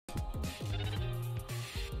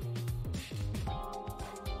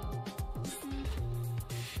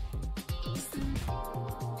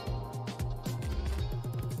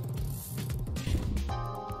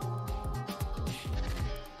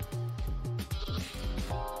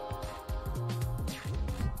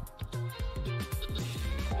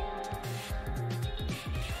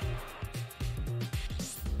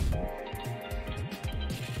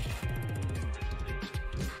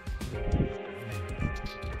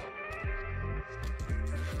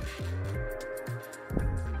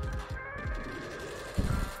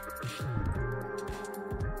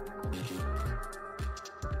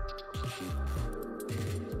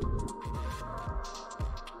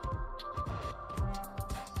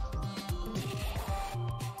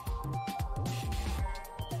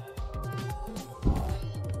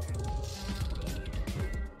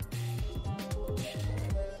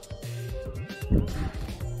Hey,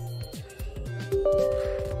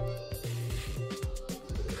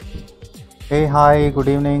 hi, good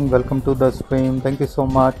evening, welcome to the stream. Thank you so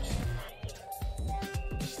much.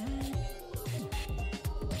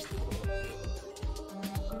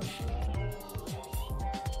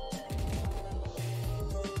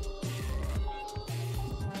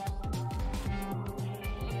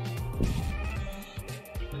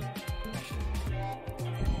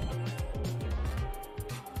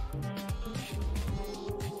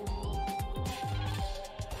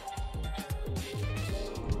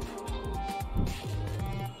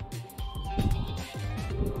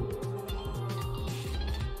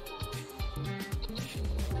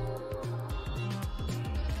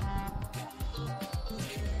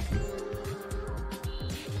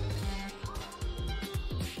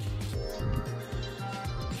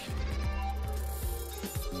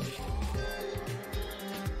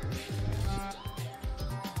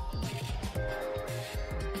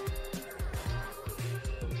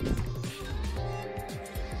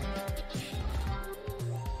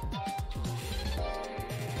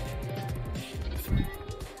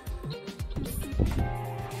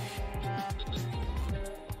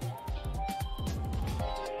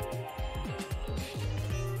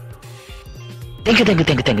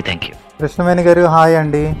 Thank you. Krishnaveni garu, hi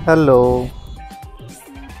Andy. Hello.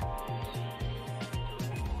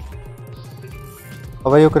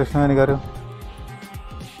 How are you, Krishnaveni garu?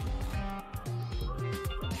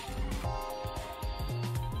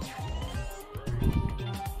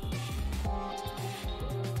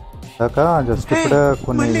 Just ఇప్పుడు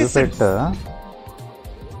కొన్ని ఇవి పెట్టా.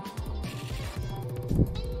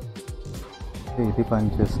 ఇది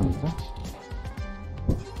పనిచేస్తుంది.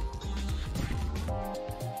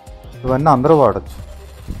 ఇవన్నీ అందరూ వాడచ్చు.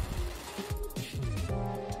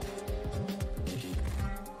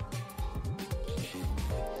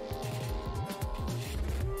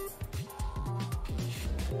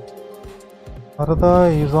 వరద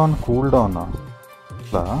ఈజ్ ఆన్ కూల్ డౌన్.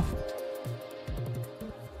 ఇట్లా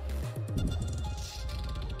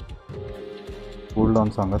కూల్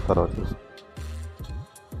డౌన్ సంగతి తర్వాత చూసి.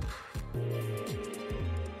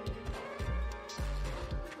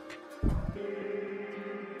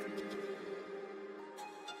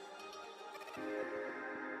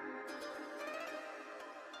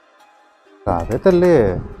 రాదే తల్లి,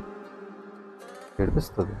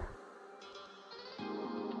 ఏడిపిస్తుంది.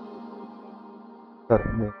 సరే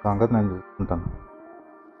సంగతి నేను చూసుకుంటాను.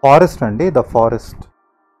 ఫారెస్ట్ అండి, ద ఫారెస్ట్,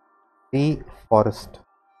 ది ఫారెస్ట్.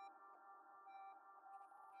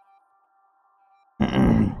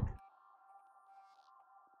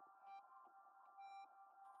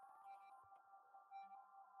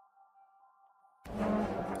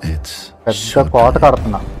 పెద్ద కోట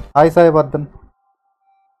కడుతున్నా. హాయ్ సాయి వర్ధన్.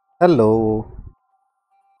 హలో.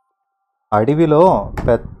 అడవిలో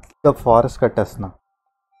పెద్ద ఫారెస్ట్ కట్టేస్తున్నా.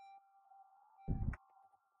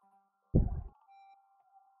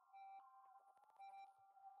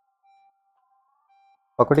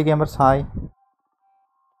 ఒకటి గేమర్స్ హాయ్.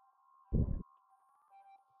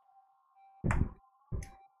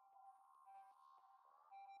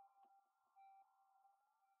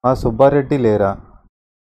 మా సుబ్బారెడ్డి లేరా?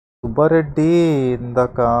 సుబ్బారెడ్డి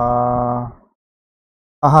ఇందాక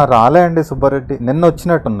రాలే అండి. సుబ్బారెడ్డి నిన్న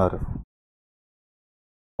వచ్చినట్టున్నారు,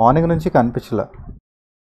 మార్నింగ్ నుంచి కనిపించలే.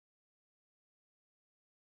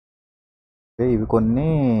 ఇవి కొన్ని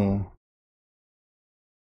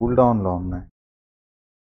కూల్ డౌన్లో ఉన్నాయి.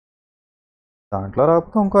 దాంట్లో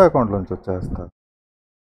రాకపోతే ఇంకో అకౌంట్ నుంచి వచ్చేస్తారు.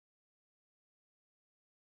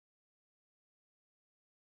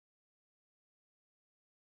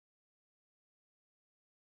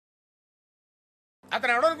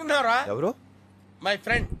 అతను ఎవరనుకుంటున్నారా? ఎవరు? My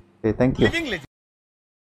friend. Thank you.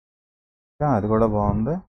 అది కూడా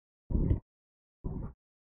బాగుంది.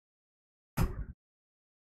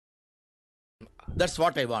 That's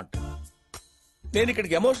what I want. నేను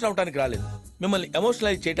ఇక్కడికి ఎమోషనల్ అవడానికి రాలేదు, మిమ్మల్ని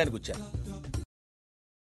ఎమోషనలైజ్ చేయడానికి వచ్చాను.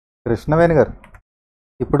 కృష్ణవేణి గారు,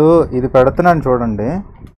 ఇప్పుడు ఇది పెడుతున్నాను చూడండి.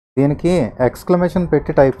 దీనికి ఎక్స్క్లమేషన్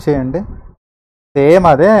పెట్టి టైప్ చేయండి. సేమ్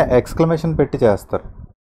అదే ఎక్స్క్లమేషన్ పెట్టి చేస్తారు.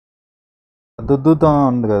 దుద్దుతో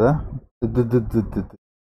ఉంది కదా,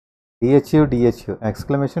 డిహెచ్యు డిహెచ్యు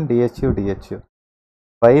exclamation డిహెచ్యు డిహెచ్యు.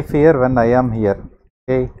 Why fear when I am here.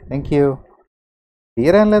 Okay thank you.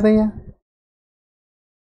 Fear ఏం లేదయ్యా.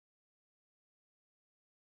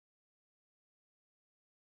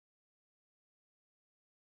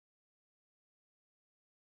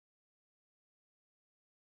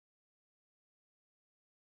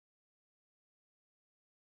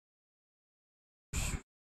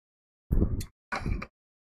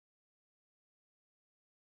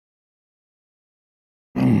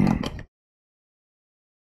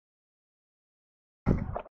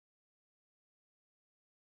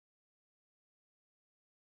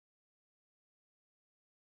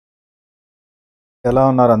 ఎలా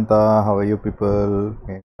ఉన్నారంతా? How are you people?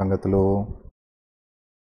 ఏం సంగతులు?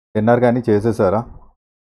 డిన్నర్ కానీ చేసేసారా?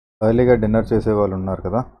 ఎర్లీగా డిన్నర్ చేసే వాళ్ళు ఉన్నారు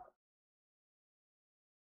కదా.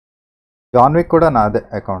 జాన్విక్ కూడా నాదే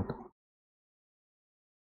అకౌంట్.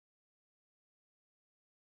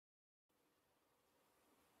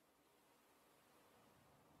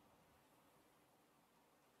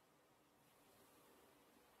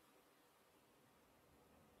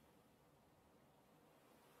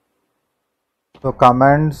 సో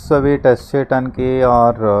కమెంట్స్ అవి టెస్ట్ చేయడానికి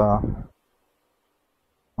ఆర్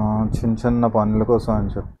చిన్న చిన్న పనుల కోసం అని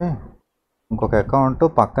చెప్పి ఇంకొక అకౌంట్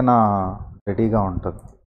పక్కన రెడీగా ఉంటుంది.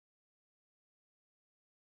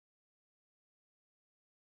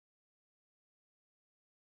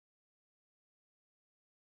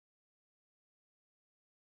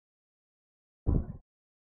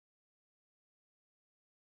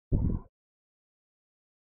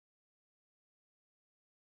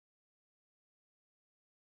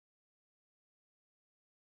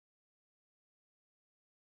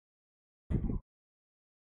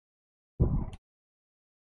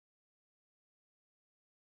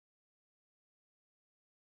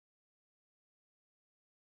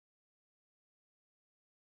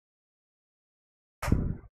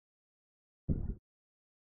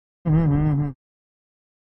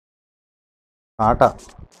 ఆట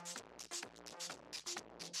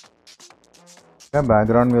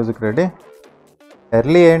బ్యాక్గ్రౌండ్ మ్యూజిక్ రెడీ.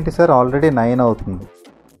 ఎర్లీ ఏంటి సార్? ఆల్రెడీ 9 అవుతుంది.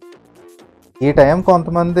 ఈ టైం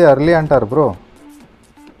కొంతమంది ఎర్లీ అంటారు బ్రో.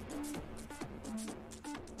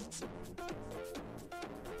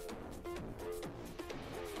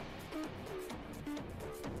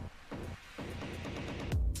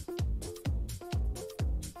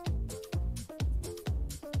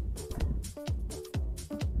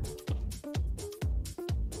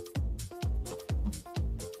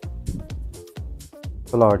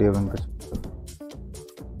 ఆడియో వినిపించు.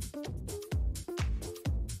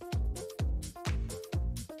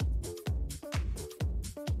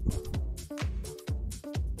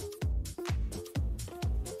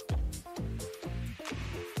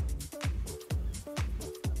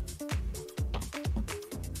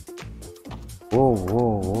 ఓ ఓ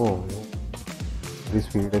ఓ ఇది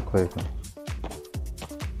స్పీడ్ ఎక్కువ అయిపోయింది.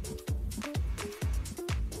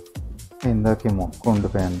 ఇందాక ఈ మొక్క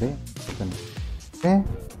ఉండిపోయింది.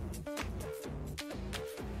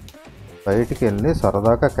 బయటికి వెళ్ళి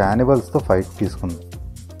సరదాగా క్యానిబల్స్తో ఫైట్ తీసుకుంది.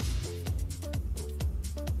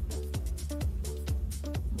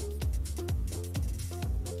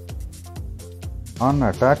 On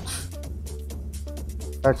attach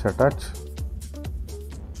attach attach.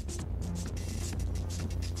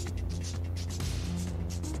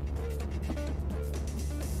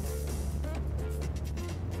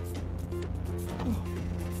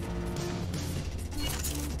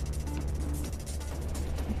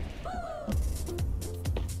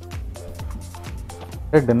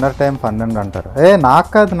 Dinner time 12 అంటారు. నాకు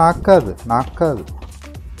కాదు.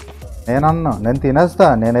 నేను తినేస్తా.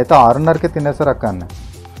 నేనైతే 6:30కే తినేసారు అక్కడనే.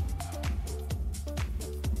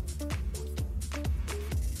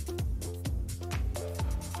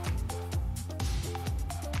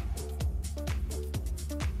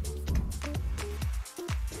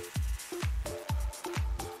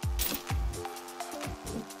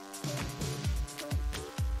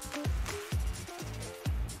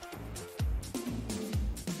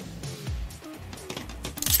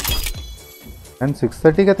 నేను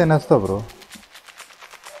 6:30కే తినేస్తా బ్రో.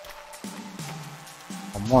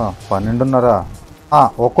 అమ్మో 12:30.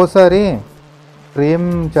 ఒక్కోసారి స్ట్రీమ్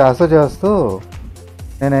చేస్తూ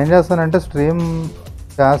నేనేం చేస్తానంటే స్ట్రీమ్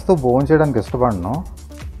చేస్తూ భోజనం చేయడానికి ఇష్టపడను.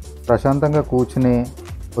 ప్రశాంతంగా కూర్చుని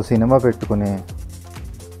ఓ సినిమా పెట్టుకుని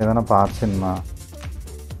ఏదైనా పాత సినిమా,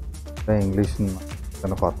 ఇంగ్లీష్ సినిమా,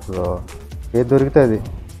 ఏదైనా కొత్తదో ఏది దొరికితే అది,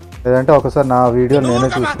 లేదంటే ఒకసారి నా వీడియో నేనే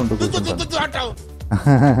చూసుకుంటూ కూర్చుంటాను.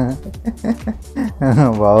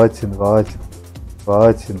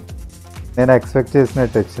 బాగొచ్చింది. నేను ఎక్స్పెక్ట్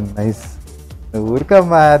చేసినట్టు వచ్చింది. నైస్.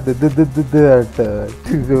 ఊరికమ్మా దుద్దు అంట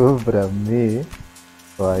బ్రహ్మి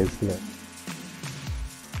వాయిస్లో.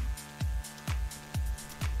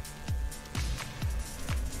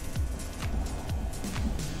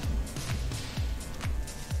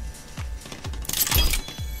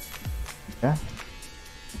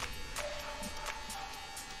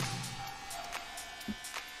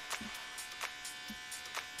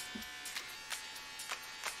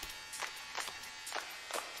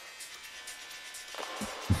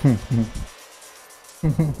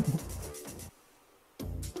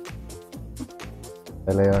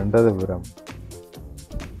 అలా ఉంటుంది బ్రహ్మ.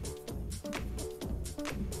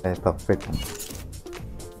 తప్పెట్టు.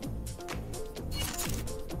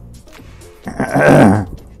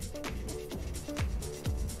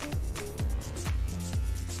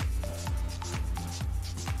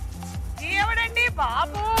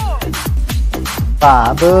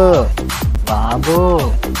 బాబు బాబు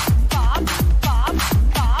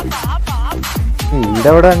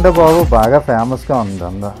ఈడెవడంటే బాబు బాగా ఫేమస్గా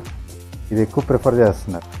ఉంది ఇది ఎక్కువ ప్రిఫర్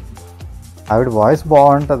చేస్తున్నారు. ఆవిడ వాయిస్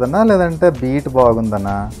బాగుంటుందన్నా లేదంటే బీట్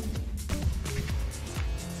బాగుందన్నా?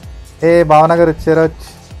 ఏ భావన గారు వచ్చారా?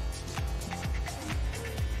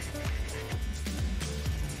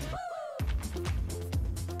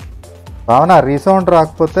 భావన రీసౌండ్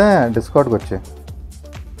రాకపోతే డిస్కౌంట్కి వచ్చే.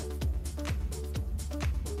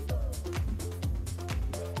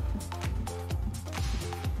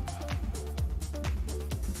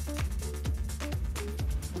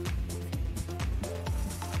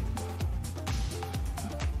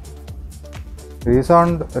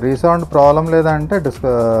 రీసౌండ్ ప్రాబ్లం లేదంటే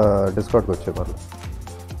డిస్కౌంట్కి వచ్చే పర్లేదు.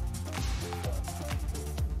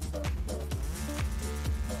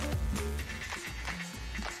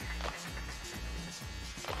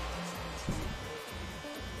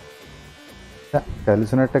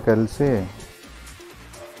 కలిసినట్టే కలిసి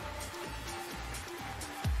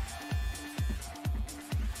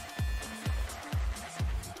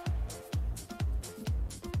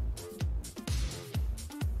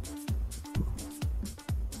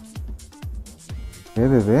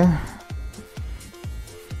ఏది ఇది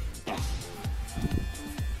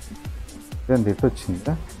ఏం తిట్టు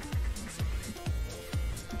వచ్చిందా?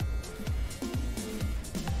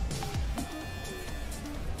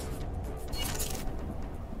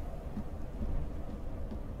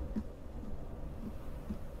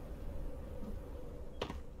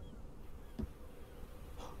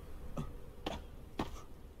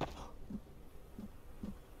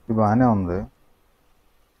 ఇది బాగానే ఉంది.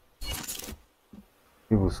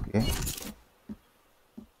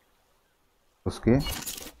 ఉస్కి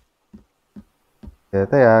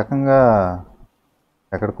అయితే ఏకంగా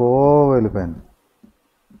ఎక్కడికో వెళ్ళిపోయింది.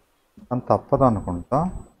 అని తప్పదు అనుకుంటా.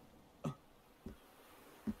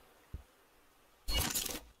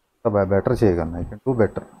 బెటర్ చేయగలను. I can do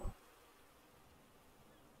better.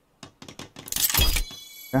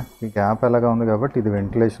 ఈ గ్యాప్ ఎలాగా ఉంది కాబట్టి ఇది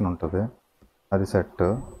వెంటిలేషన్ ఉంటుంది. అది సెట్.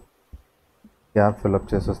 గ్యాప్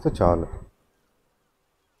ఫిల్అప్ చేసేస్తే చాలు.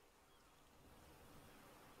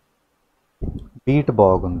 బీట్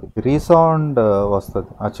బాగుంది. రీసౌండ్ వస్తుంది.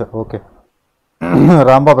 అచ్చా ఓకే.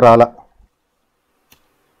 రాంబాబు రాలా.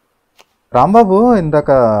 రాంబాబు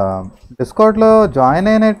ఇందాక డిస్కౌంట్లో జాయిన్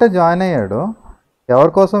అయ్యాడు.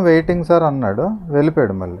 ఎవరి కోసం వెయిటింగ్ సార్ అన్నాడు,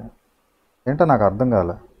 వెళ్ళిపోయాడు. మళ్ళీ ఏంటో నాకు అర్థం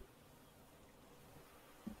కాలే.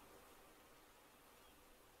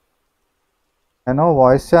 నేను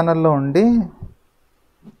వాయిస్ ఛానల్లో ఉండి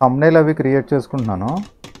థంబ్నెయిల్ అవి క్రియేట్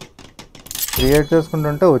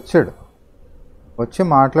చేసుకుంటుంటే వచ్చి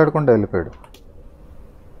మాట్లాడుకుంటూ వెళ్ళిపోయాడు.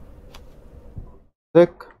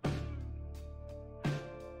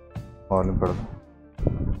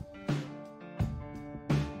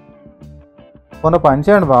 మొన్న పని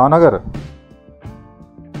చేయండి భావన గారు,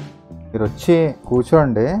 మీరు వచ్చి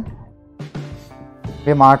కూర్చోండి.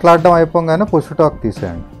 మీరు మాట్లాడడం అయిపోగానే పుష్ టాక్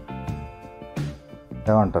తీసేయండి.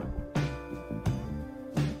 ఏమంటారు?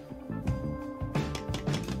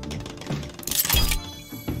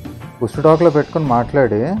 పుష్ టాక్లో పెట్టుకుని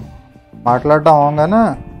మాట్లాడడం అవగానే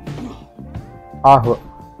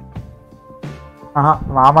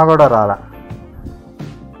మామ కూడా రాలా.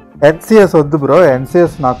 ఎన్సిఎస్ వద్దు బ్రో,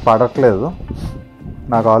 ఎన్సిఎస్ నాకు పడట్లేదు.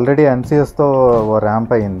 నాకు ఆల్రెడీ ఎన్సిఎస్తో ఓ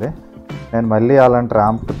ర్యాంప్ అయ్యింది. నేను మళ్ళీ అలాంటి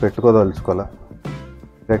ర్యాంప్ పెట్టుకోదలుచుకోలే.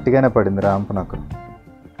 గట్టిగానే పడింది ర్యాంప్ నాకు.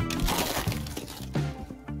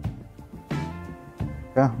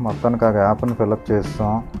 మొత్తానికి ఆ యాప్ని ఫిల్అప్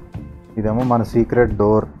చేస్తాం. ఇదేమో మన సీక్రెట్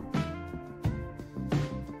డోర్.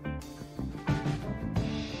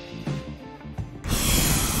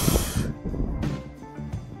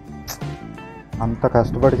 అంత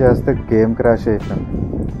కష్టపడి చేస్తే గేమ్ క్రాష్ అయిపోయింది.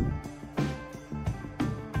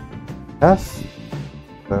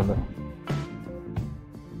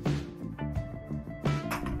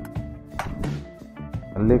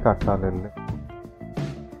 మళ్ళీ కట్టాలి వెళ్ళి.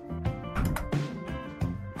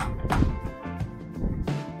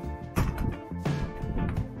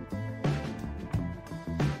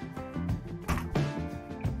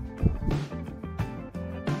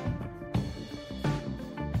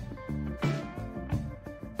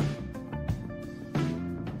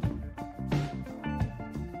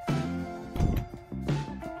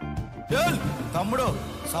 తమ్ముడు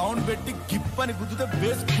సౌండ్ పెట్టి గిప్ అని గుద్దుతే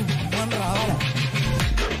బేస్ రావాలి.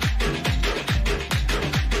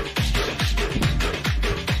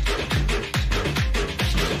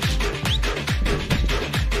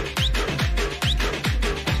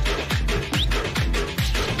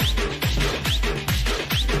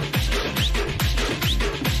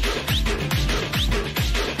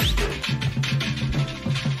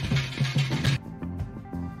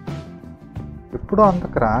 ఎప్పుడు అంత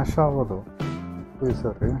క్రాష్ అవ్వదు.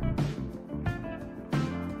 సరే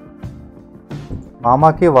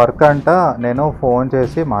మామకి వర్క్ అంట, నేను ఫోన్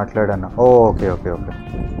చేసి మాట్లాడాను. Okay okay okay.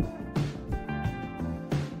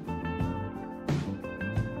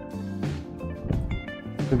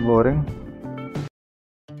 Boring.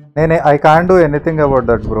 I can't do anything about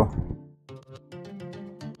that bro.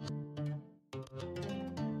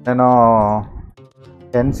 నేను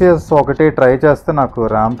ఎన్సిఎస్ ఒకటి ట్రై చేస్తే నాకు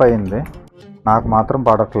ర్యాంప్ అయింది, నాకు మాత్రం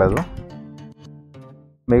పడట్లేదు.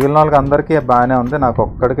 మిగిలిన వాళ్ళకి అందరికీ బాగానే ఉంది, నాకు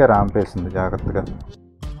ఒక్కడికే ర్యాంప్ వేసింది జాగ్రత్తగా.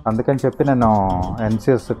 అందుకని చెప్పి నేను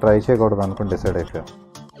ఎన్సిఎస్ ట్రై చేయకూడదు అనుకుని డిసైడ్ అయిపోయా.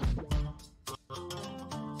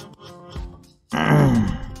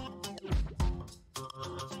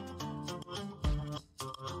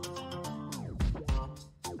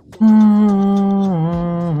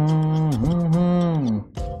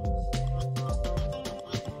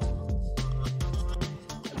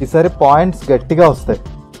 ఈసారి పాయింట్స్ గట్టిగా వస్తాయి.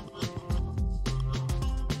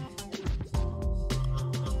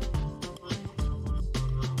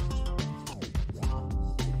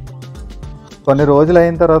 కొన్ని రోజులు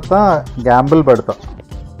అయిన తర్వాత గ్యాంబుల్ పెడతాం.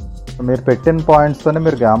 మీరు పెట్టిన పాయింట్స్తోనే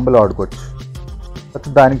మీరు గ్యాంబుల్ ఆడుకోవచ్చు.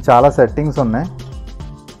 దానికి చాలా సెట్టింగ్స్ ఉన్నాయి,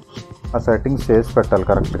 ఆ సెట్టింగ్స్ చేసి పెట్టాలి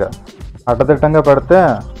కరెక్ట్గా. అడ్డదిడ్డంగా పెడితే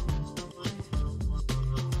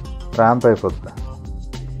ర్యాంప్ అయిపోతుంది.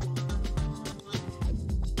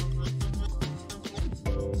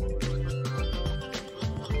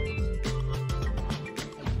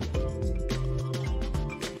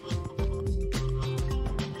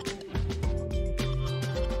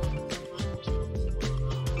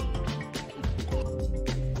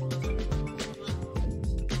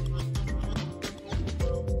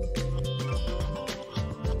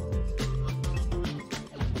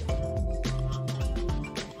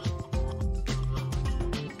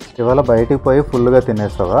 ఇవాళ బయటికి పోయి ఫుల్గా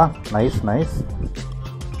తినేస్తావా? Nice nice.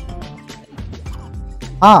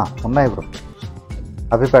 ఉన్నాయి బ్రో,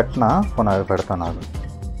 అవి పెట్టనా? పోనీ అవి పెడతాను. అవి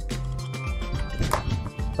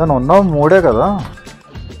నేను ఉన్నావు 3 కదా,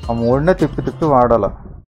 ఆ 3నే తిప్పి తిప్పి వాడాల,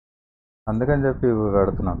 అందుకని చెప్పి ఇవి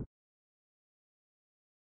పెడుతున్నాను.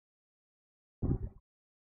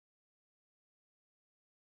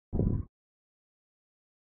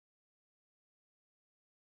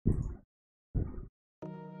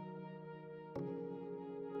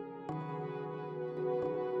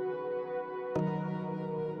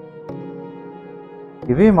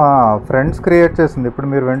 ఇవి మా ఫ్రెండ్స్ క్రియేట్ చేసింది. ఇప్పుడు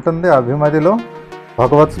మీరు వింటుంది అభిమదిలో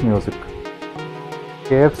భగవత్స్ మ్యూజిక్.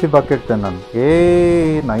 కేఎఫ్సి బకెట్ తిన్నాను.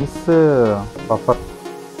 Nice buffer.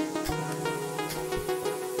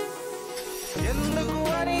 ఎందుకు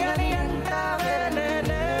అని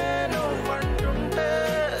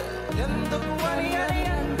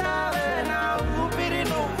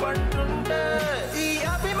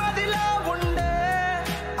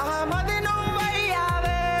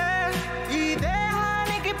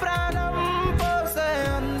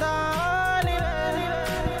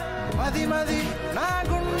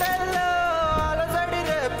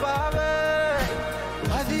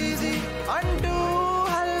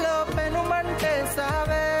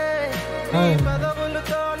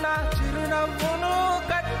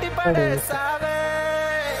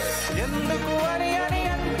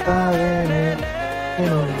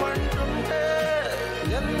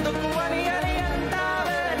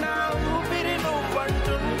నా ఊపిరి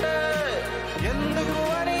నువ్వంటుంటే, ఎందుకు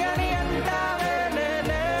అని అంటావే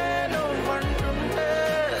నేను అంటుంటే,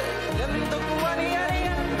 ఎందుకు అని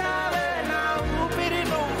అంటావే నా ఊపిరి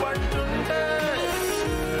నువ్వంటుంటే.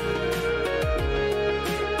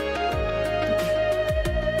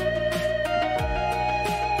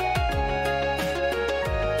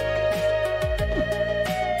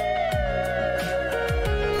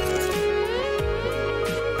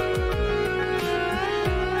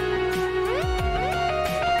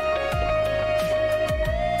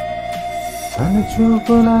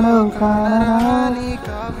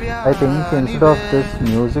 I think instead of this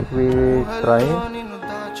music we try.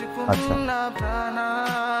 అచ్చా,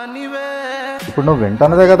 ఇప్పుడు నువ్వు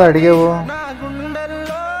వింటానదే కదా అడిగావు.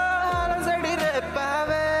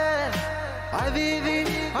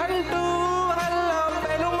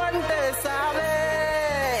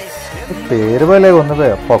 పేరు వలే ఉన్నదే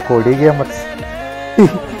పకోడీ గేమర్స్.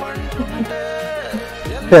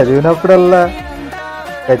 చదివినప్పుడల్లా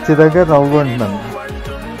ఖచ్చితంగా నవ్వుకుంటున్నాను.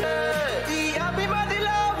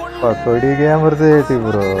 పకోడీ గేమర్స్ ఏంటి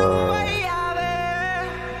bro?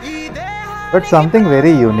 But something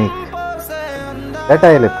very unique that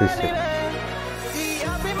I will appreciate.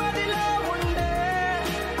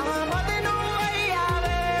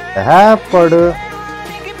 పడు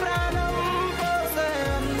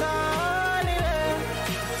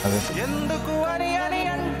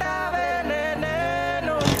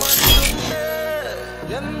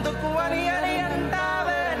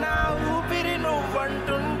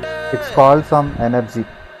ఇట్స్ కాల్డ్ సమ్ ఎనర్జీ.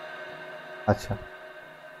 అచ్చా.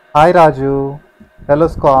 Hi Raju. Hello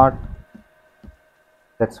Scott.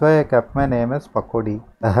 That's why I kept my name yes pakodi.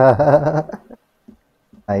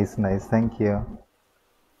 Nice nice, thank you.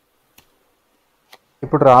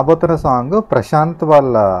 ఇప్పుడు రాబోతున్న సాంగ్ ప్రశాంత్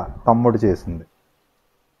వాళ్ళ తమ్ముడు చేసింది.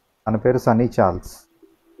 తన పేరు సనీ చార్ల్స్.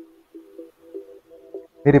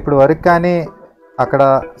 మీరు ఇప్పుడు వరకు కానీ అక్కడ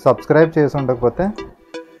సబ్స్క్రైబ్ చేసి ఉండకపోతే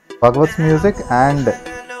భగవత్స్ మ్యూజిక్ అండ్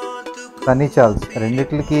సన్నీ చార్ల్స్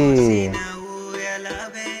రెండిట్లకి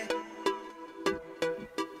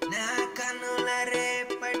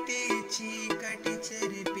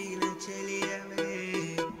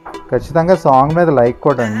ఖచ్చితంగా సాంగ్ మీద లైక్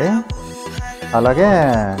కొట్టండి. అలాగే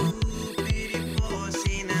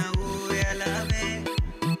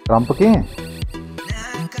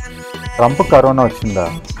ట్రంప్ కరోనా వచ్చిందా?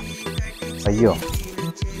 అయ్యో,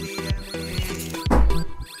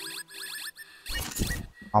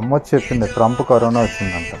 అమ్మొచ్చి చెప్పింది ట్రంప్ కరోనా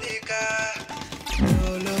వచ్చిందంట.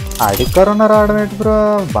 ఆడికి కరోనా రావడం ఏంటి బ్రో?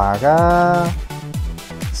 బాగా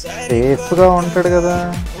సేఫ్గా ఉంటాడు కదా.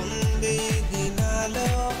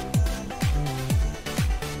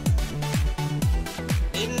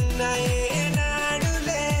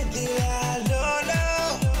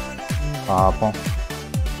 పాపం.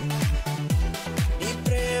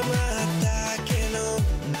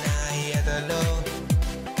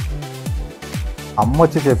 అమ్మ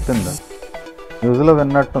వచ్చి చెప్పింది, న్యూస్లో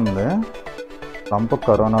విన్నట్టుంది, ట్రంప్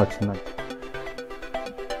కరోనా వచ్చిందని.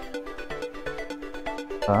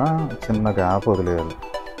 చిన్న గ్యాప్ వదిలేయాలి.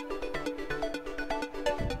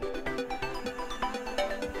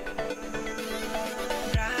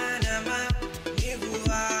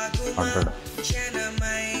 అంటాడు.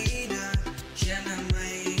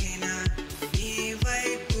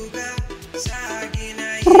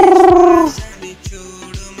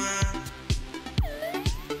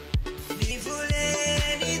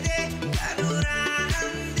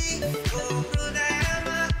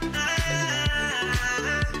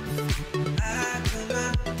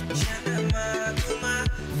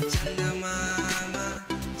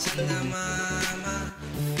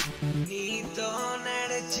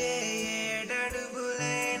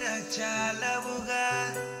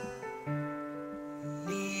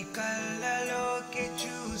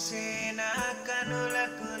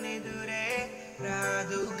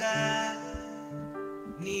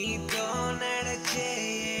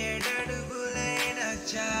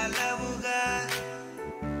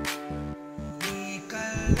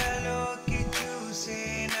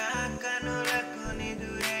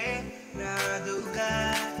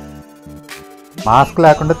 మాస్క్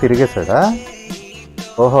లేకుండా తిరిగేసాడా?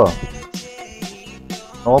 ఓహో,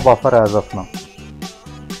 no buffer as of now.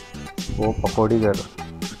 ఓ పకోడీ గారు,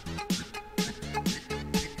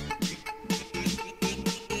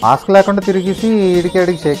 మాస్క్ లేకుండా తిరిగేసి ఈడికి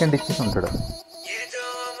ఆడికి షేక్ ఇచ్చేసి ఉంటాడు.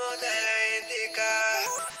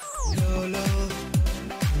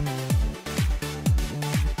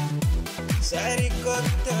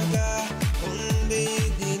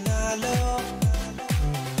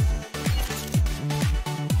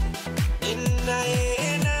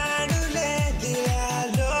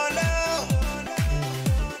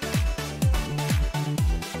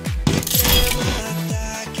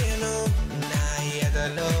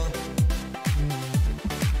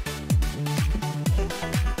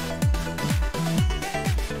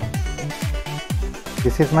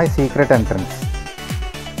 This is my secret entrance.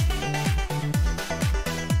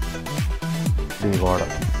 ఈ గోడ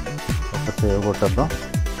ఒక సేవ్ కొట్టద్దాం.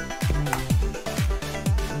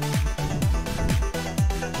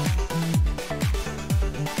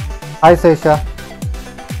 హాయ్ శేష.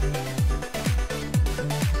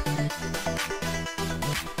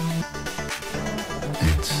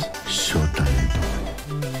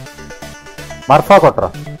 మర్ఫా కొట్టరా,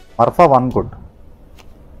 మర్ఫా 1 కొట్టు.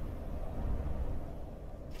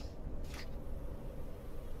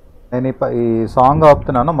 నేను ఈ సాంగ్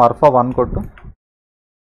ఆపుతున్నాను, మర్ఫా 1 కొట్టు.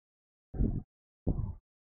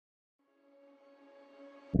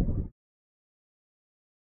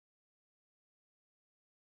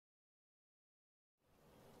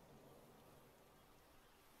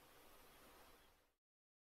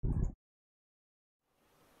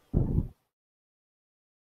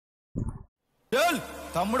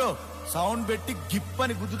 తమ్ముడు సౌండ్ పెట్టి గిప్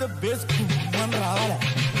అని గుద్దుతే బేస్ రావాలి.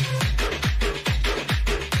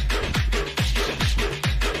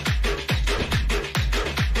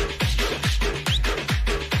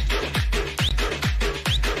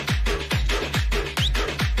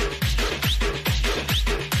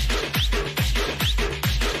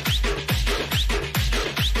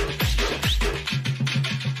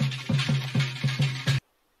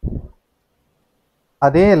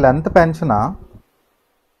 అదే length పెంచనా?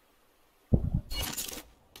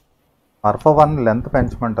 Marfa 1 length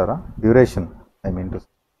పెంచమంటారా? Duration I mean to.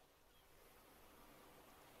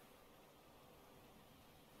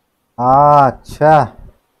 అచ్చా,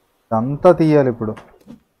 ఇదంతా తీయాలి ఇప్పుడు.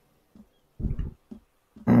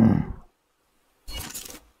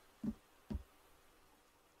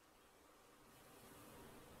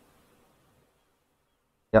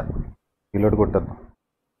 Yeah, reload కొట్టేద్దాం.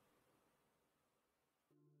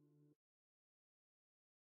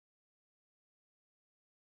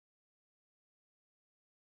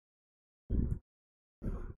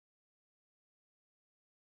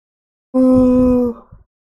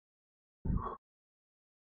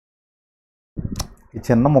 ఈ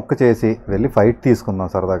చిన్న ముక్క చేసి వెళ్ళి ఫైట్ తీసుకుందాం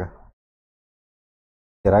సరదాగా.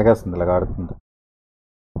 చిరాకేస్తుంది ఇలాగ ఆడుతుంది.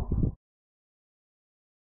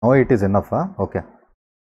 ఓ it is enough. Okay,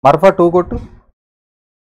 Marfa 2 కొట్టు.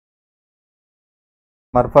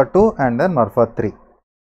 Marfa 2 and then Marfa 3.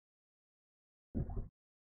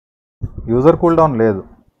 User cool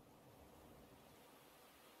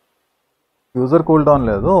down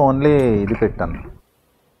లేదు, ఓన్లీ ఇది పెట్టాను.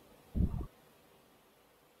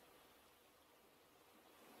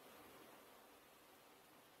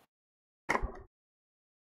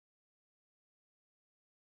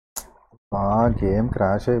 గేమ్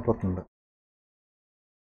క్రాష్ అయిపోతుంది.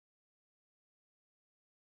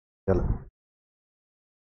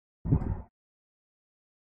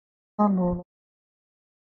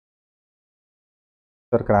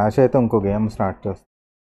 సార్ క్రాష్ అయితే ఇంకో గేమ్ స్టార్ట్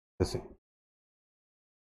చేసి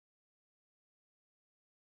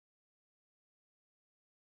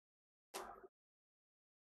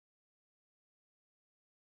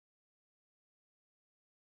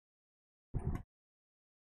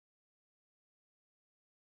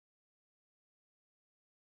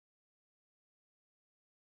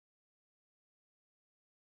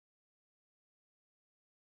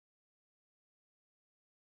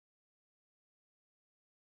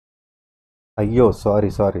అయ్యో సారీ.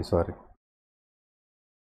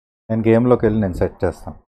 నేను గేమ్లోకి వెళ్ళి నేను సెట్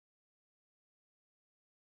చేస్తాను.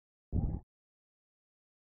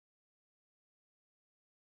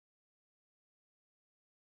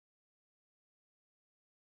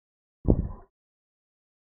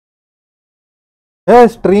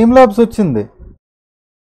 స్ట్రీమ్ ల్యాబ్స్ వచ్చింది.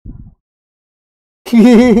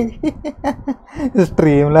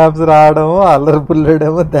 స్ట్రీమ్ ల్యాబ్స్ రావడం, అల్లరి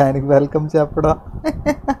పుల్లడేమో దానికి వెల్కమ్ చెప్పడం.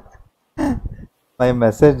 మై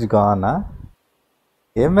మెసేజ్ గానా?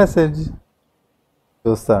 ఏం మెసేజ్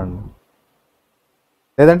చూస్తాను,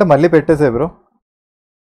 లేదంటే మళ్ళీ పెట్టేసే బ్రో.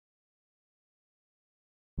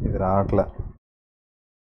 ఇది రావట్లే,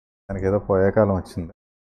 దానికి ఏదో పోయే కాలం వచ్చింది.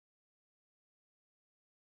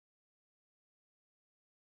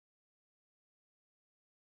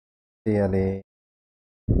 చేయాలి.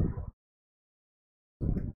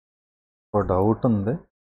 ఒక డౌట్ ఉంది.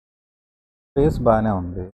 ఫేస్ బాగానే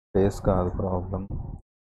ఉంది, ఫేస్ కాదు ప్రాబ్లం.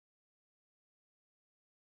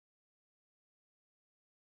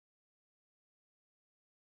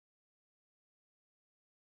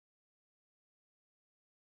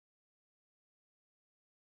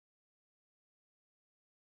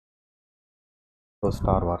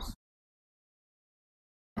 Star wars.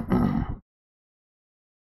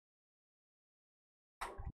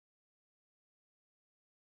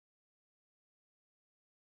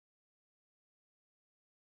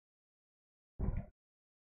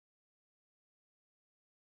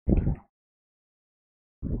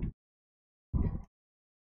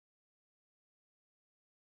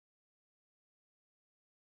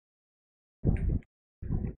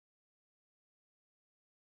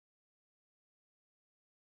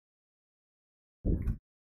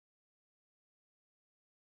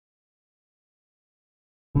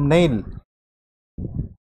 నెయిల్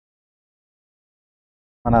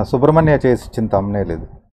మన సుబ్రహ్మణ్య చేసి ఇచ్చిన తమ్నేల్ ఇది.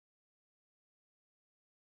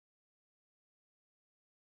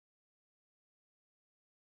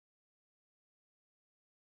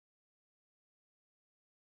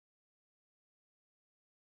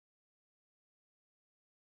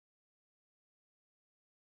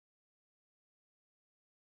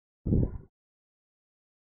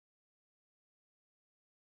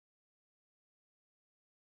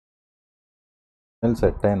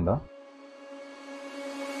 సెట్ అయిందా?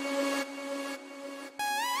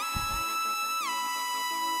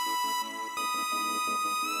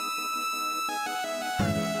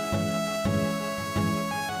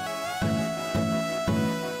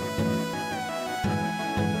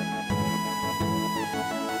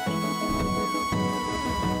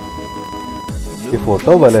 ఈ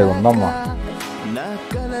ఫోటో భలే ఉందమ్మా.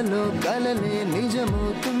 కలలో కలలే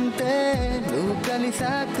నిజమవుతుంటే నువ్వు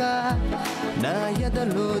కలిసాక నా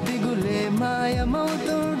ఎదలో దిగులే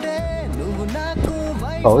మాయమవుతుంటే నువ్వు నాకు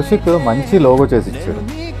కౌశిక్ మంచి లోగో చేసి ఇచ్చాడు.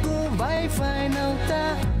 నీకు వైఫై నవుతా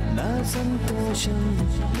నా సంతోషం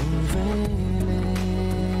నువ్వేలే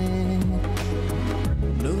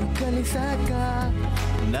నువ్వు కలిసాక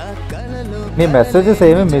నా కలలో నీ మెసేజెస్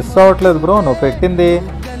ఏమీ మిస్ అవ్వట్లేదు బ్రో. నువ్వు పెట్టింది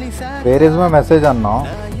వేర్ ఇస్ మై మెసేజ్ అన్నావు,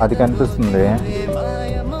 అది కనిపిస్తుంది.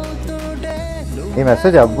 ఈ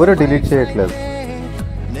మెసేజ్ ఎవ్వరూ డిలీట్ చేయట్లేదు,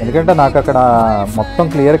 ఎందుకంటే నాకు అక్కడ మొత్తం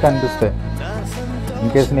క్లియర్ కనిపిస్తాయి.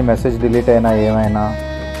 ఇన్కేస్ నీ మెసేజ్ డిలీట్ అయినా ఏమైనా.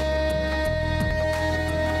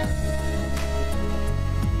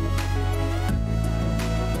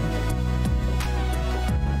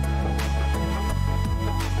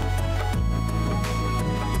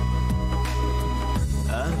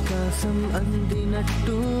 ఆకాశం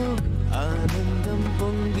అందినట్టు ఆనందం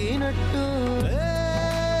పొంగినట్టు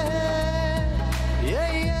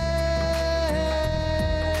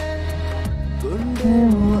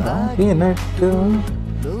గుండెమో ఆగినట్టు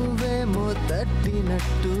నువ్వేమో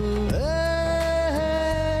తట్టినట్టు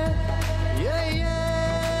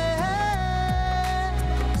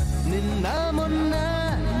నిన్న మొన్న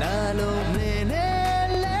నాలో నేనే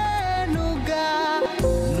లేనుగా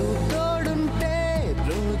నువ్వు తోడుంటే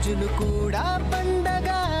రోజులు కూడా పండగ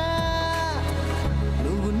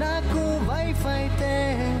నువ్వు నాకు వైఫైతే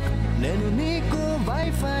నేను నీకు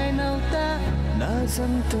వైఫై నవుతా నా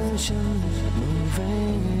సంతోషం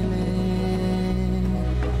నువ్వేలే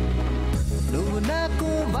నువ్వు నాకు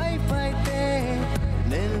వైఫైతే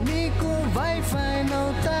నేను నీకు వైఫై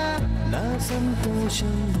నవుతా నా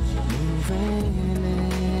సంతోషం నువ్వేలే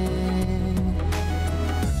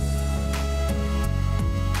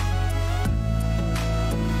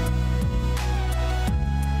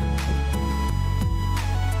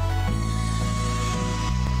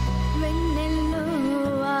వెన్నెల్లో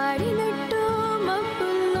ఆడినట్టు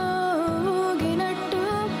మబ్బుల్లో ఊగినట్టు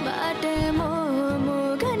బాటేమో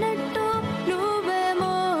మూగనట్టు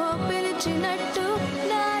నువ్వేమో పిలిచినట్టు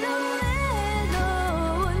నాలో ఏదో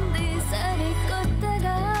ఉంది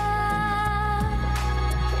సరికొత్తగా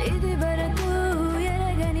ఇది వరకు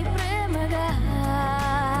ఎరగని ప్రేమగా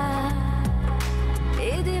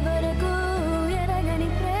ఇది వరకు ఎరగని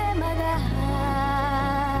ప్రేమగా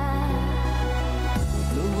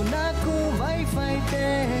నువ్వు నాకు వైఫైతే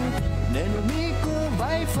నేను నీకు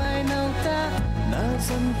వైఫై నవుతా నా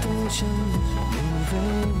సంతోషం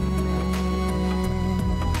నువ్వేలే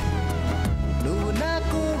నువ్వు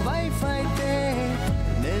నాకు వైఫైతే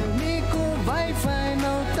నేను నీకు వైఫై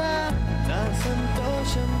నవుతా నా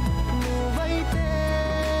సంతోషం నువ్వైతే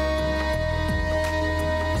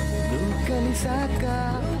నువ్వు కలిసాక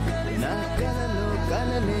నా కలలో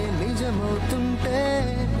కలలే నిజమవుతుంటే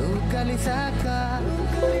నువ్వు కలిసాక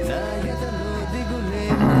నా ఎదలో దిగులే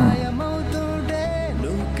మాయమవుతుంటే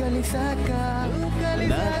నువ్వు కలిసాక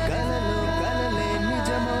నా కలలో కలలే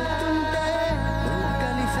నిజమవుతుంటే నువ్వు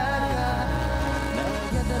కలిసాక నా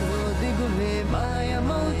ఎదలో దిగులే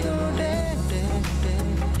మాయమవుతుంటే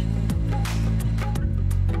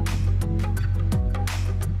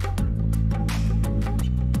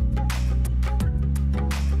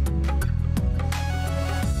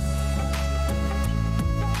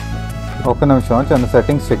ఒక్క నిమిషం, చిన్న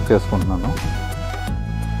సెట్టింగ్స్ చెక్ చేసుకుంటున్నాను.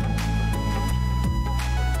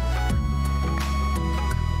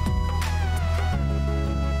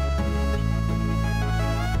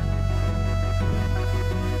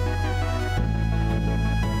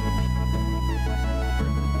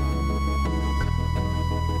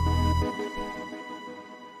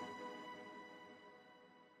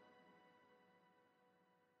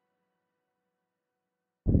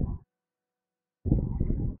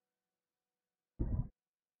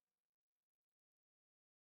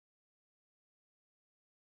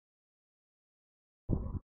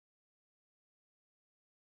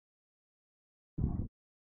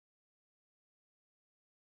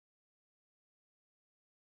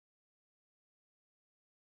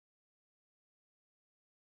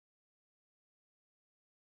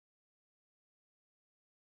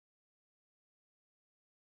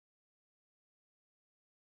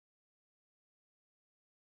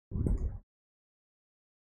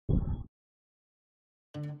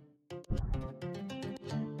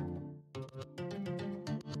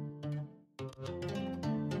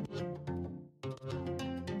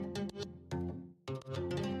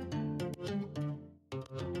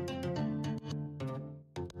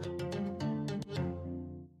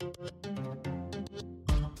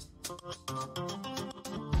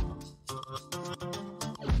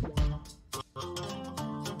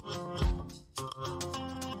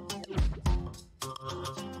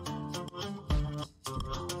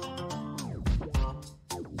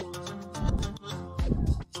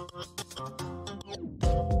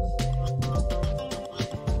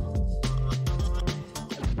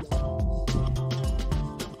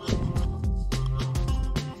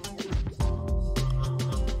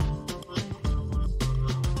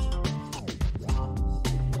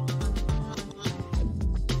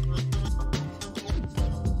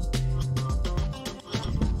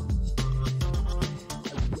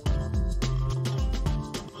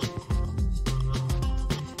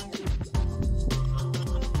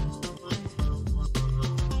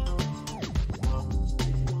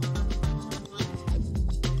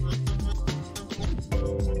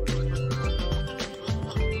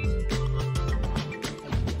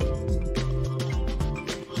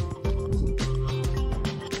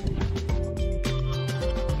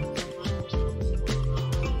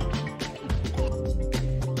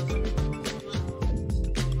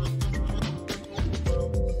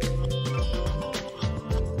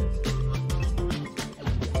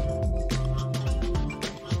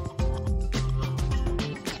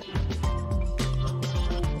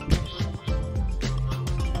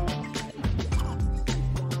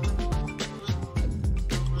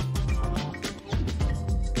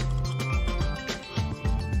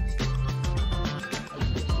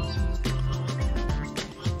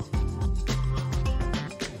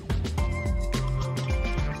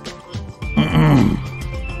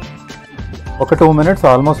 ఒక 2 minutes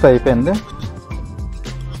ఆల్మోస్ట్ అయిపోయింది.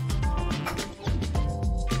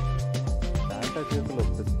 శాంటా చేతిలో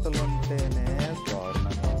పిస్తల్ ఉంటేనే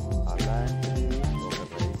దారుణంగా, అలాంటిది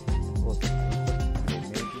ఒక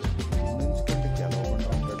నుంచుకుంటే గెలవకుండా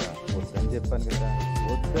ఉంటాడా? వద్దని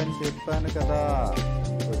చెప్పాను కదా.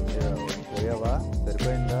 పోయావా?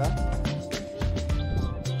 సరిపోయిందా?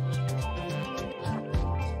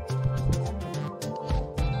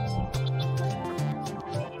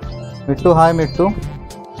 మిట్టు హాయ్ మిట్టు.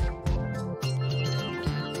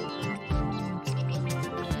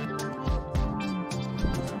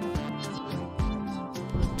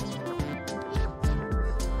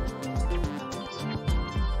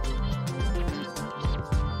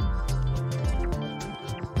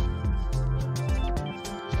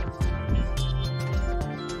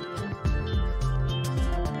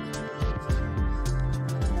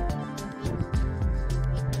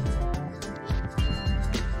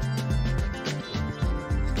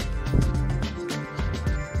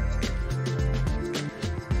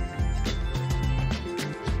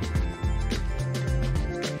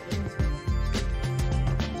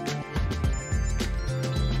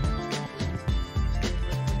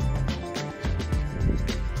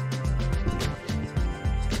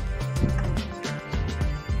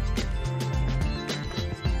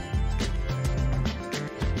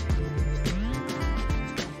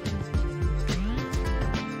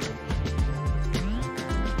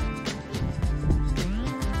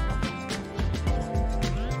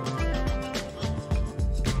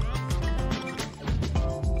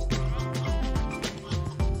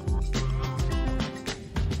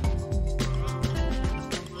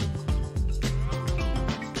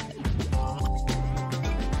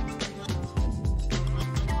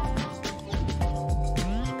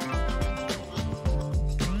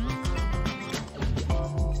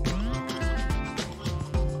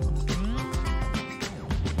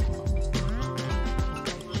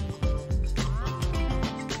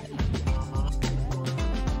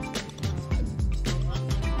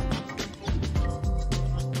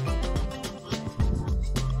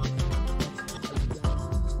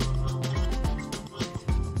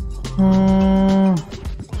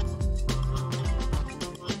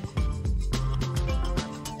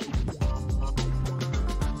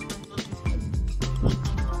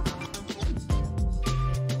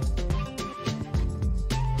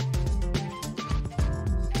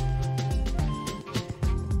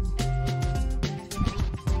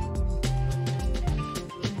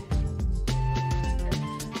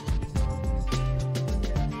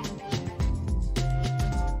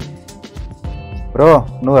 బ్రో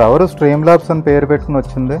నువ్వు ఎవరు స్ట్రీమ్ ల్యాబ్స్ అని పేరు పెట్టుకుని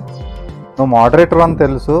వచ్చింది? నువ్వు మోడరేటర్ అని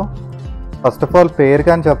తెలుసు. ఫస్ట్ ఆఫ్ ఆల్ పేరు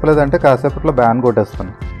కానీ చెప్పలేదంటే కాసేపట్లో బ్యాన్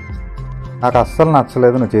కొట్టేస్తాను. నాకు అస్సలు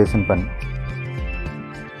నచ్చలేదు నువ్వు చేసిన పని.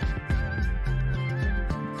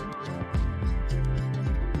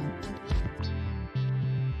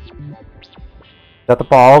 గత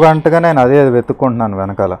పావు గంటగా నేను అదే వెతుక్కుంటున్నాను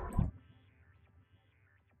వెనకాల.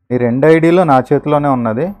 ఈ 2 ఐడీలు నా చేతిలోనే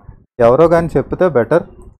ఉన్నది. ఎవరో కానీ చెప్తే బెటర్.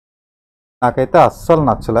 నాకైతే అస్సలు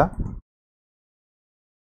నచ్చలే.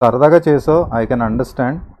 సరదాగా చేసావు, ఐ కెన్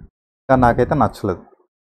అండర్స్టాండ్, కానీ నాకైతే నచ్చలేదు.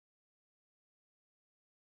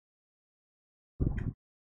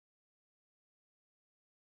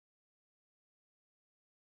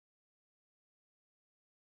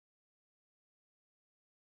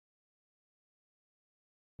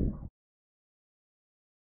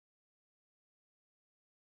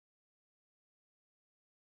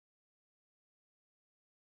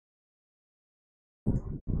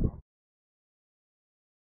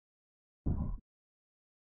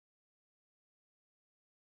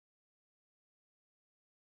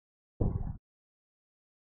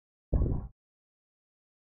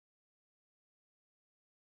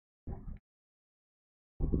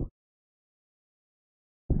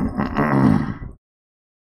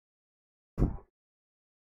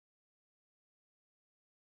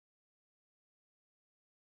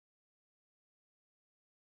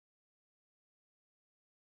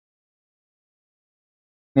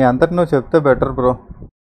 నీ అంతటి నువ్వు చెప్తే better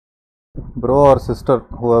bro are sister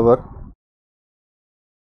whoever.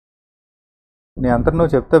 నీ అంతటి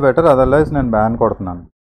నువ్వు చెప్తే బెటర్, అదర్వైజ్ నేను బ్యాన్ కొడుతున్నాను.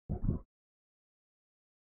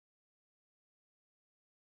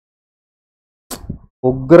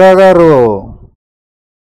 ఉగ్ర గారు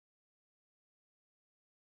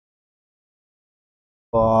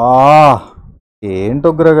ఏంటి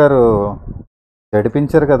ఉగ్ర గారు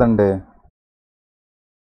గడిపించారు కదండి.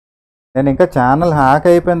 నేను ఇంకా ఛానల్ హ్యాక్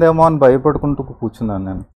అయిపోయిందేమో అని భయపడుకుంటూ కూర్చున్నాను.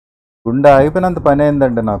 నేను గుండె అయిపోయినంత పని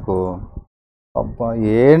అయిందండి నాకు. అబ్బా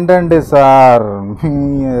ఏంటండి సార్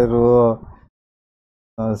మీరు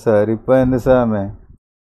సరిపోయింది సామె.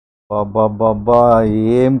 బాబా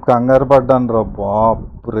ఏం కంగారు పడ్డాను రా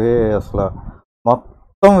బాప్రే. అసలు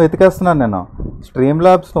మొత్తం వెతికేస్తున్నాను నేను. స్ట్రీమ్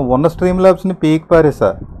ల్యాబ్స్ ఉన్న స్ట్రీమ్ ల్యాబ్స్ని పీక్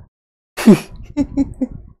పారేసా.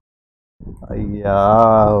 అయ్యా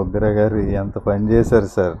ఉగ్ర గారు ఎంత పని చేశారు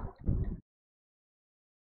సార్.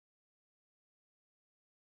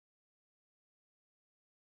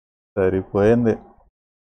 సరిపోయింది.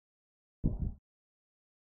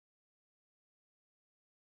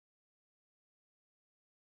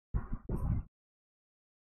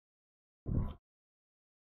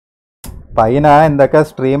 పైన ఇందాక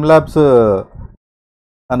స్ట్రీమ్ ల్యాబ్స్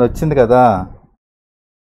అని వచ్చింది కదా,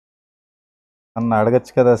 నన్ను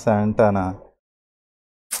అడగచ్చు కదా శాంటానా.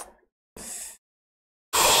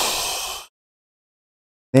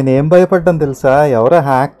 నేనేం భయపడ్డాను తెలుసా, ఎవరో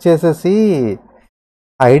హ్యాక్ చేసేసి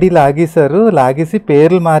ఐడి లాగేశారు, లాగేసి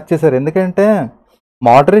పేర్లు మార్చేశారు. ఎందుకంటే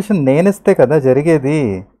మోడరేషన్ నేనిస్తే కదా జరిగేది.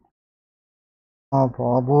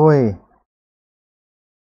 బాబోయ్.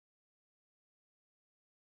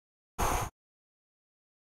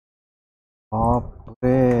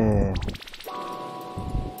 బాప్రే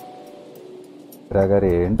గారు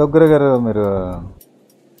ఏంటో గారు మీరు.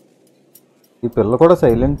 ఈ పిల్ల కూడా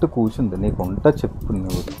సైలెంట్ కూర్చుంది. నీకు ఉంటా చెప్పు,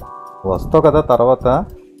 నువ్వు వస్తావు కదా తర్వాత.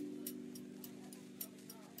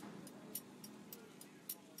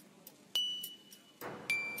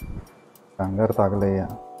 కంగారు తగలయ్యా.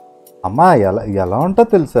 అమ్మా ఎలా ఎలా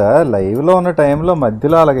ఉంటుందో తెలుసా, లైవ్లో ఉన్న టైంలో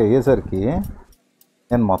మధ్యలో అలాగ అయ్యేసరికి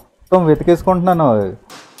నేను మొత్తం వెతికేసుకుంటున్నాను.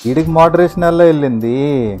 వీడికి మోడరేషన్ ఎలా వెళ్ళింది.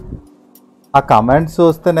 ఆ కమెంట్స్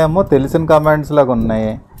చూస్తేనేమో తెలిసిన కమెంట్స్ లాగా ఉన్నాయి.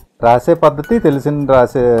 రాసే పద్ధతి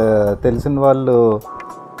తెలిసిన వాళ్ళు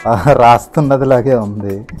రాస్తున్నదిలాగే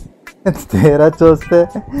ఉంది. తీరా చూస్తే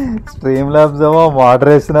స్ట్రీమ్ ల్యాబ్స్ ఏమో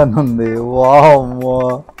మోడరేషన్ అని ఉంది. వామ్మో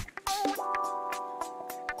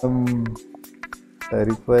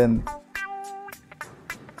సరిపోయింది.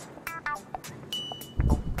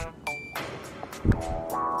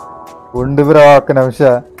 ఉండిరా ఒక్క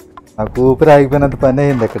నిమిషం, నాకు ఊపిరి ఆగిపోయినంత పని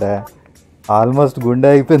అయింది అక్కడ. ఆల్మోస్ట్ గుండె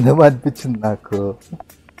అయిపోయిందేమో అనిపించింది నాకు.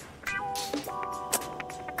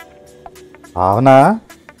 అవునా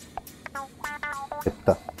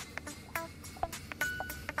చెప్తా.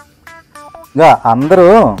 ఇంకా అందరూ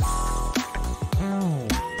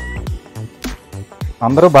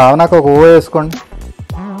భావనకు ఒక ఓ వేసుకోండి.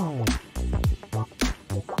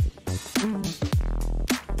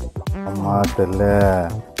 అమ్మా తెల్లే.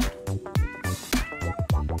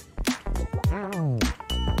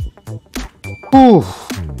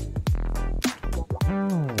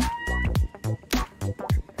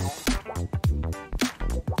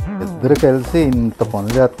 ఇద్దరు కలిసి ఇంత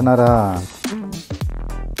పనులు చేస్తున్నారా.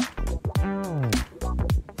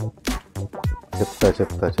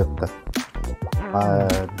 చెప్తా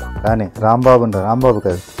కానీ రాంబాబు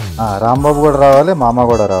కాదు, రాంబాబు కూడా రావాలి, మామ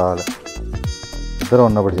కూడా రావాలి. ఇద్దరు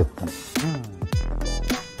ఉన్నప్పుడు చెప్తాను.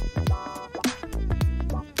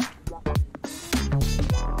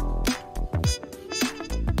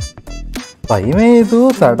 భయమేదు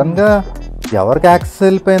సడన్గా ఎవరికి యాక్సెస్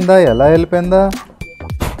వెళ్ళిపోయిందా, ఎలా వెళ్ళిపోయిందా.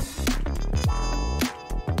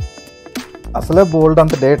 అసలే బోల్డ్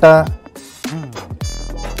అంత డేటా.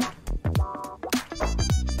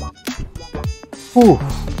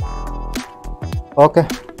 ఓకే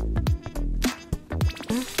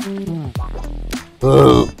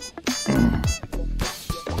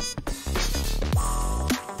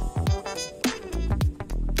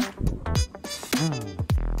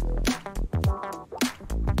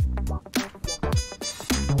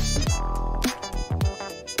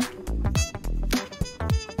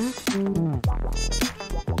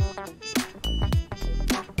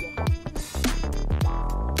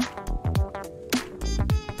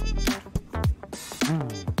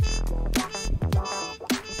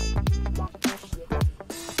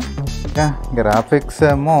గ్రాఫిక్స్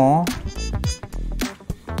ఏమో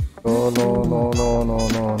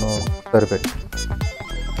సరిపెట్టి,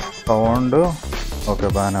 సౌండ్ ఓకే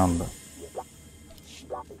బాగానే ఉంది.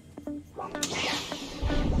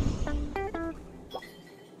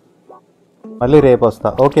 మళ్ళీ రేపు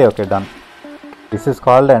వస్తా. Okay done. This is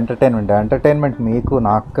called entertainment మీకు,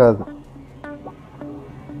 నాకు కాదు.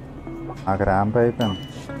 నాకు ర్యాంప్ అయిపోయింది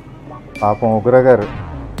పాపం ఉగ్ర గారు.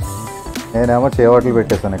 నేనేమో చేవట్లు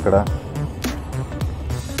పెట్టేశాను ఇక్కడ.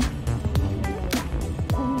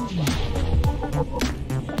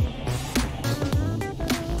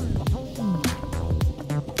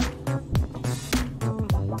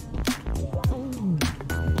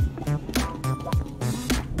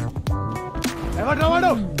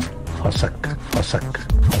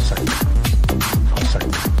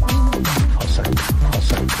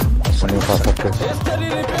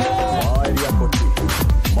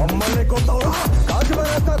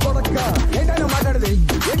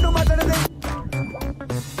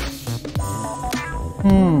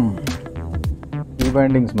 ఈ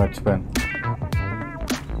బైండింగ్స్ మర్చిపోయాను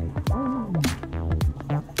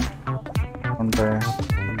ఉంటాయి.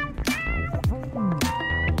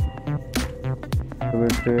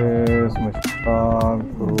 activities, Mr.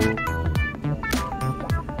 Group.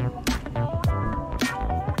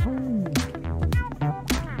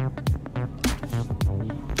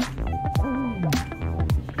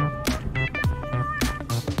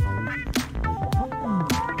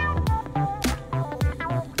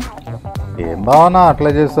 ఏం బావనా అట్లా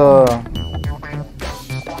చేసావు?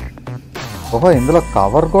 ఓహో ఇందులో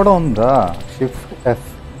కవర్ కూడా ఉందా?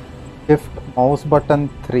 Shift mouse button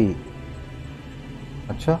 3.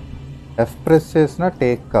 అచ్చా ఎఫ్ ప్రెస్ చేసిన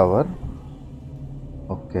take cover.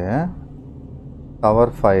 Okay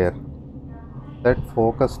cover fire, set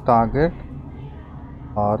focus target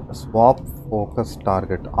are swap focus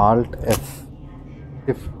target. Alt F.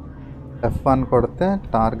 Shift F1 కొడితే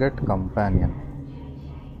టార్గెట్ కంపానియన్.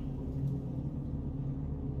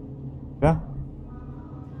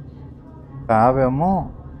 ట్యాబ్ ఏమో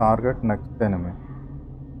target next enemy.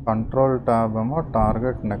 Control tab ఏమో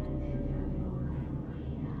target next.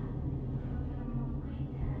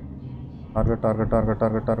 Target target target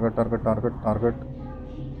target target target target target.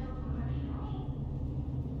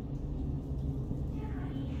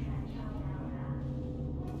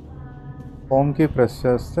 హోమ్కి press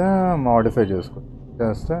చేస్తే modify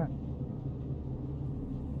చేస్తే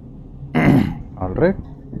alright.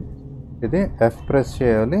 ఇది F press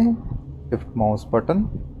చేయాలి, shift mouse button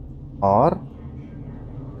are.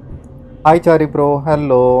 Hi Chari bro,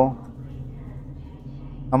 hello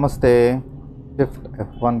నమస్తే. Shift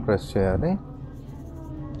F1 press చేయాలి.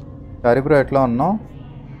 చారి bro ఎట్లా ఉన్నావు?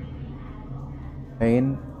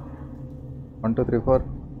 Main 1 2 3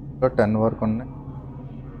 4 10 వరకు ఉన్నాయి.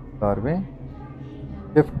 Sorry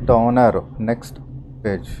shift down arrow next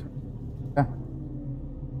page.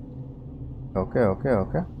 Okay okay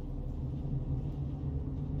okay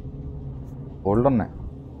old ఉన్నాయి,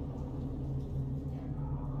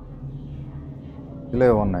 ఇలా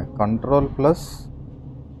ఉన్నాయి. కంట్రోల్ ప్లస్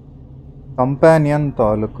కంపానియన్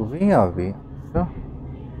తాలూకువి అవి.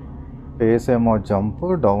 ఫేస్ ఏమో jump,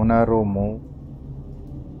 down arrow move,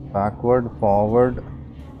 backward forward,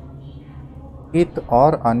 sheath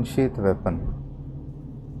are అన్షీత్ weapon.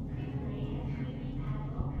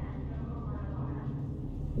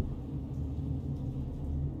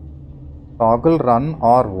 Toggle run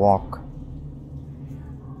are walk.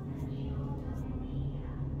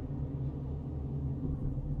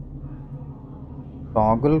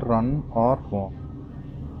 Toggle run or walk.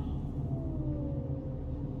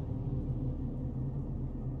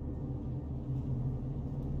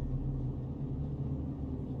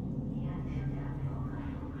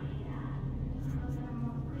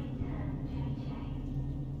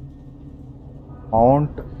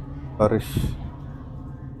 Mount flourish.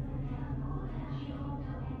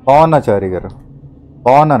 బాగున్నా చారి గారు,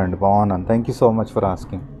 బాగున్నానండి, బాగున్నాను. Thank you so much for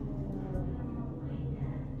asking.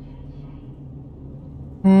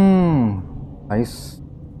 Nice,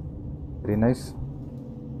 very nice.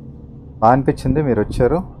 బాగా అనిపించింది మీరు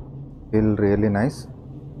వచ్చారు. Feel really nice.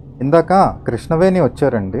 ఇందాక కృష్ణవేణి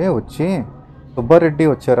వచ్చారండి, వచ్చి సుబ్బారెడ్డి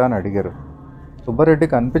వచ్చారా అని అడిగారు. సుబ్బారెడ్డి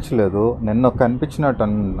కనిపించలేదు, నిన్న కనిపించినట్టు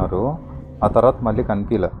అన్నారు, ఆ తర్వాత మళ్ళీ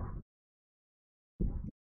కనిపించలే.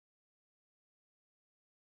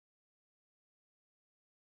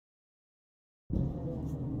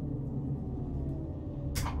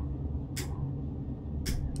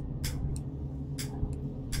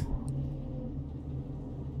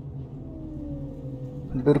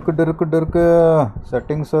 డొరుకు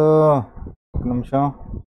సెట్టింగ్స్ ఒక నిమిషం.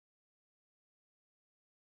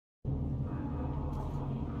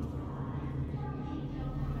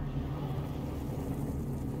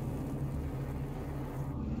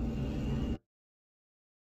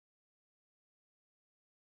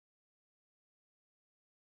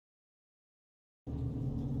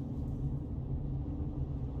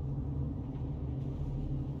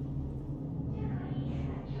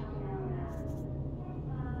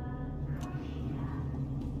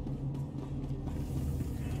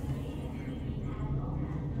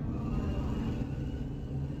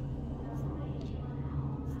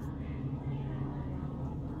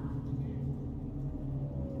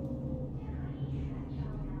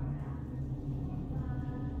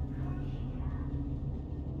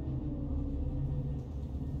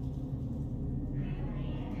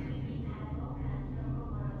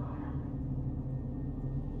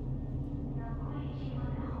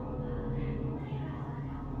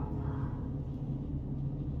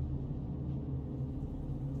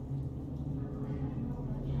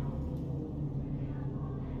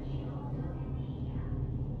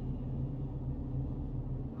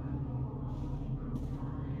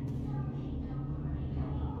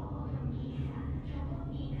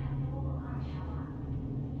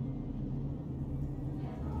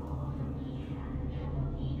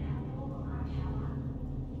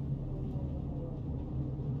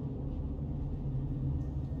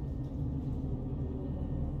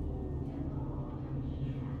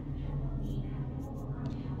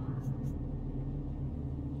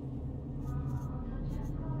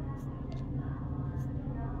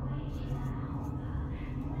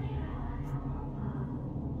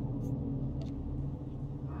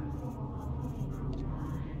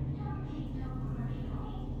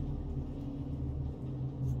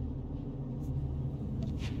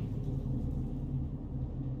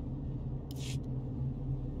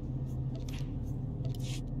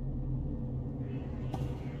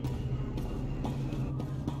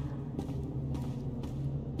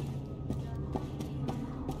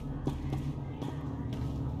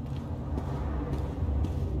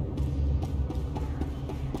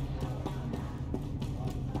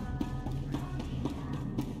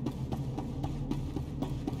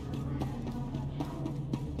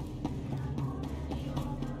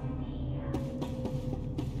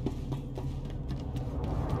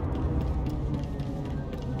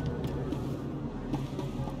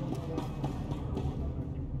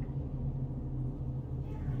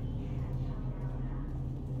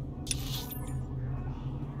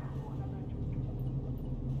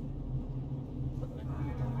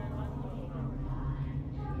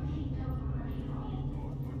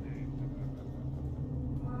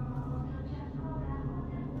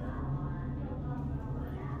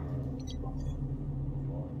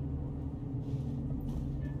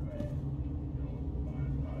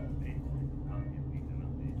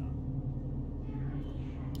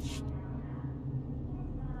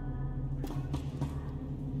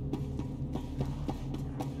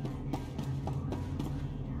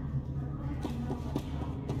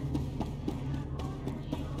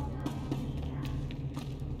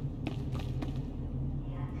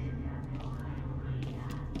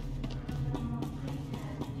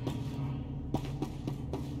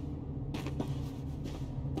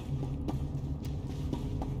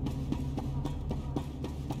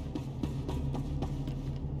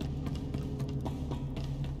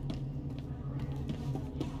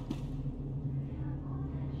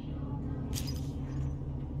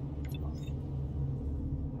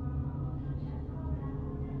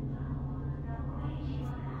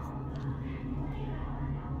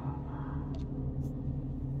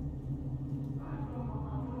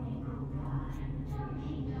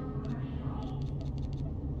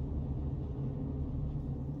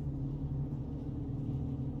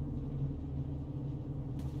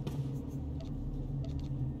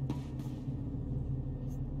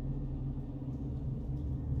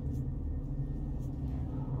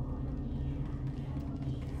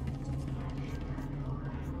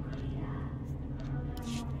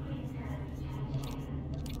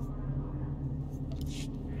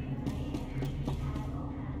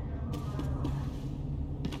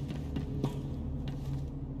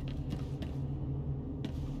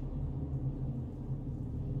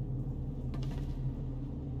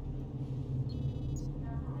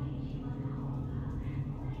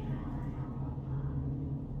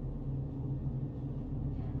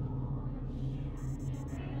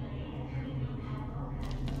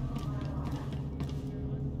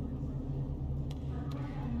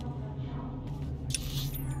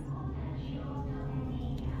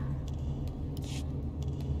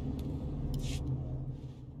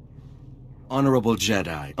 Honorable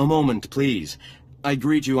Jedi, a moment, please. I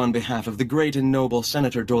greet you on behalf of the great and noble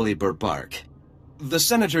Senator Dolly Burbark. The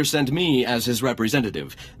Senator sent me as his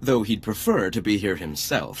representative, though he'd prefer to be here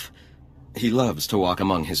himself. He loves to walk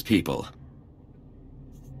among his people.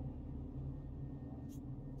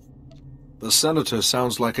 The Senator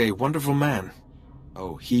sounds like a wonderful man.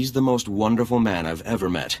 Oh, he's the most wonderful man I've ever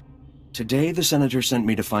met. Today, the Senator sent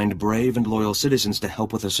me to find brave and loyal citizens to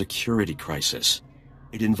help with a security crisis.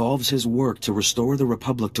 It involves his work to restore the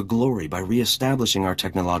Republic to glory by re-establishing our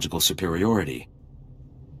technological superiority.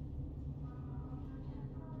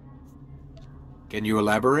 Can you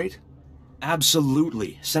elaborate?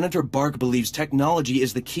 Absolutely. Senator Bark believes technology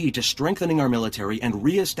is the key to strengthening our military and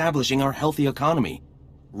re-establishing our healthy economy.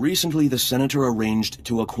 Recently, the Senator arranged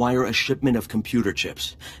to acquire a shipment of computer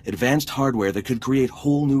chips, advanced hardware that could create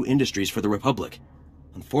whole new industries for the Republic.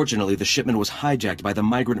 Unfortunately, the shipment was hijacked by the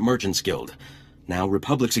Migrant Merchants Guild. Now,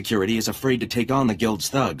 Republic security is afraid to take on the Guild's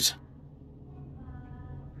thugs.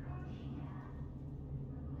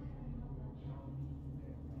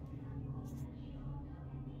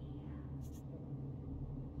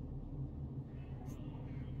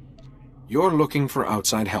 You're looking for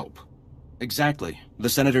outside help. Exactly. The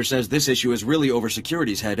Senator says this issue is really over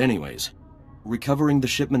security's head anyways. Recovering the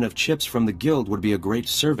shipment of chips from the Guild would be a great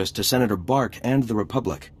service to Senator Bark and the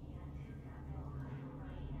Republic.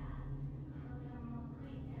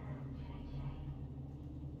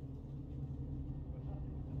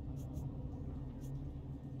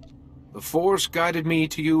 The Force guided me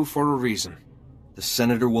to you for a reason. The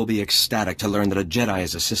Senator will be ecstatic to learn that a Jedi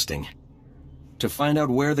is assisting. To find out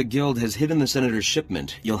where the Guild has hidden the Senator's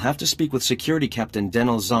shipment, you'll have to speak with Security Captain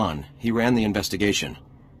Denel Zahn. He ran the investigation.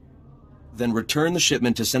 Then return the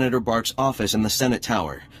shipment to Senator Bark's office in the Senate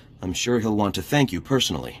Tower. I'm sure he'll want to thank you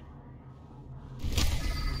personally.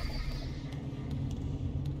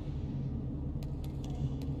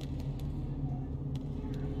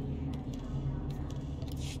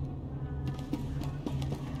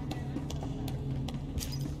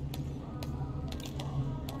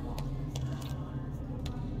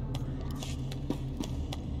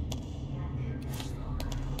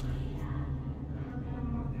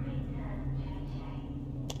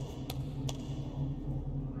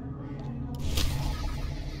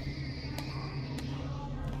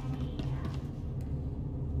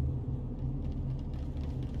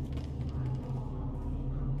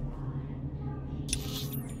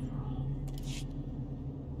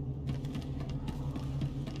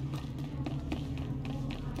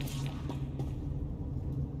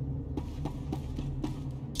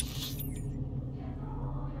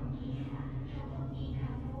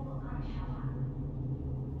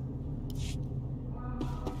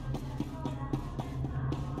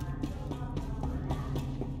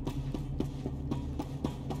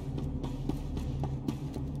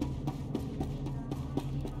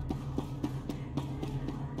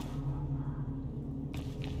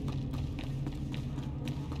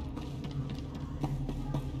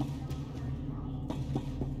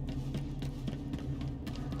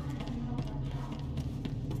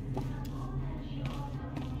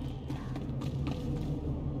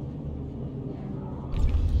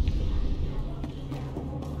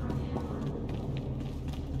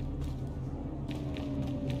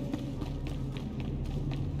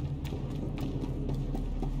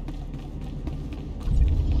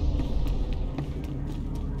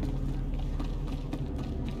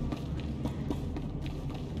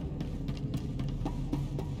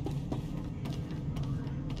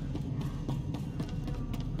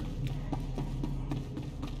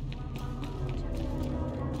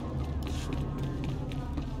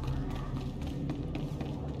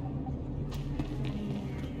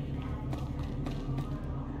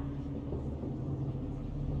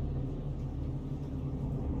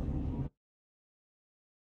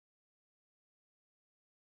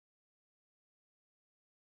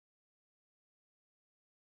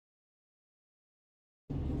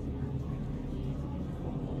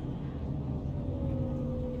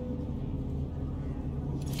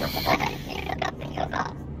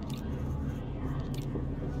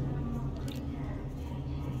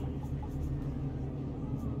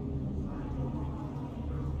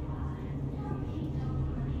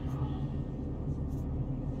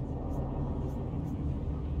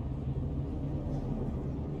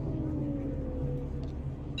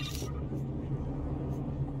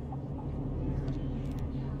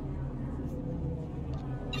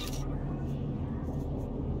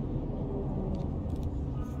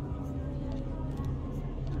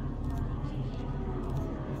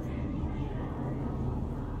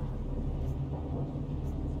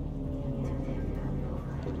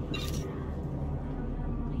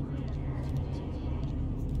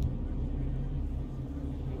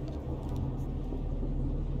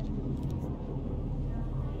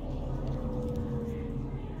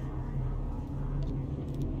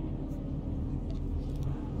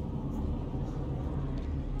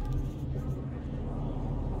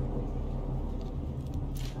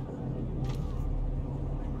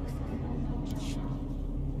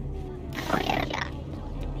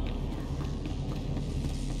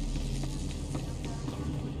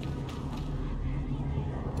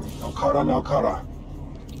 Nakara.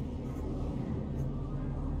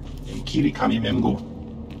 Kiri kami memgo.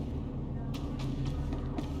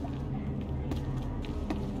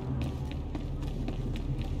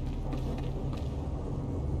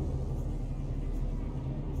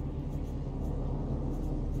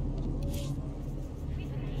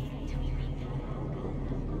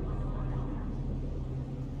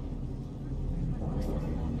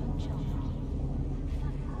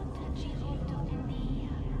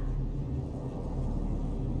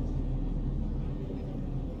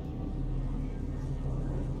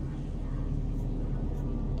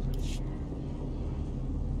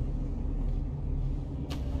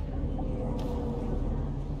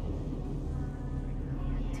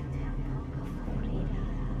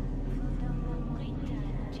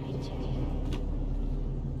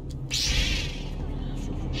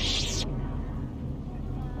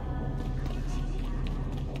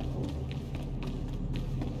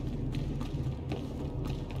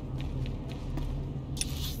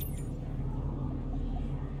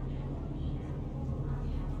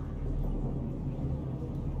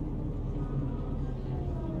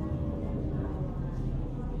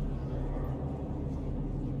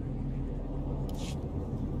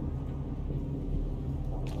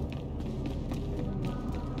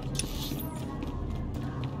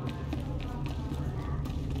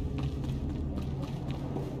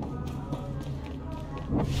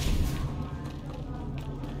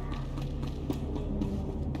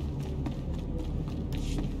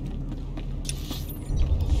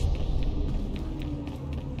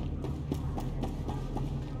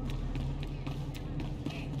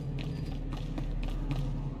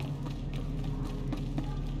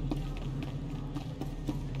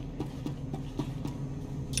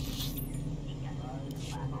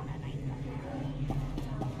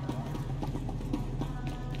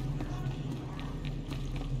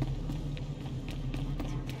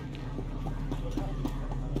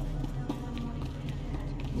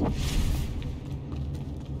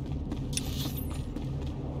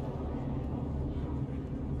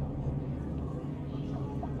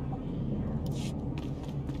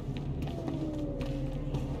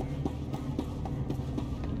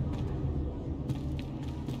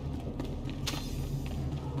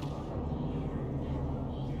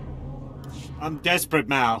 I'm desperate,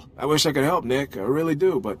 Mal. I wish I could help, Nick. I really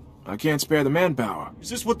do, but I can't spare the manpower. Is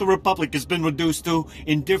this what the Republic has been reduced to?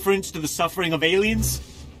 Indifference to the suffering of aliens?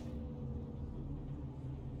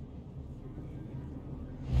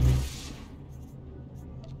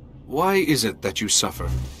 Why is it that you suffer?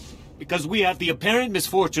 Because we have the apparent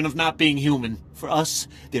misfortune of not being human. For us,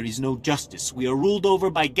 there is no justice. We are ruled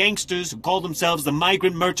over by gangsters who call themselves the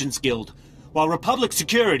Migrant Merchants Guild. While Republic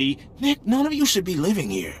security... Nick, none of you should be living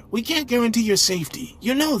here. We can't guarantee your safety.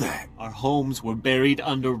 You know that. Our homes were buried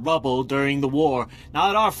under rubble during the war.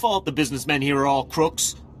 Not our fault the businessmen here are all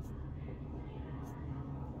crooks.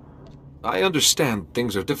 I understand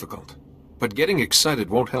things are difficult, but getting excited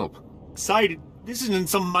won't help. Excited? This isn't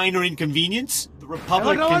some minor inconvenience. The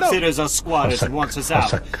Republic considers us squatters and wants us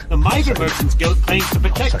out. The Migrant Merchants Guild claims to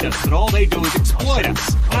protect us, but all they do is exploit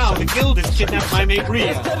us. Now the Guild has kidnapped my mate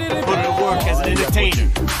Rhea, and put her to work as an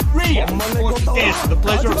entertainer. Rhea, forced to dance for the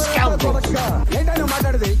pleasure of scoundrels.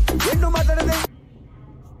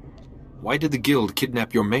 Why did the Guild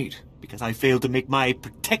kidnap your mate? Because I failed to make my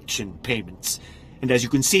protection payments. And as you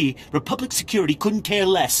can see, Republic security couldn't care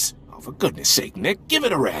less. For goodness sake, Nick, give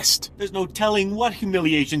it a rest. There's no telling what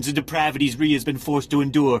humiliations and depravities Rhea's been forced to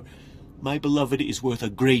endure. My beloved is worth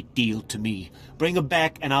a great deal to me. Bring him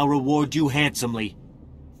back and I'll reward you handsomely.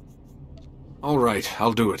 All right,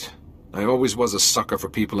 I'll do it. I always was a sucker for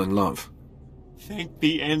people in love. Thank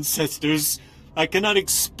the ancestors. I cannot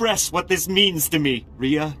express what this means to me.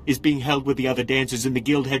 Ria is being held with the other dancers in the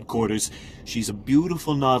guild headquarters. She's a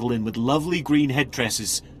beautiful Nautilin with lovely green head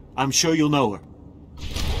tresses. I'm sure you'll know her.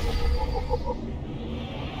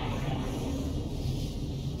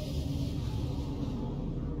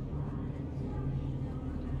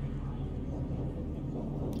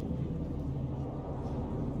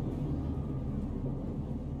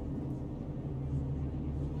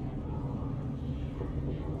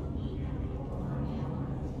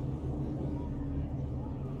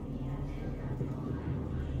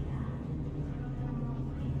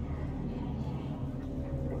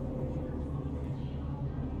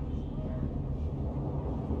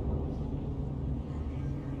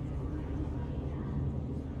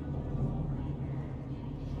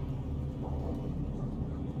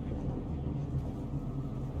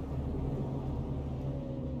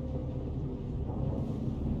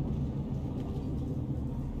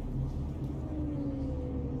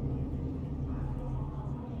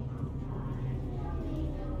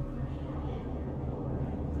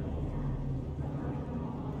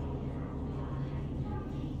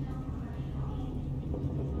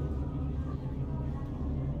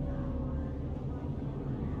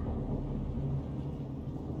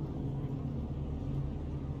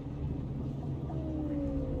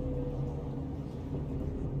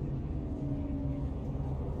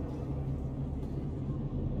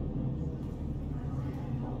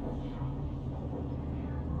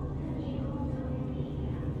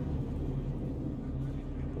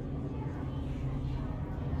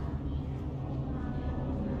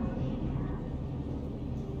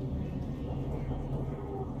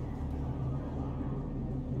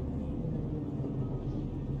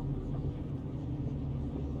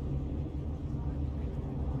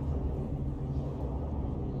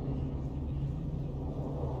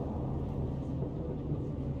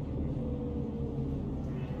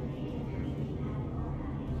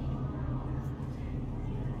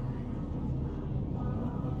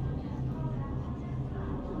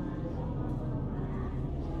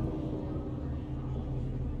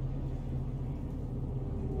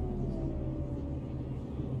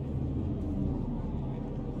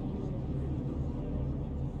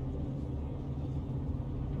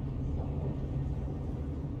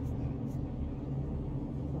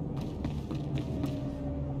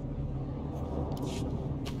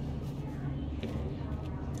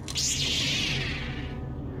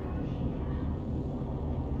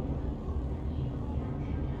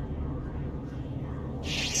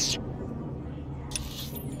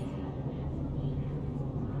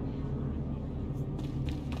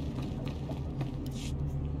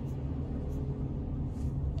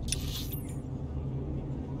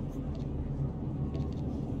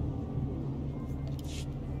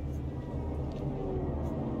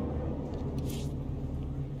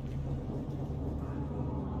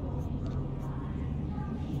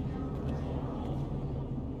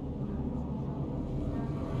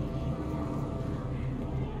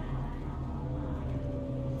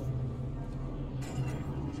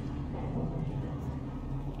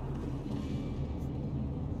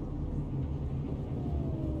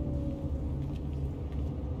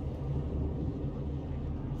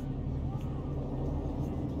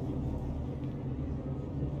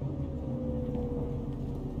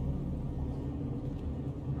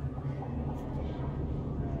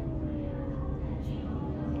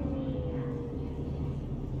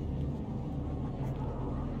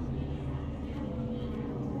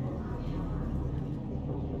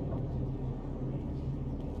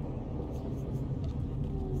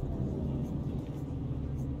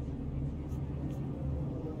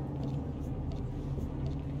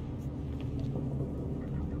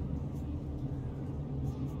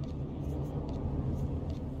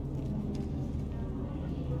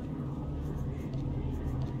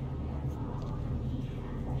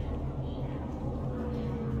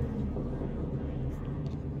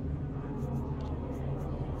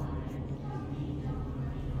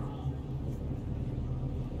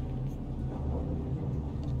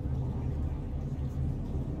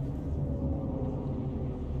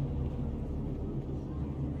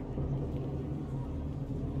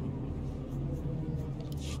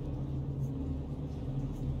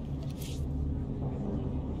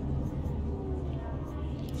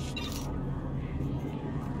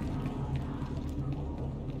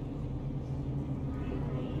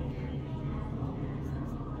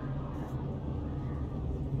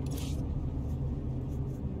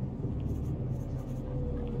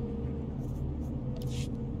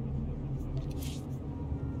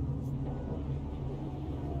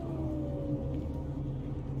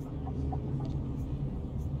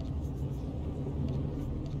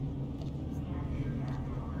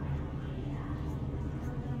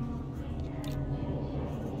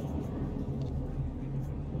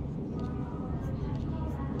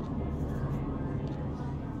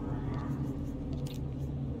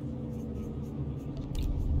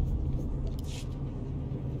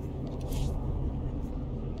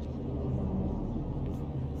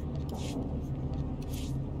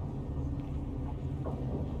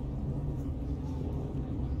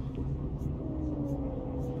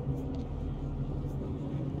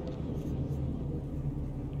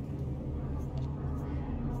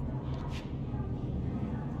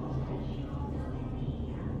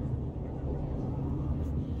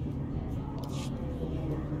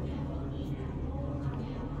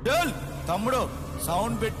 Dol తమ్ముడు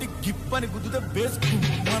sound పెట్టి gib అని గుద్దుతే base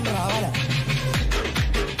మనం రావాలి.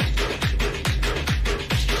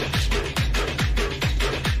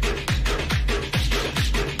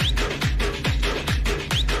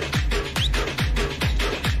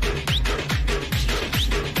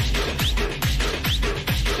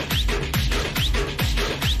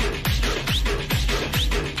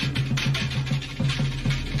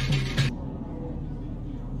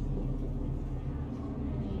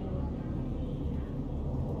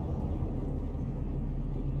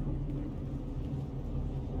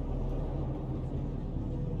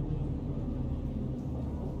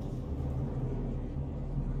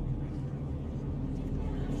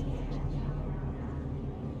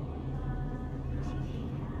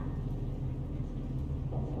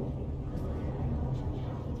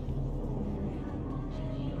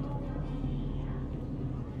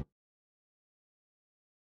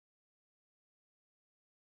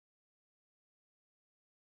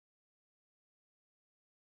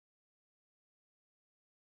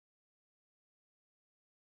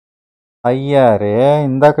 అయ్యారే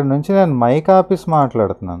ఇందాక నుంచి నేను mic office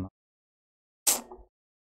మాట్లాడుతున్నాను.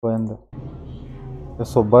 పోయింది.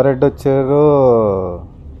 సుబ్బారెడ్డి వచ్చారు.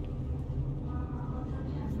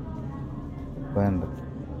 పోయింది.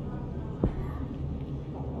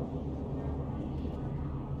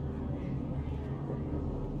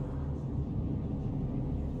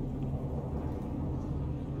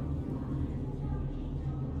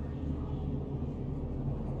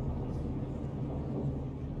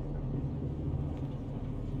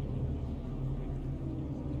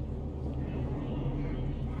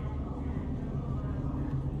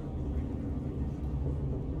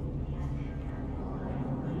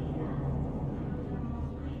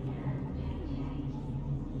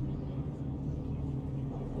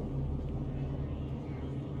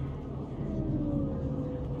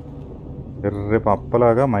 రేపు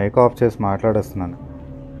అప్పలాగా మైక్ ఆఫ్ చేసి మాట్లాడేస్తున్నాను.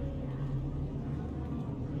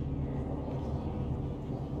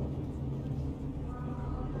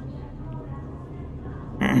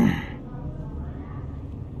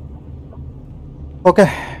 Okay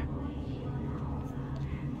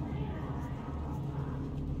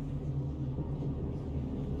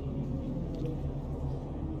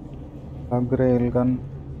rail gun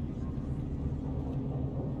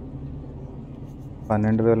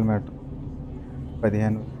 12,000 metre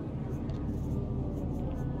 15.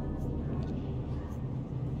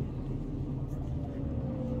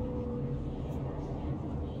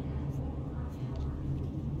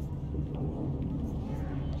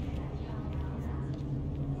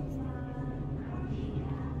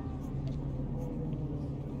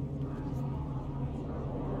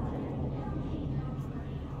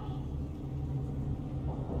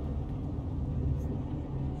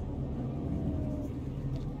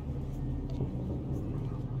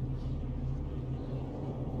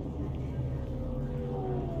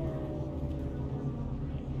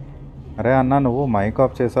 అరే అన్న నువ్వు మైక్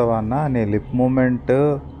ఆఫ్ చేసావా అన్న? నీ లిప్ మూమెంట్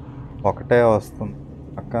ఒకటే వస్తుంది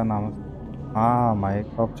అక్క. నమస్తే.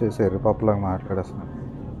 మైక్ ఆఫ్ చేసి ఎర్రిపప్పులాగా మాట్లాడేస్తున్నాను.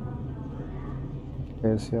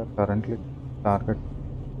 KCR currently target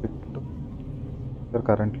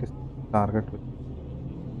currently target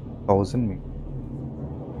 1000 me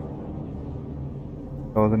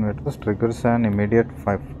 1000 meters triggers an immediate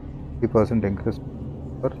 50% increase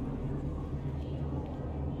for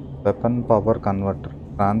weapon power converter.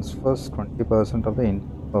 Transfers 20% of the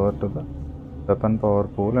power to the weapon power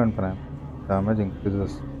pool and damage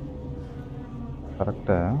increases. Correct.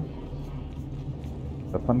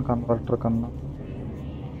 Weapon converter kanna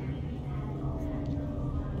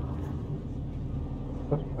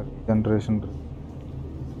generation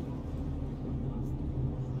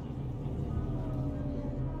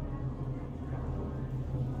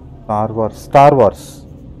star wars.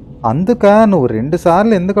 అందుక నువ్వు 2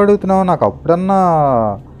 సార్లు ఎందుకు అడుగుతున్నావు? నాకు అప్పుడన్నా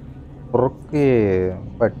పుర్రకి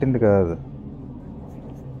పట్టింది కాదు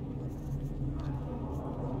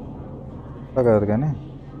కాదు కానీ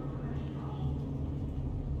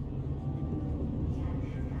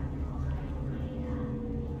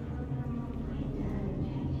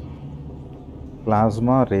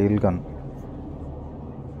plasma rail gun.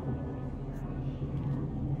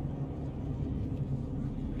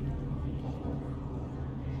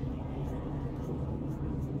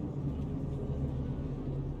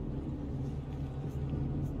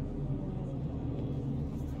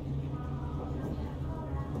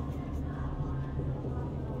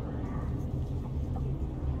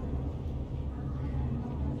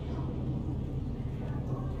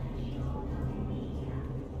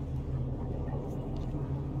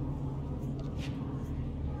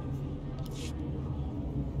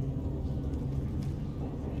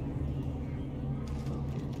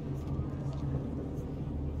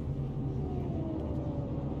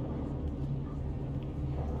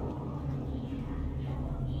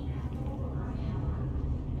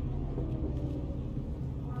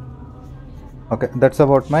 Okay, that's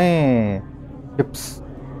about my chips.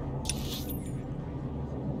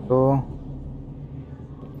 So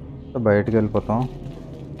బయటికి వెళ్ళిపోతాం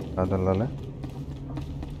కదలాలి.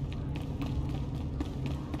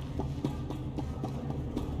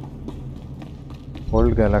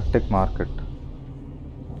 ఓల్డ్ గెలాక్టిక్ మార్కెట్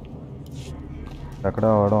ఎక్కడ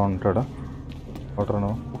వాడో ఉంటాడా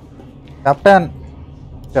నువ్వు captain.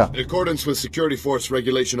 In accordance with Security Force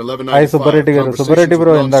Regulation 1195, hi Subbareddy గారు. సుబ్బారెడ్డి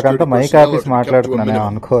బ్రో ఇందాకంతా మైక్ ఆఫీస్ మాట్లాడుతున్నానే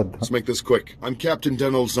అనుకోవద్దు. Let's make this quick. I'm Captain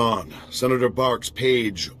Denel Zahn. Senator Bark's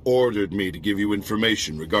page ordered me to give you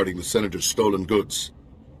information regarding the senator's stolen goods.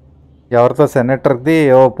 ఎవరితో సెనేటర్ది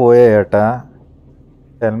ఏవో పోయాయట.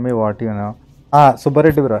 Tell me what you know.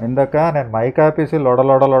 Subbareddy bro ఇందాక నేను mic office లొడ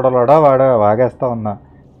వాగేస్తా ఉన్నా.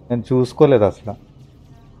 నేను చూసుకోలేదు అసలు.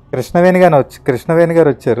 కృష్ణవేణి గారు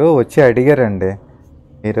వచ్చారు. వచ్చి అడిగారండి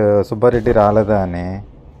మీరు సుబ్బారెడ్డి రాలేదా అని.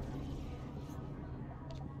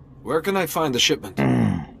 Where can I find the shipment?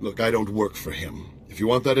 Look, I don't work for him. If you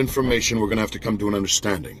want that information, we're gonna have to come to an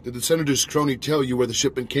understanding. Did the senator's crony tell you where the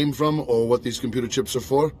shipment came from or what these computer chips are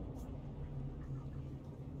for?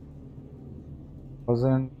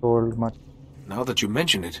 Wasn't told much. Now that you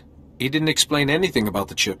mention it, he didn't explain anything about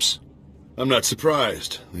the chips. I'm not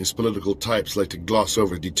surprised. These political types like to gloss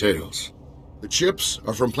over details. The chips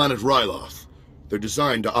are from planet Ryloth. They're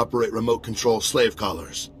designed to operate remote control slave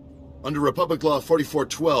collars. Under Republic Law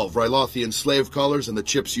 4412, Rylothian slave collars and the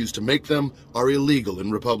chips used to make them are illegal in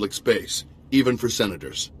Republic space, even for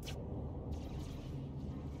senators.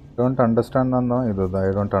 Don't understand no idu.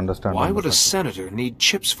 I don't understand. Why would a senator need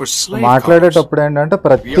chips for slave collars? మాట్లాడేటప్పుడు ఏంటంటే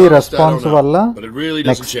ప్రతి response వల్ల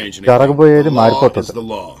జరగబోయేది మారిపోతుంది.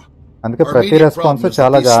 అందుకే ప్రతి response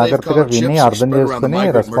చాలా జాగ్రత్తగా విని అర్థం చేసుకుని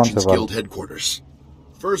రెస్పాన్స్ ఇవ్వాలి.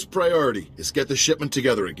 First priority is get the shipment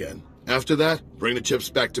together again. After that, bring the chips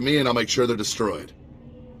back to me and I'll make sure they're destroyed.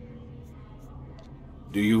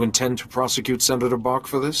 Do you intend to prosecute Senator Bark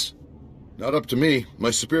for this? Not up to me.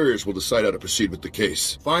 My superiors will decide how to proceed with the case.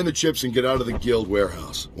 Find the chips and get out of the guild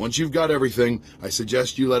warehouse. Once you've got everything, I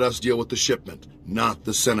suggest you let us deal with the shipment, not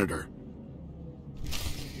the senator.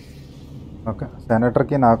 Okay.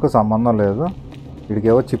 సెనేటర్కి నాకు సంబంధం లేదు.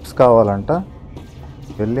 వీడికేవో chips కావాలంట.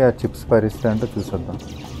 వెళ్ళి ఆ chips పరిస్థితి అంటే చూసేద్దాం.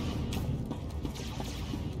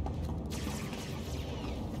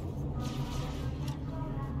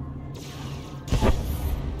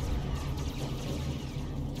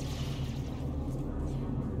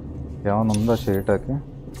 ఏమైనా ఉందా చేయటానికి?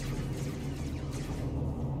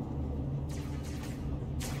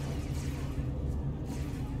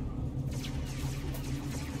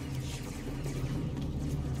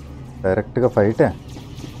 డైరెక్ట్గా ఫైటే.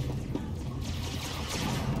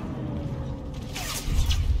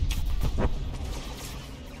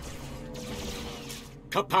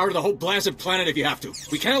 Cut power to the whole blasted planet if you have to.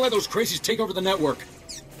 We can't let those crazies take over the network.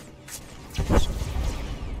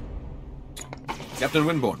 Captain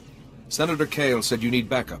Winborn, Senator Kale said you need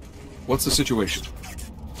backup. What's the situation?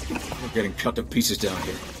 We're getting cut to pieces down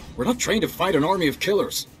here. We're not trained to fight an army of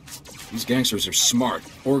killers. These gangsters are smart,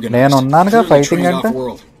 organized, clearly trained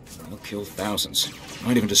off-world. They'll kill thousands.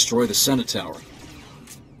 Might even destroy the Senate Tower.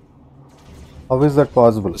 How is that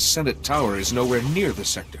possible? The Senate Tower is nowhere near the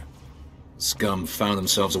sector. Scum found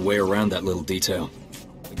themselves a way around that little detail.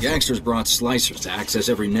 The gangsters brought slicers to access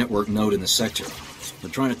every network node in the sector.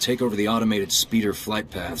 They're trying to take over the automated speeder flight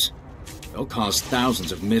paths. They'll cause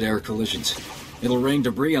thousands of mid-air collisions. It'll rain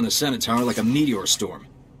debris on the Senate Tower like a meteor storm.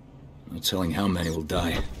 No telling how many will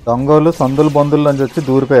die. దొంగలు సందుల బందుల నుంచి వచ్చి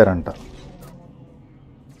దూరిపోయారంట.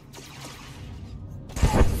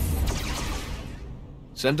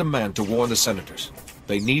 Send a man to warn the senators.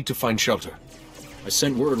 They need to find shelter. I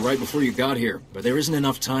sent word right before you got here, but there isn't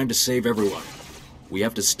enough time to save everyone. We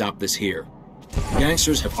have to stop this here.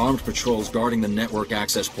 Gangsters have armed patrols guarding the network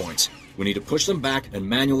access points. We need to push them back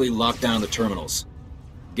and manually lock down the terminals.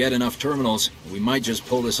 Get enough terminals, and we might just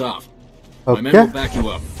pull this off. Okay. My men will back you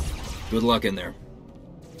up. Good luck in there.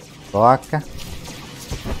 Okay.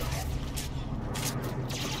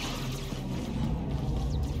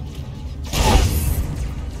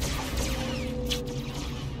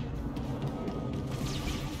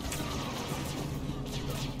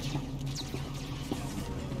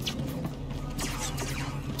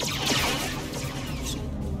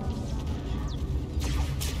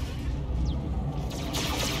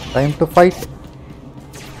 Time to fight.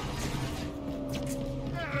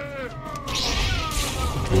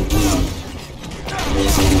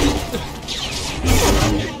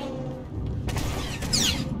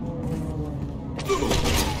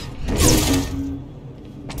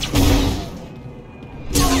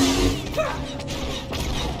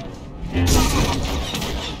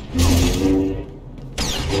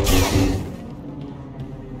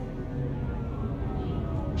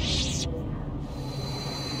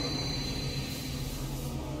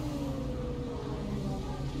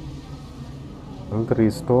 Health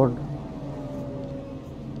restored.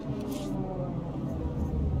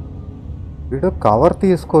 వీడు cover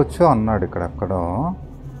తీసుకోవచ్చు అన్నాడు ఇక్కడ ఎక్కడో.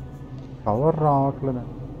 Cover రావట్లేదు.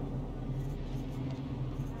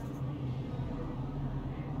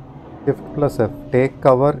 Shift plus F. Take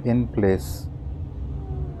cover in place.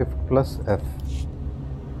 Shift plus F.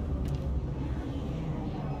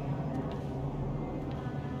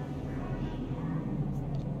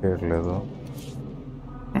 చేయట్లేదు.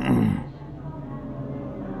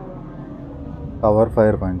 Cover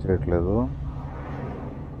fire పని చేయట్లేదు.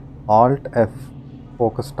 Alt F.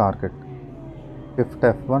 Focus target. Shift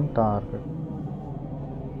F1 target.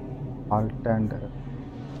 Alt and F.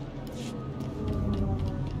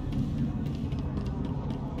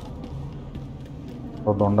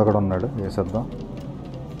 దొండ కూడా ఉన్నాడు, వేసేద్దాం.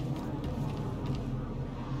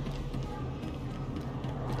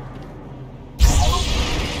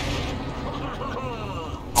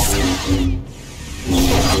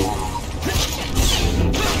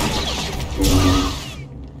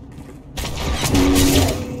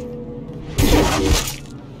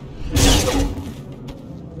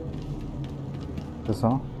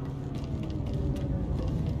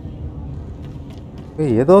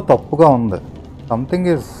 ఏదో తప్పుగా ఉంది. Something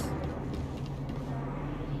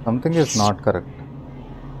is not correct.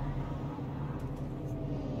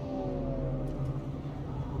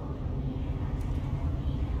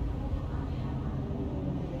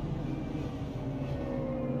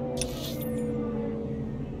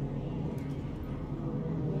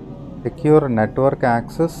 Secure network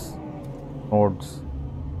access nodes.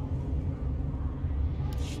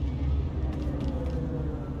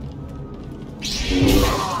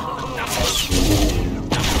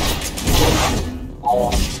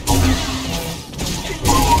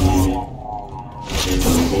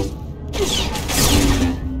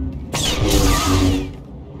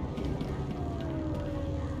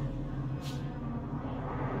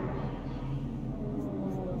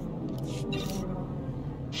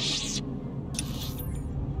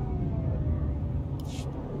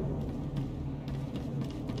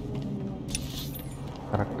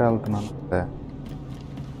 కరెక్ట్గా వెళ్తున్నాను,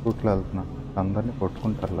 రూట్లో వెళ్తున్నాను. అందరినీ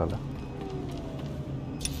కొట్టుకుంటారు అలా.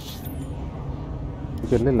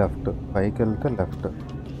 పైకి వెళ్ళి లెఫ్ట్, పైకి వెళ్తే లెఫ్ట్,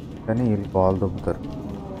 కానీ వీళ్ళు బాల్ దొబ్బుతారు.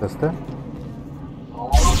 చేస్తే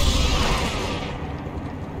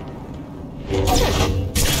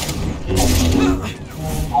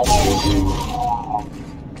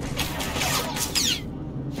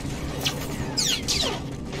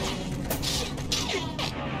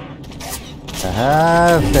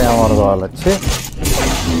ఏమనుకోవాలొచ్చి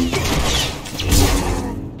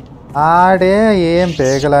ఆడే ఏం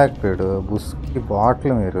పేగలేకపోయాడు. బుస్కి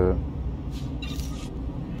బాటిల్ మీరు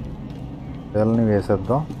పిల్లల్ని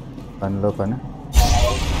వేసేద్దాం పనిలో పని.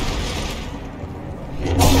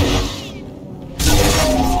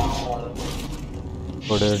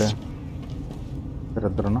 కొడేడే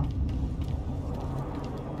ఇద్దరునా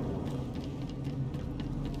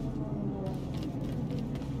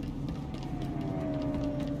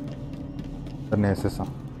వేసేసాం.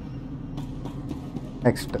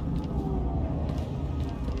 Next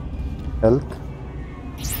health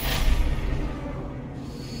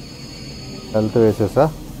వేసేసా.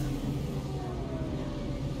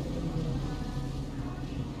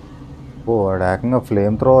 వాడు ఏకంగా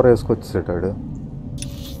ఫ్లేమ్ థ్రోవర్ వేసుకొచ్చేసాడు.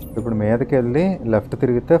 ఇప్పుడు మీదకి వెళ్ళి లెఫ్ట్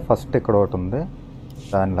తిరిగితే ఫస్ట్ ఇక్కడ ఒకటి ఉంది,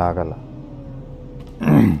 దాన్ని లాగాల.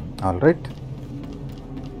 All right,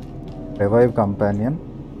 revive companion.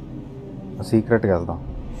 సీక్రెట్గా వెళ్దాం.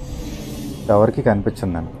 ఎవరికి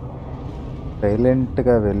కనిపించింది నేను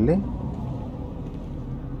సైలెంట్గా వెళ్ళి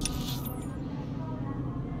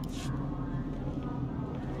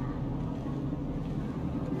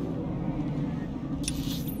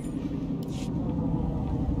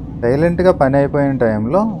సైలెంట్గా పని అయిపోయిన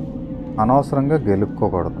టైంలో అనవసరంగా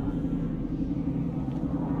గెలుక్కోకూడదు.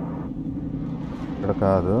 ఇక్కడ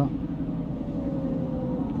కాదు,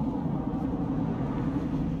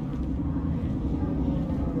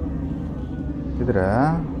 ఇదిరా.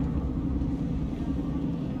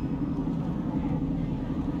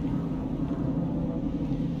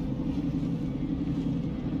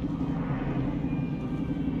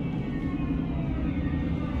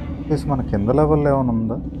 మన కింద లెవెల్లో ఏమైనా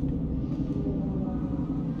ఉందా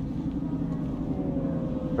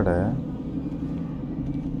ఇక్కడ?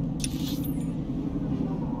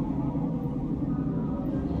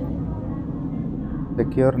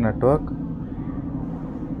 Secure network,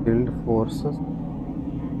 build forces,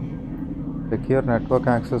 secure network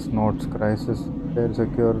access nodes, crisis,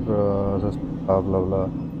 secure blah blah blah.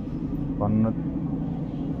 One.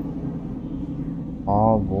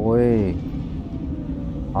 Oh boy,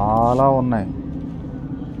 చాలా ఉన్నాయి.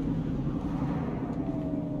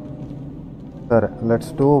 సరే,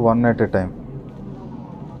 let's do one at a time.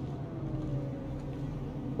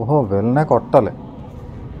 ఓహో, వెళ్ళనే కొట్టాలి.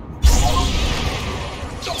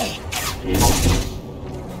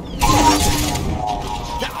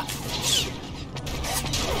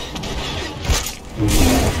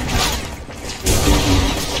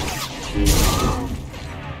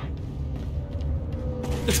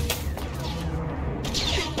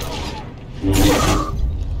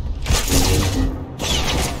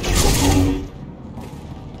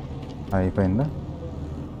 అయిపోయిందా?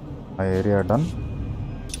 ఆ ఏరియా డన్.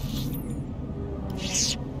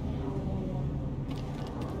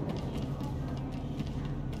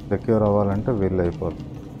 సెక్యూర్ అవ్వాలంటే వీళ్ళు అయిపోవాలి.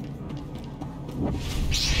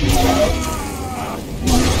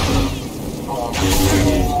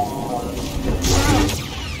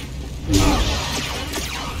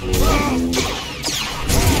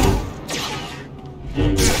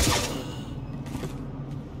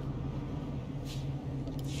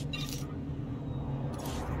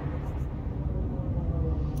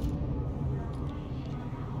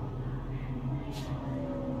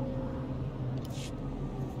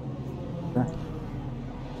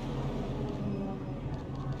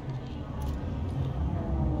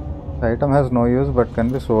 The item has no use but can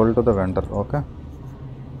be sold to the vendor. Okay.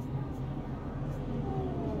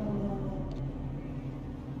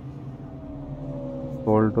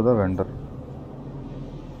 Sold to the vendor.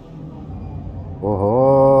 ఓహో,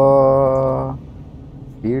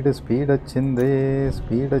 స్పీడ్ వచ్చింది.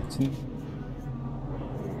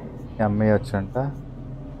 అమ్మేయచ్చంట.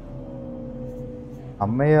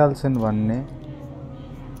 అమ్మేయాల్సినవన్నీ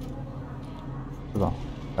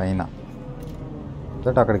పైన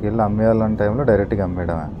దట్ అక్కడికి వెళ్ళి అమ్మేయాలన్న టైంలో డైరెక్ట్గా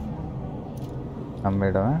అమ్మేయడమే.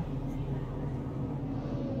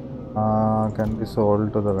 Can be sold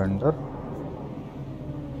to the vendor.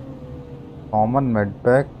 Common med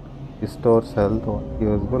pack restores health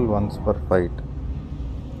usable once per fight.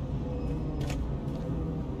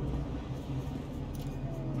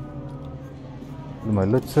 ఇది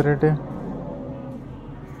మళ్ళీ వచ్చారేంటి?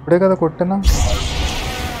 ఇప్పుడే కదా కొట్టినా.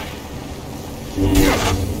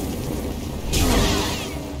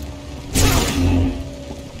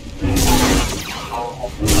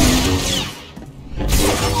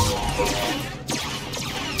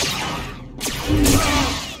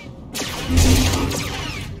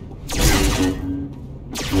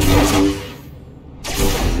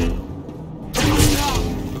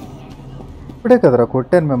 ఇప్పుడే కదరా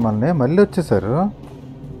కొట్టాను మిమ్మల్ని, మళ్ళీ వచ్చేసారు.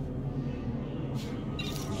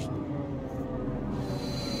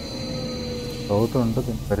 అవుతూ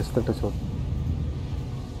ఉంటుంది పరిస్థితి. చూద్దాం.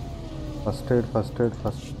 First aid.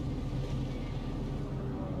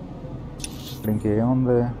 ఇప్పుడు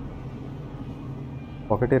ఇంకేముంది?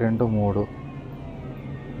 1 2 3.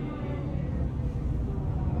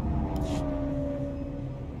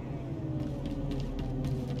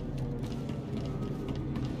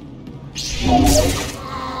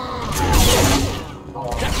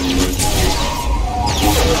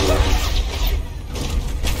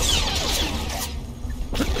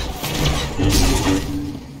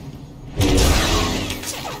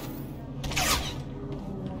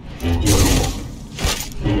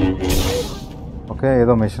 ఓకే,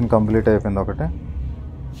 ఏదో మిషన్ కంప్లీట్ అయిపోయింది. ఒకటి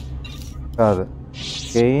కాదు,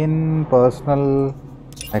 gain personal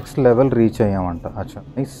next level reach అయ్యామంట. అచ్చా,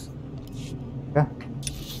 నైస్. ఓకే,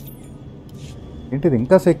 ఏంటిది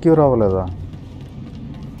ఇంకా సెక్యూర్ అవ్వలేదా?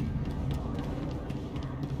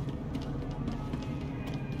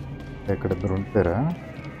 ఇక్కడ ఇద్దరు ఉంటారా?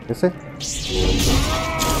 ఎస్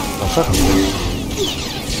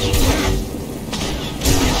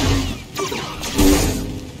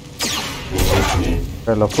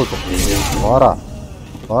లఫుట్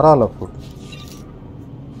వారా లఫుట్.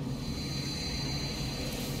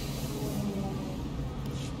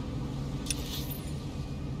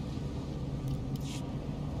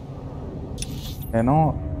 నేను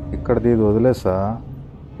ఇక్కడిది ఇది వదిలేసా,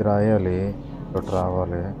 ఇది రాయాలి, ఇక్కడ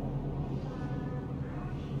రావాలి.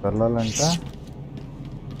 వెళ్ళాలంటే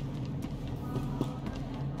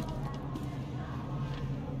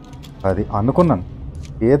అది అనుకున్నాను,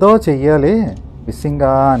 ఏదో చెయ్యాలి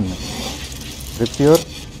మిస్సింగా అని. రిపేర్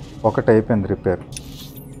ఒకటి అయిపోయింది రిపేర్.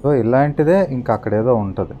 సో ఇలాంటిదే ఇంకా అక్కడ ఏదో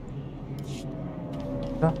ఉంటుంది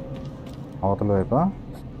అవతల వైపు.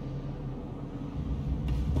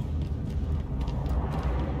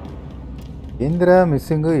 ఏందిరా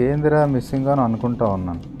మిస్సింగ్ అని అనుకుంటా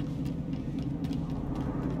ఉన్నాను.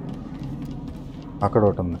 అక్కడ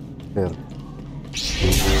ఒకటి ఉంది లేదు.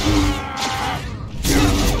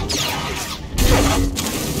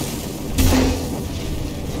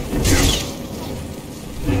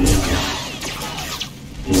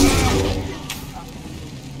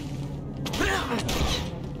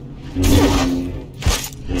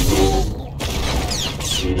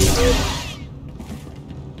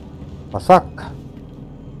 Pasak.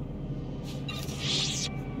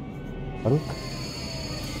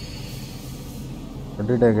 What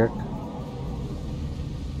did I get?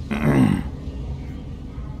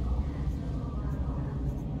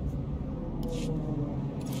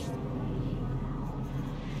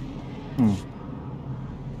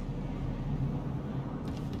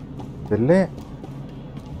 వెళ్ళి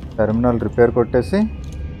టెర్మినల్ రిపేర్ కొట్టేసి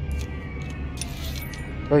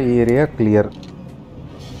సో ఈ ఏరియా క్లియర్.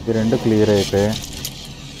 ఈ రెండు క్లియర్ అయితే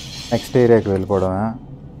నెక్స్ట్ ఏరియాకి వెళ్ళిపోవడమే.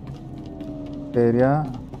 ఏరియా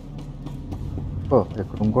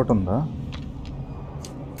ఇక్కడ ఇంకోటి ఉందా?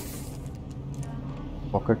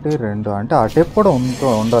 1 2 అంటే ఆ టైప్ కూడా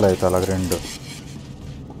ఉండాలి అయితే అలాగ 2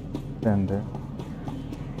 ఏంది.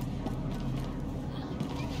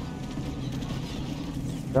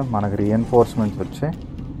 మనకు రీఎన్ఫోర్స్మెంట్స్ వచ్చాయి.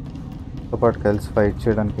 తో పాటు కలిసి ఫైట్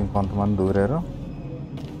చేయడానికి ఇంకొంతమంది దూరారు.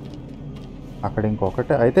 అక్కడ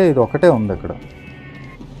ఇంకొకటే అయితే ఇది ఒకటే ఉంది ఇక్కడ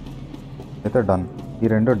అయితే డన్. ఈ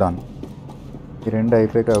 2 డన్. ఈ 2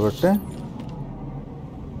 అయిపోయాయి కాబట్టి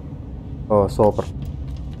సూపర్.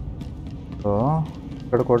 సో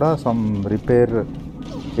ఇక్కడ కూడా సమ్ రిపేర్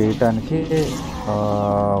చేయటానికి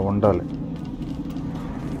ఉండాలి.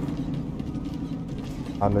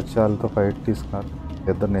 వాళ్ళు వచ్చి వాళ్ళతో ఫైట్ తీసుకున్నారు.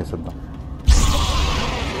 ఇద్దరిని వేసేద్దాం.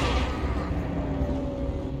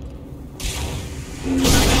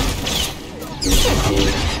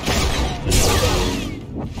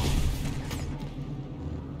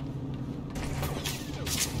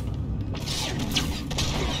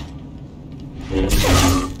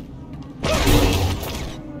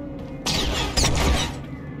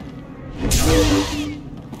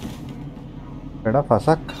 ఇక్కడ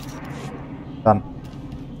ఫసక్ డన్.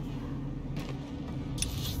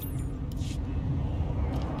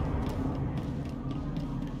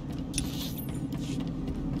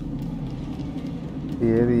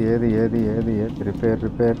 ఏది ఏది ఏది ఏది ఏది రిపేర్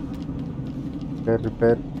రిపేర్ రిపేర్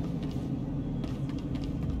రిపేర్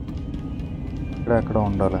ఇక్కడ ఎక్కడ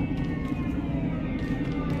ఉండాలి.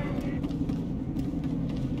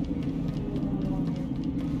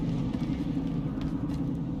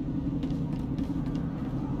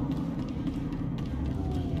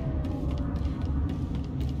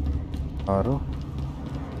 ఆరు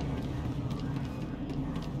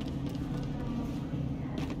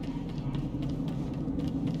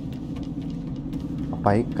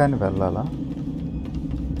పైకి కానీ వెళ్ళాలా?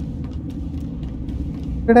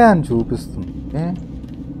 ఇక్కడే అని చూపిస్తుంది.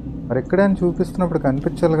 మరి ఇక్కడే అని చూపిస్తున్నప్పుడు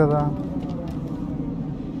కనిపించాలి కదా.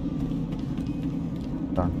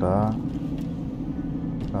 అంట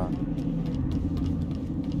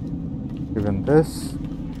ఈవెన్ దిస్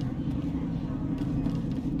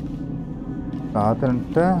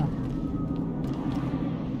కాదంటే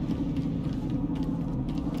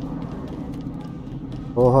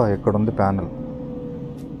ఓహో ఇక్కడ ఉంది ప్యానల్.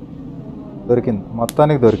 దొరికింది,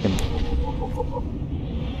 మొత్తానికి దొరికింది.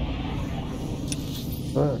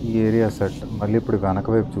 సో ఈ ఏరియా సెట్. మళ్ళీ ఇప్పుడు వెనక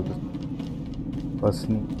వైపు చూపిస్తుంది.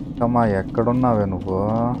 బస్ని అమ్మా ఎక్కడున్నావే నువ్వు?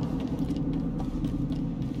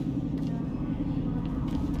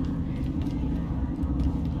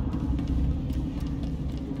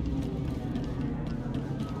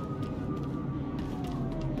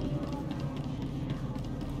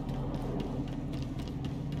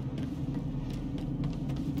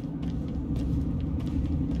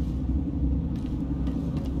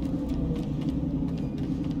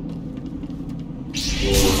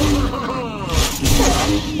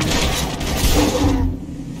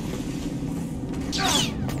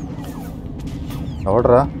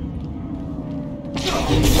 ఎవడ్రా?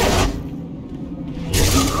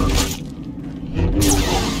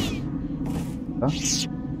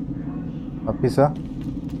 అప్పీసా?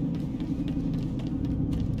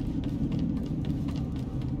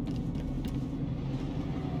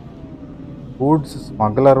 ఫుడ్స్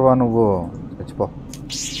స్మగ్లర్వా నువ్వు? చచ్చిపో.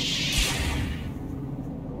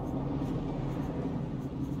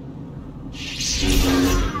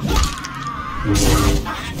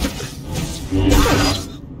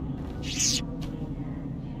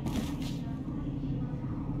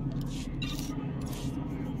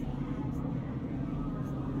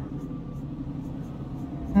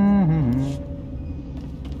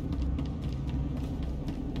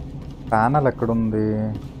 ప్యానల్ ఎక్కడుంది?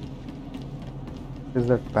 Is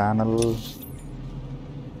that panel?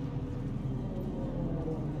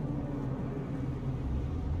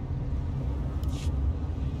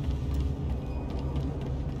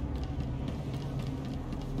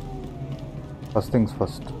 First things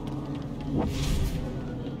first.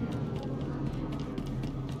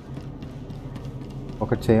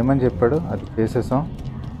 ఒకటి చేయమని చెప్పాడు, అది చేసేసాం.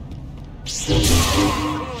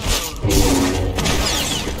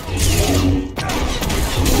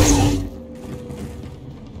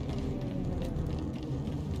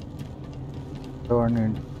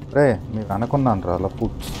 రే మీకు అనుకున్నాను రా అలా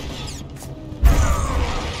పుట్స్.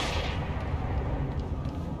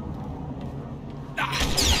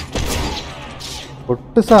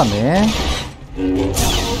 పుట్టు సామి.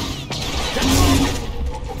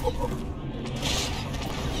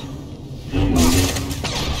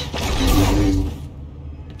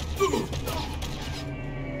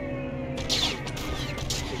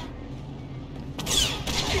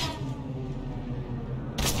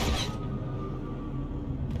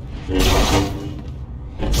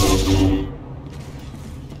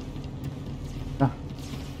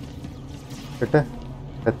 పెట్టే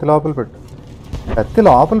కత్తి లోపల పెట్టు. కత్తి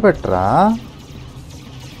లోపల పెట్టరా.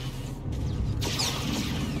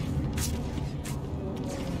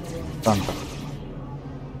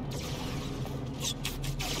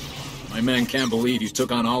 My men can't believe you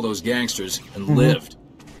took on all those gangsters and lived.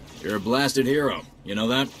 You're a blasted hero, you know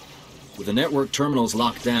that? With the network terminals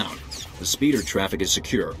locked down, the speeder traffic is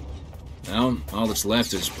secure. Now, all that's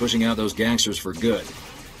left is pushing out those gangsters for good.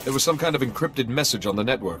 There was some kind of encrypted message on the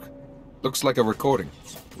network. Looks like a recording.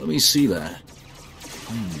 Let me see that.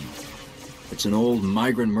 It's an old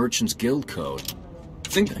Migrant Merchants Guild code. I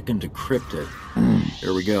think I can decrypt it.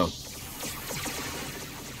 Here we go.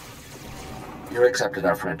 You accepted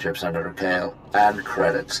our friendship, Senator Kale, and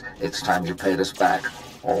credits. It's time you paid us back.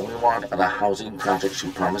 All we want are the housing projects you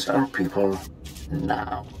promised our people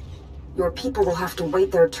now. Your people will have to wait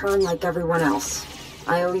their turn like everyone else.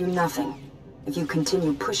 I owe you nothing. If you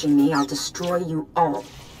continue pushing me, I'll destroy you all.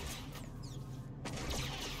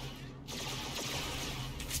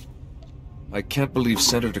 I can't believe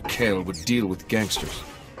Senator Kale would deal with gangsters.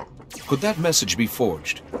 Could that message be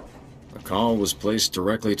forged? The call was placed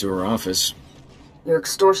directly to her office. Your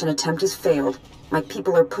extortion attempt has failed. My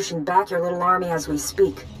people are pushing back your little army as we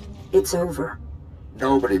speak. It's over.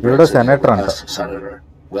 Nobody breaks it with us, Senator.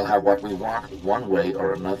 We'll have what we want one way or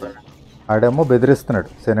another. ఆడేమో బెదిరిస్తున్నాడు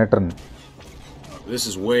సెనేటర్ని. This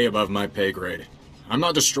is way above my pay grade. I'm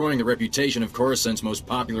not destroying the reputation of Coruscant's most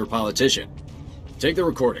popular politician. Take the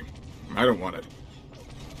recording. I don't want it.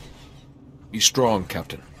 Be strong,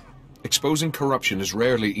 Captain. Exposing corruption is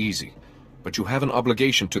rarely easy, but you have an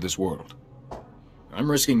obligation to this world.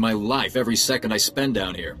 I'm risking my life every second I spend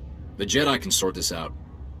down here. The Jedi can sort this out.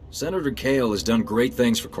 Senator Kale has done great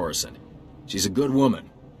things for Coruscant. She's a good woman.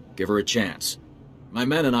 Give her a chance. My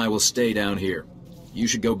men and I will stay down here. You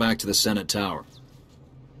should go back to the Senate Tower.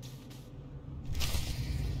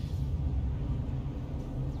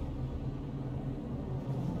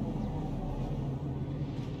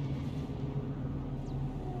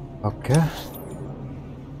 Okay,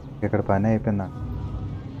 ఇక్కడ పని అయిపోయిందా?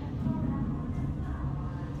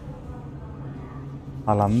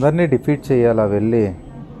 వాళ్ళందరినీ defeat చేయాలా వెళ్ళి?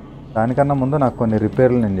 దానికన్నా ముందు నాకు కొన్ని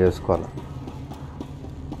రిపేర్లు నేను చేసుకోవాలి.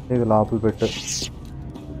 ఇది లోపల పెట్టు.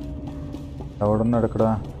 ఎవడున్నాడు ఇక్కడ?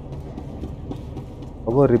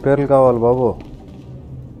 బాబు రిపేర్లు కావాలి బాబు.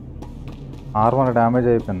 ఆర్మర్ డ్యామేజ్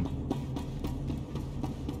అయిపోయింది.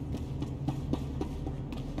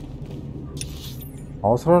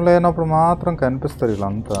 అవసరం లేనప్పుడు మాత్రం కనిపిస్తారు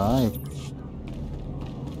వీళ్ళంతా.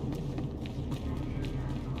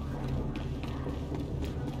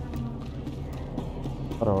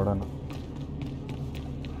 రావడాను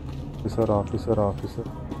ఆఫీసర్ ఆఫీసర్ ఆఫీసర్.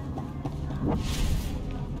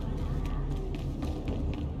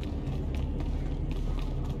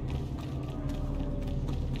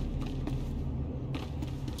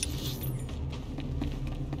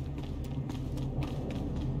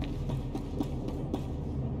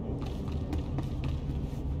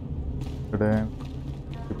 ఇక్కడే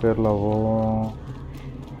రిపేర్లు అవ్వో.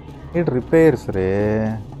 ఇటు రిపేర్స్ రే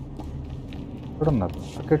ఇక్కడున్నారు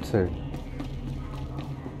మార్కెట్ సైడ్.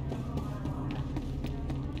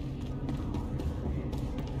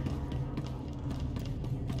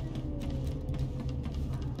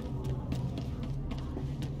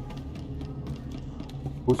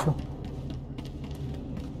 కూర్చో.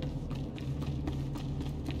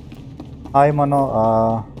 హాయ్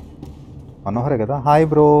మనోహరే కదా. Hi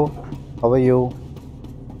bro, how are you?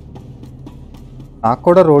 నాకు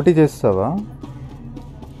కూడా రోటీ చేస్తావా?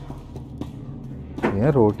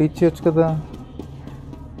 రోటీ ఇచ్చేయచ్చు కదా.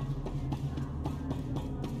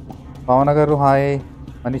 పవన గారు హాయ్.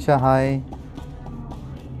 మనీషా హాయ్.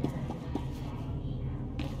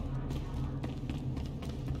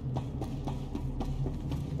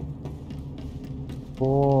 ఓ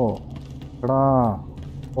ఇక్కడ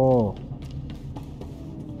ఓ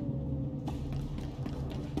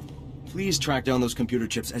Please track down those computer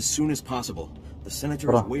chips as soon as possible. The senator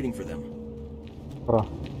is waiting for them.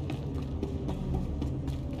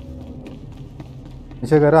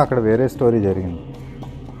 నిషా గారు అక్కడ వేరే స్టోరీ జరిగింది.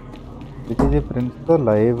 విజయ్ ప్రిన్స్తో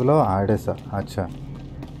లైవ్లో ఆడేసా. అచ్చా,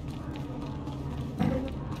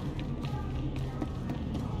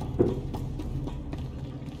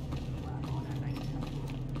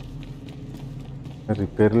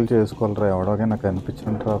 రిపేర్లు చేసుకోవాలరా. ఎవడోగా నాకు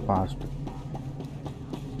అనిపించుంటారా ఫాస్ట్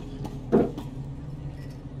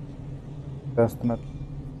చేస్తున్నారు.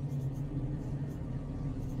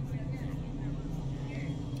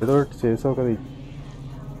 ఏదో ఒకటి చేసావు కదా.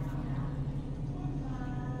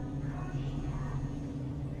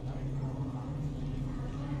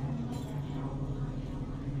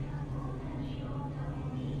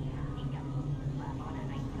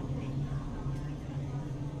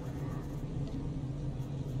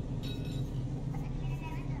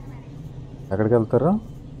 ఎక్కడికి వెళ్తారు?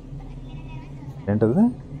 ఏంటది?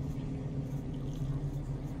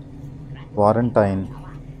 క్వారంటైన్.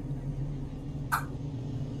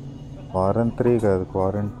 క్వారంటరీ కాదు,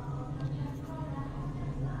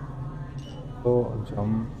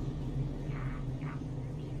 జమ్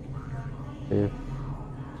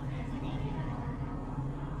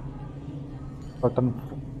బటన్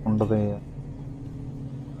ఉండదు.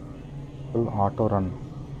 Auto run.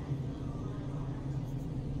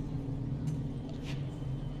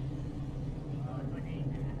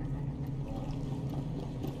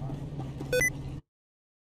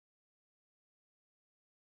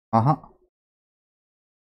 ఆహా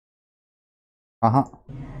ఆహా,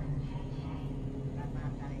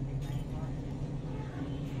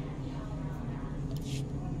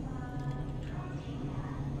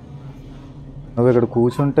 నువ్వు ఇక్కడ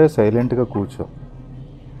కూర్చుంటే సైలెంట్గా కూర్చో.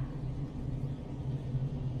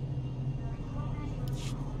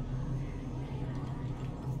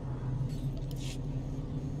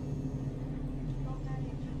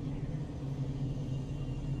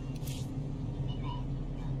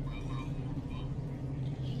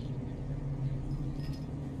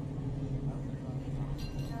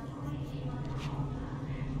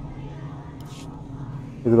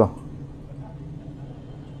 ఇదిగో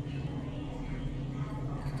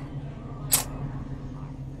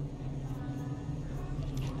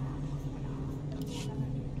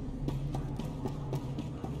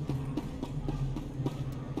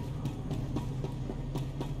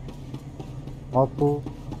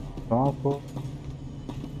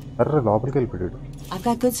అర్రే లోపలికి వెళ్ళిపోయాడు. I've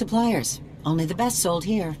got good suppliers. Only the best sold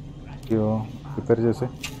here. అయ్యో, రిపేర్ చేసి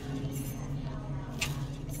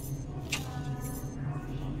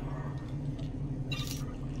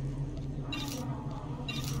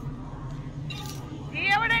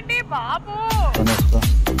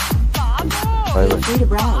Feel free to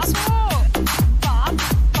browse.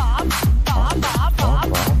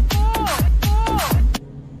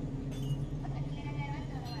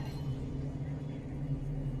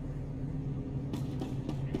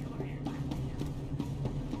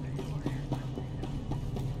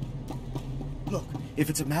 Look, if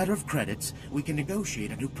it's a matter of credits, we can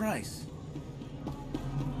negotiate a new price.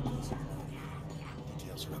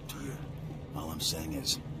 Details are up to you. All I'm saying is,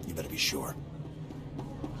 you better be sure.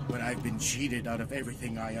 But I've been cheated out of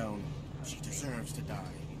everything I own. She deserves to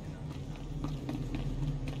die.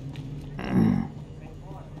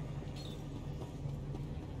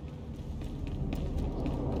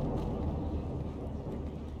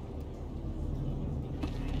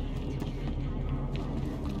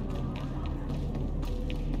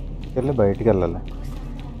 వెళ్ళి బయటికి వెళ్ళాలి.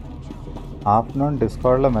 Afternoon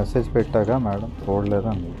డిస్కార్డ్లో message పెట్టాగా madam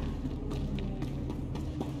చూడలేదండి.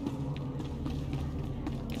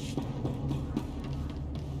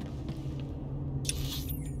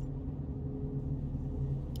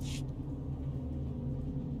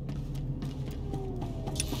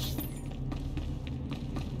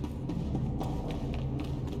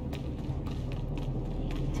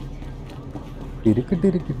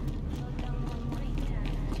 తిరిగి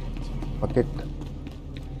bucket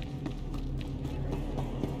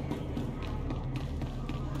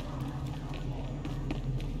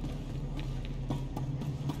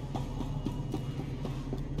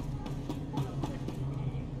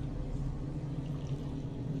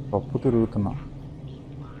పప్పు తిరుగుతున్నా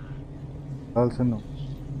కాల్సింది.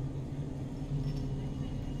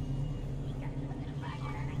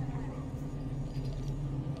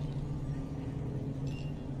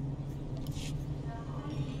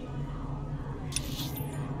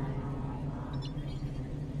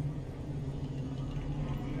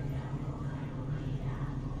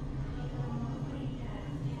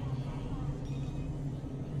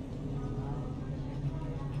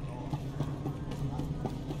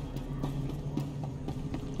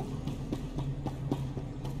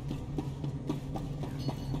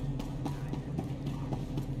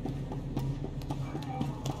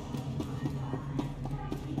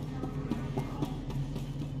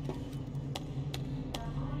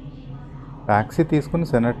 Taxi తీసుకుని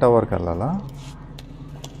senate టవర్కి వెళ్ళాలా?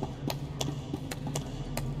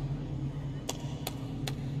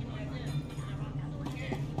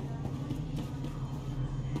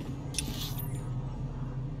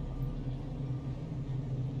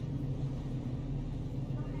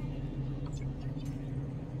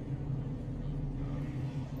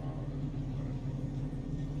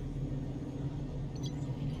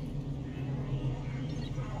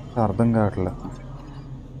 అర్థం కావట్లే.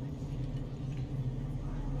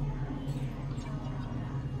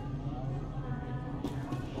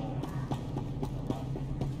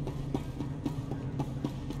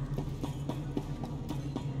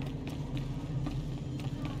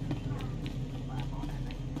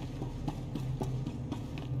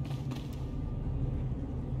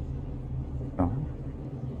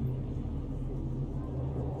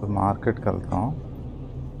 మార్కెట్కి వెళ్తాం,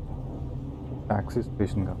 ట్యాక్సీ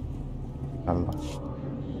స్టేషన్కి వెళ్దాం.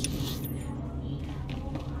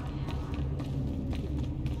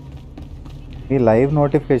 ఈ లైవ్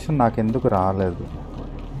నోటిఫికేషన్ నాకు ఎందుకు రాలేదు?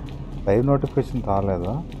 లైవ్ నోటిఫికేషన్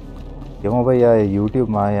రాలేదా? ఏమో భయ్యా,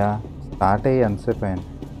 యూట్యూబ్ మాయా. స్టార్ట్ అయ్యి ఎంతసేపు అయింది?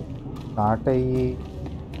 స్టార్ట్ అయ్యి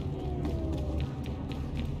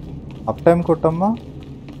అప్ టైం కొట్టమ్మా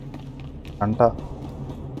అంట.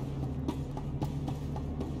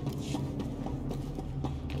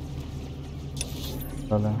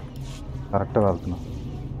 కరెక్ట్గా వెళ్తున్నా.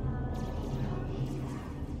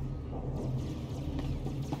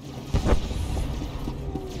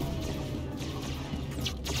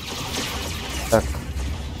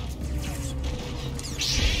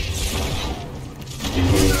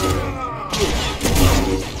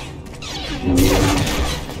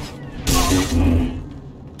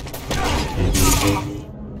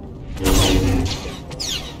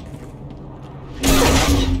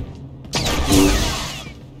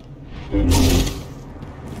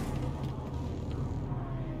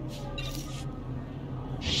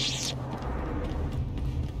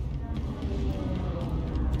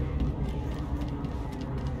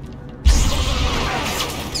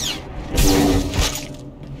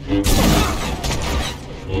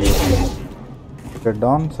 Wicket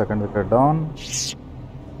down, second wicket down.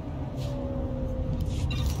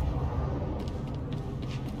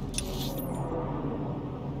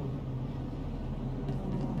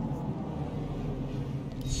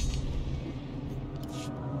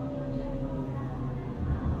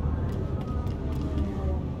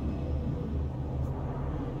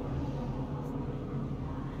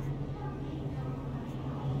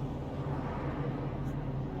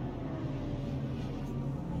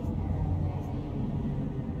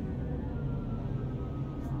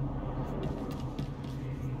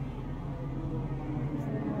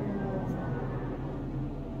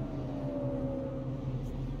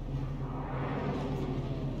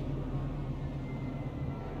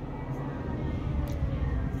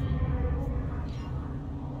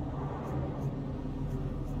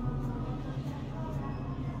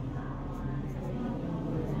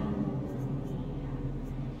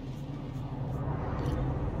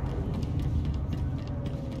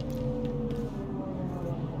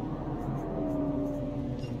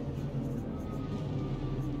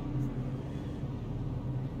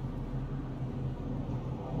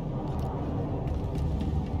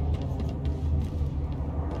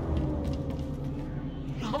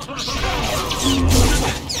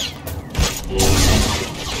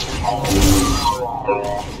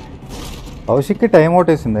 కౌశిక్కి time out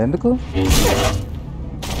వేసింది ఎందుకు?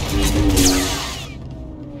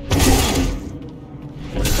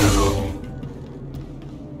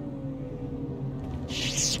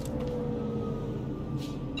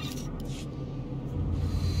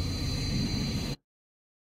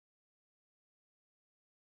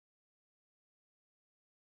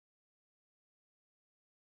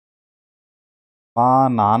 మా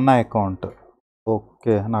నాన్న అకౌంట్.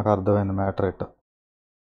 ఓకే, నాకు అర్థమైంది మ్యాటర్ ఎట్.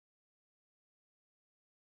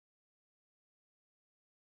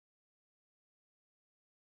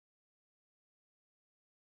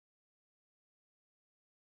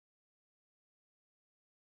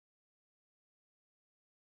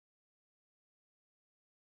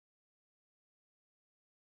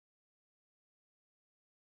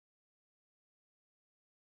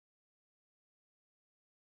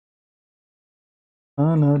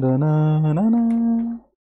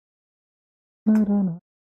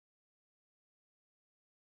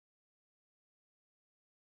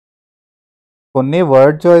 కొన్ని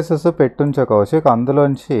వర్డ్ చాయిసెస్ పెట్టుంచా కౌశిక్,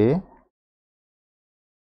 అందులోంచి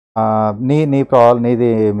నీది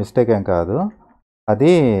మిస్టేక్ ఏం కాదు.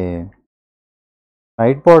 అది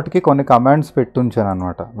నైట్ పోర్ట్కి కొన్ని కమాండ్స్ పెట్టుంచాను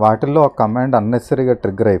అనమాట. వాటిల్లో ఒక కమాండ్ అన్నెసరీగా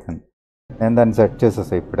ట్రిగ్గర్ అయిపోయింది. నేను దాన్ని సెట్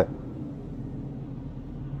చేసేసా ఇప్పుడే.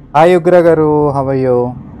 హాయ్ ఉగ్ర గారు, హవయ్యో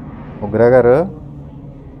ఉగ్ర గారు.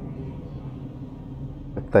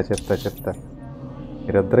 చెప్తా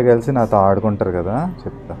మీరిద్దరు కలిసి నాతో ఆడుకుంటారు కదా,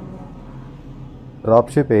 చెప్తా.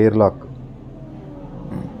 Drop ship air lock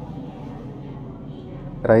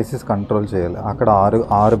crisis control చేయాలి. అక్కడ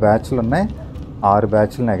ఆరు బ్యాచ్లు ఉన్నాయి. 6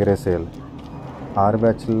 బ్యాచ్లను ఎగరేసేయాలి. 6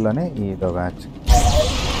 బ్యాచ్లని ఇదో బ్యాచ్.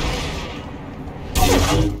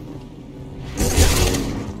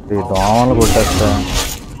 ఈ దోమలు కొట్టేస్తా.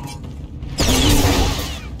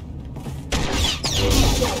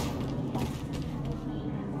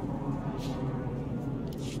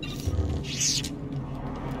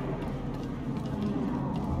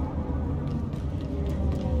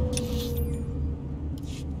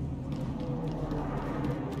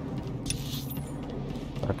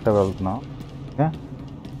 కరెక్ట్గా వెళ్తున్నాం.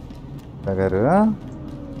 గారు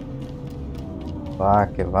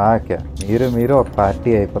వాకే మీరు ఒక పార్టీ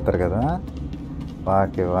అయిపోతారు కదా.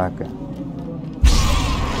 వాకే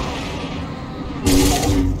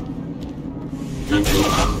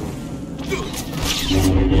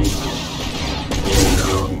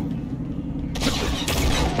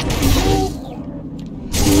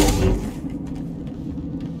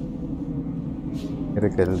మీరు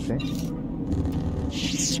కలిసి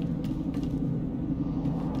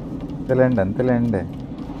అంతేలేండి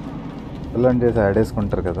పిల్లని చేసి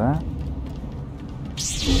ఆడేసుకుంటారు కదా.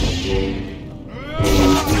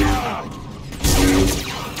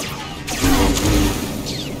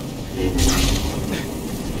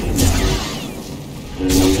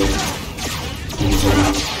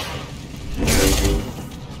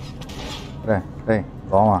 రే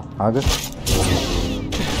బావా ఆగు.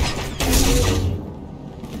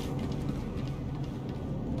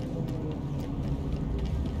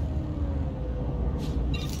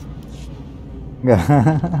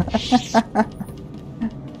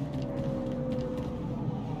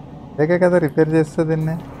 ఏకే కదా రిపేర్ చేస్తుంది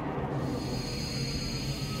దీన్ని.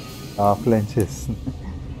 ఆఫ్లైన్ చేస్తుంది.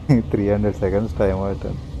 300 seconds టైం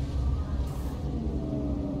అవుతుంది.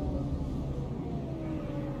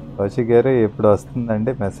 కౌశిక్ గారు ఎప్పుడు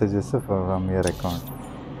వస్తుందండి మెసేజెస్ ఫ్రమ్ యువర్ అకౌంట్?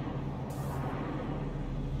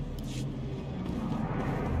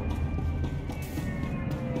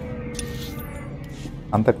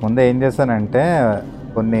 అంతకుముందు ఏం చేశానంటే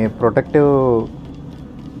కొన్ని ప్రొటెక్టివ్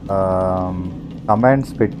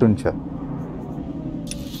కమాండ్స్ పెట్టుంచా.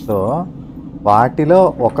 సో వాటిలో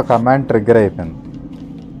ఒక కమాండ్ ట్రిగ్గర్ అయిపోయింది.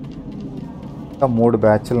 ఇంకా 3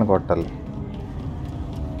 బ్యాచ్లను కొట్టాలి.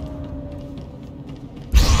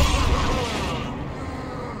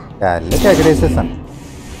 క్యాలీకి ఎగరేసేసాను.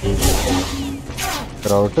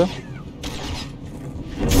 క్రౌట్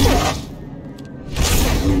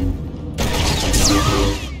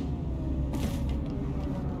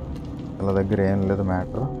వాళ్ళ దగ్గర ఏం లేదు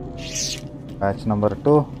మ్యాటర్. బ్యాచ్ నెంబర్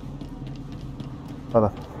 2 పద.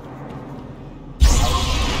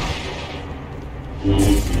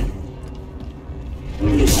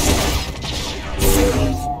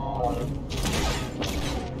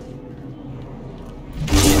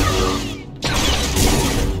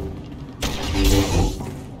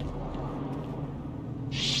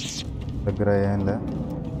 దగ్గర ఏం లేదు.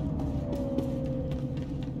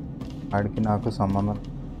 ఆడికి నాకు సంబంధం.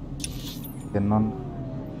 చిన్న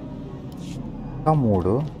ఇంకా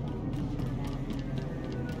 3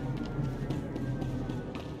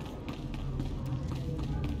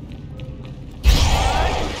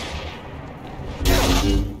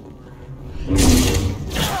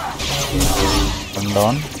 1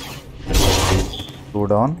 down, 2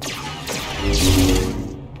 down,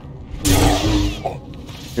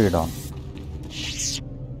 3 down.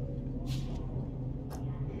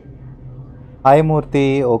 హాయ్ మూర్తి.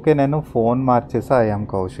 ఓకే నేను ఫోన్ మార్చేసా. I'm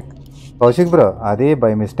Kaushik bro. అది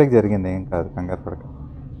బై మిస్టేక్ జరిగింది, ఏం కాదు, కంగారు పడక.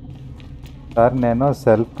 సార్ నేను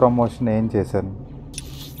సెల్ఫ్ ప్రమోషన్ ఏం చేశాను?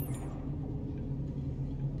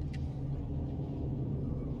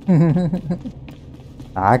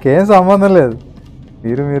 నాకేం సంబంధం లేదు,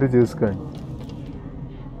 మీరు చూసుకోండి.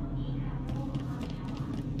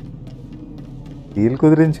 డీల్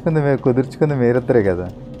కుదుర్చుకుంది మీరిద్దరే కదా.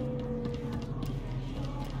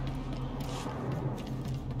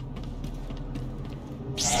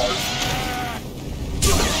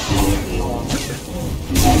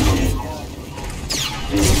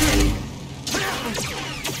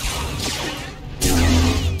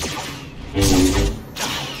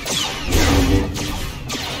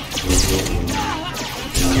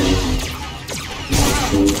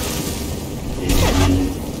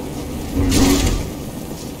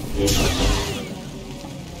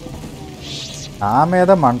 నా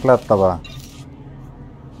మీద మంటలేస్తావా?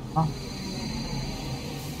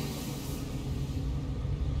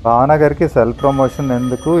 భావన గారికి సెల్ఫ్ ప్రమోషన్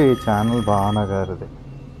ఎందుకు? ఈ ఛానల్ భావన గారిది.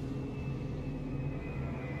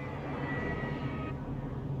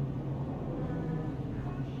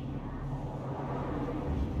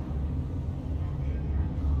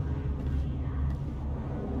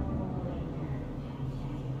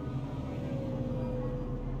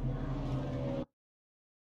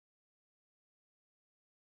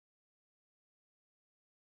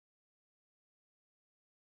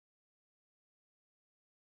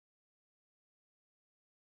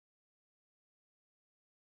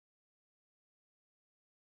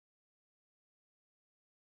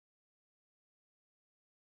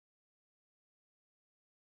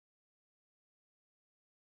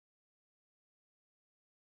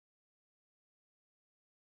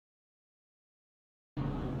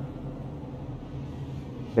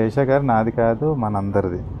 శేష గారు నాది కాదు,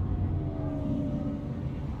 మనందరిది.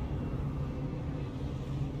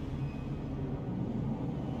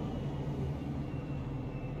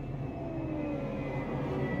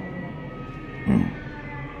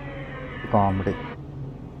 కామెడీ.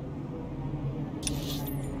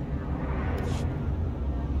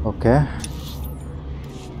 ఓకే,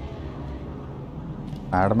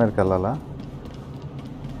 మేడం మీదకి వెళ్ళాలా?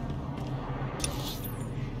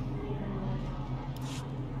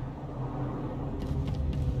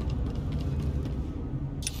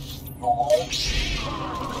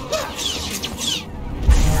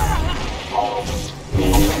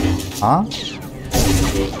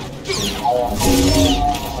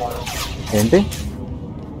 ఏంటి?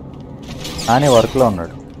 కానీ వర్క్లో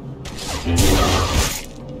ఉన్నాడు.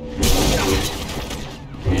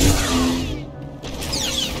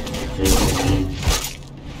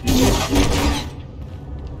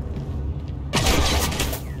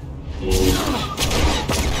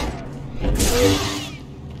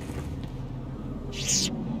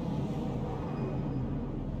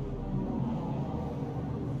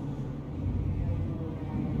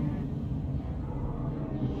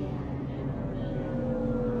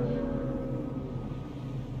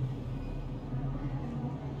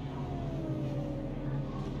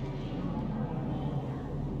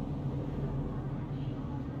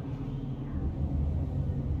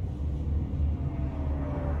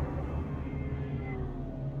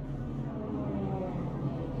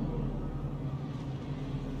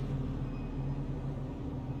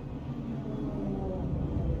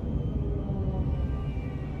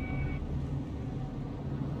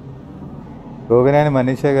 గోగినేని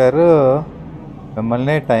మనీషా గారు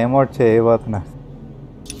మిమ్మల్ని టైంఅవుట్ చేయబోతున్నారు.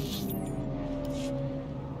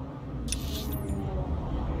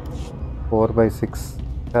 Four by 6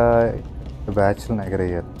 బ్యాచ్లను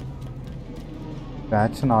ఎగరయ్యారు.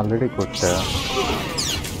 బ్యాచ్ను ఆల్రెడీ కొట్టా.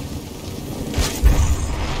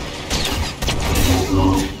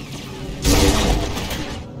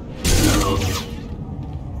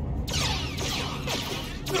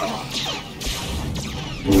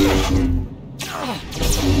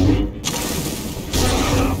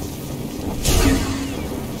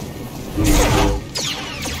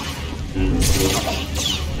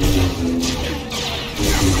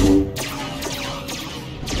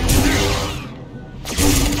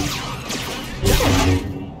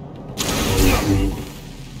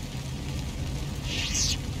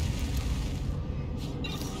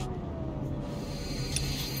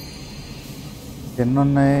 ఎన్ని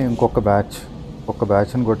ఉన్నాయి? ఇంకొక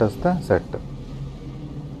బ్యాచ్ని కొట్టేస్తే సెట్.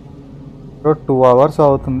 2 hours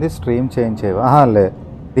అవుతుంది. స్ట్రీమ్ చేంజ్ చేయవా? లే,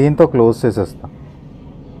 దీంతో క్లోజ్ చేసేస్తా.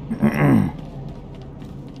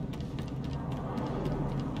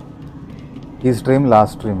 ఈ స్ట్రీమ్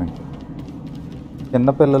లాస్ట్ స్ట్రీమింగ్.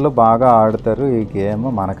 చిన్నపిల్లలు బాగా ఆడతారు ఈ గేమ్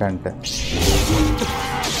మనకంటే.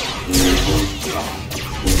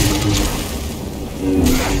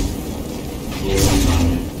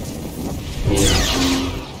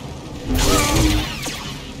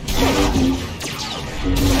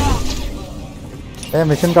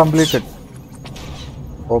 Mission completed.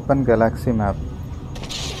 Open galaxy map.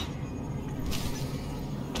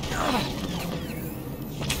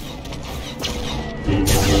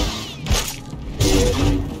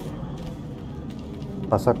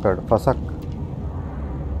 Fasak.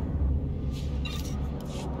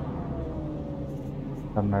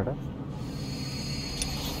 అన్నాడు.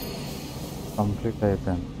 కంప్లీట్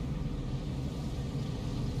అయిపోయింది.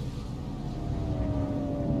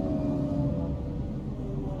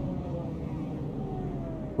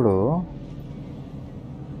 ఇప్పుడు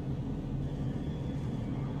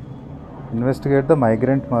investigate the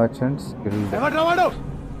migrant merchants guild.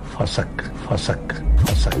 ఫసక్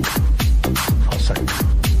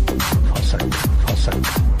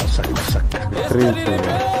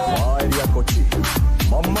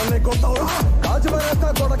మమ్మ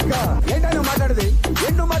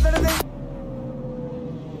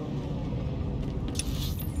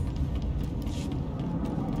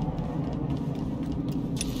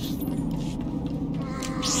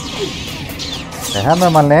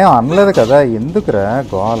మిమ్మల్ని ఏం అనలేదు కదా, ఎందుకురా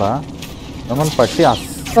గోల? మిమ్మల్ని పట్టి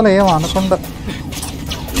అస్సలు ఏం అనకుండా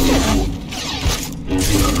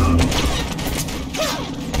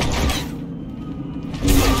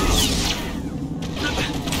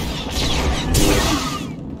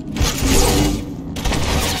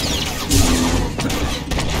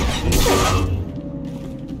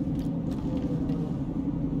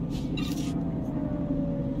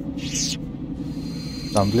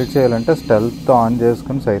కంప్లీట్ చేయాలంటే స్టెల్త్ ఆన్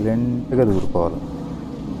చేసుకుని సైలెంట్గా దూరిపోవాలి.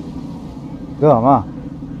 ఇదో అమ్మా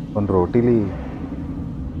కొన్ని రోటీలు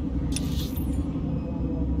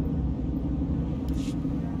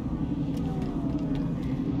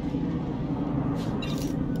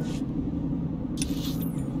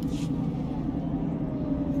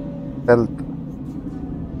స్టెల్త్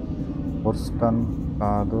ఫోర్స్టన్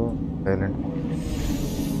కాదు సైలెంట్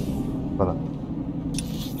పద.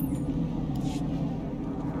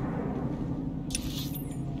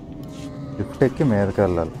 లిఫ్ట్ ఎక్కి మీదకి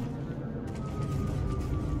వెళ్ళాలి.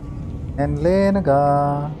 నేను లేనుగా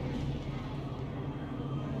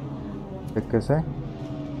ఎక్కేసే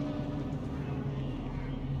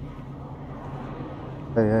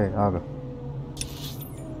ఆగు.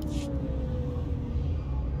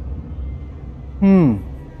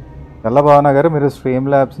 ఎలా భావన గారు, మీరు స్ట్రీమ్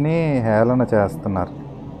ల్యాబ్స్ని హేళన చేస్తున్నారు.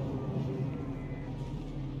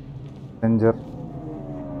 సెంజర్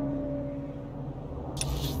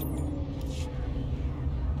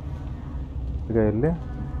వెళ్ళి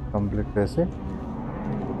కంప్లీట్ చేసి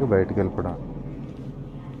బయటికి వెళ్ళిపోవడం.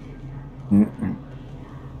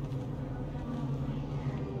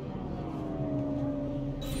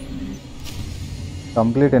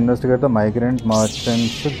 Complete investigate the migrant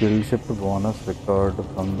merchants guild ship bonus record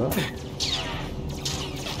from the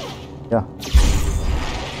yeah.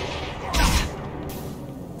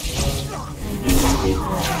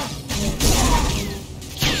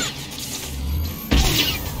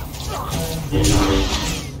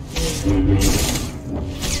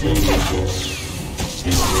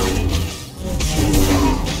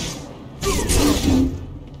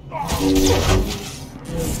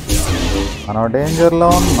 మనం డేంజర్లో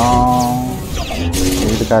ఉన్నాం.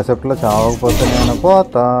 వీటి కాసేపులో చావకపోతే నేను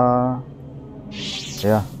పోతా.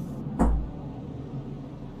 యా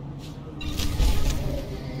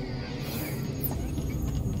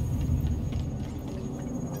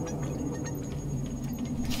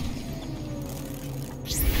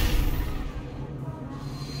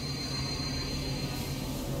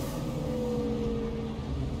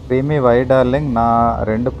ప్రీమి వై డార్లింగ్, నా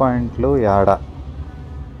 2 పాయింట్లు యాడా?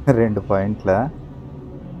 2 పాయింట్ల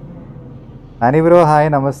నాని బ్రో హాయ్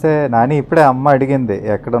నమస్తే. నాని ఇప్పుడే అమ్మ అడిగింది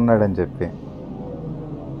ఎక్కడున్నాడని చెప్పి.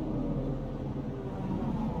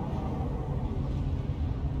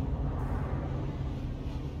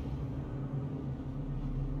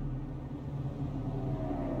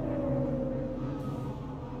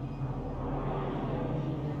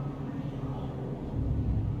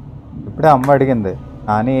 ఇప్పుడే అమ్మ అడిగింది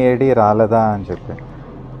నాని ఏడి రాలేదా అని చెప్పి.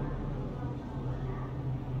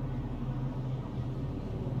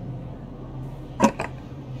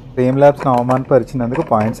 Stream ల్యాబ్స్ని అవమానపరిచినందుకు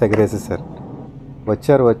points ఎగరేసేసారు.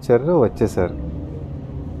 వచ్చేసారు.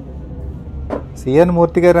 సిఎన్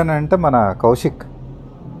మూర్తి గారు అని అంటే మన కౌశిక్.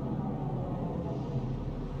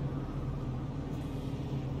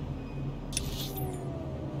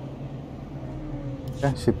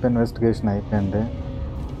 షిప్ ఇన్వెస్టిగేషన్ అయిపోయింది.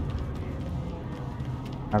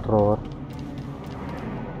 Matter over.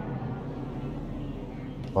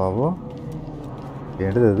 బాబు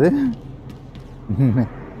ఏంటిది అది?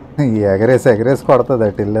 ఎగరేసి కొడుతుంది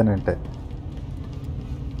అటు ఇల్లేనంటే.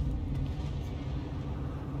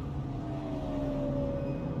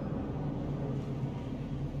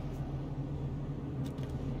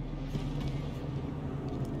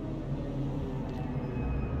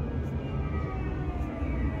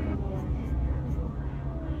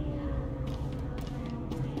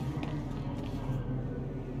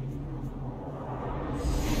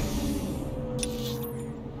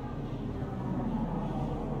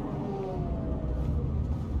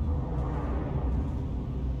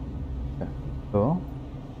 సో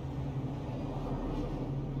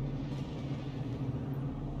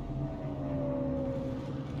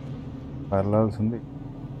వెళ్ళాల్సింది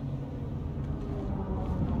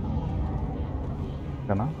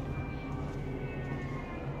కదా.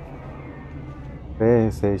 రే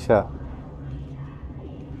శేష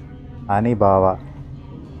అని బావా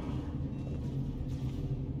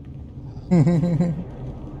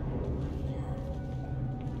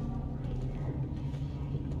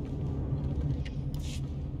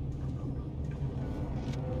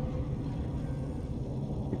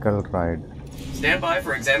ride Stand by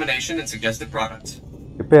for examination and suggested products.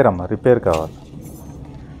 Repair అమ్మా, రిపేర్ కావాలి.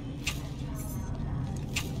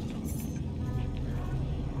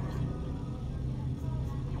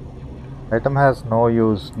 Item has no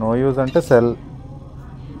use. No use అంటే cell.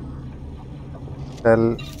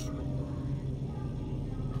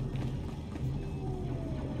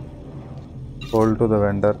 sold to the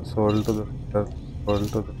vendor.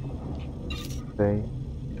 Say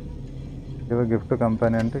give a gift to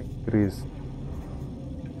companion to increase.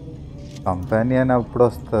 Companion appudu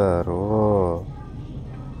vastaru.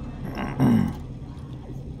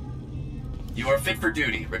 You are fit for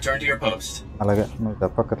duty. Return to your post. Alage nu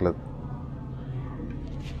cheppakkarledu.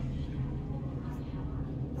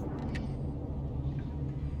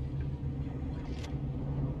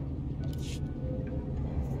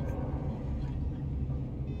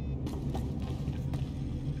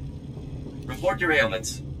 Report your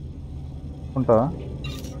ailments. Unta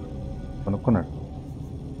konukunnadu.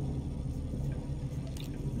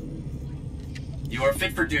 You are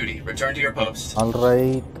fit for duty. Return to your post. All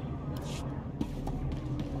right.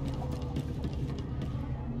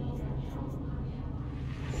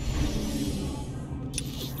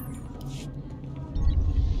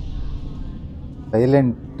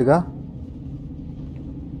 Silent గా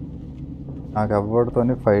నాకు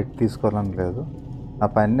ఎవరితోని fight తీసుకోవాలని లేదు. నా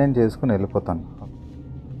పని నేను చేసుకుని వెళ్ళిపోతాను.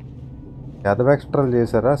 ఎక్స్ట్రాలు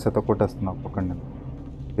చేశారా? శతకొట్టేస్తున్నా ఒక్కొక్కడిని.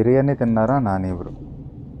 బిర్యానీ తిన్నారా? నానీవురు.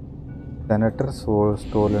 Senator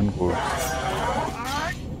stolen goods.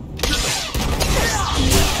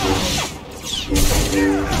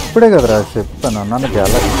 ఇప్పుడే కదరా చెప్తాను. నన్ను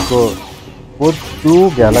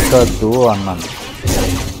గెలకద్దు అన్నాను.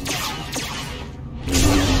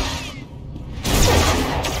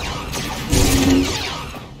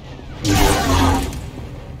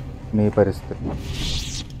 మీ పరిస్థితి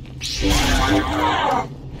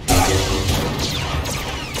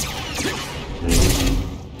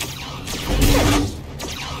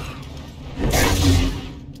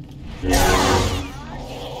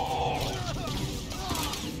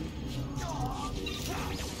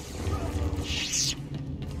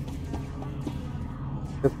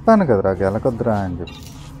చెప్తాను కదరా గెలకొద్దురా అని చెప్పి.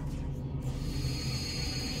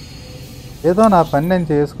 ఏదో నా పని నేను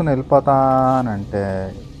చేసుకుని వెళ్ళిపోతానంటే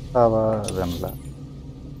ఇస్తావా? వినలా.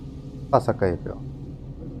 పసక్క అయిపోయావు.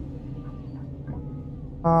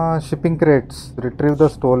 Shipping crates. Retrieve the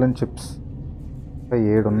stolen chips.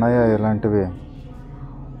 7 ఉన్నాయా ఇలాంటివి?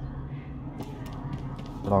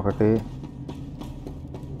 ఒకటి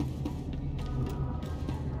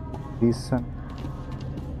తీసాను.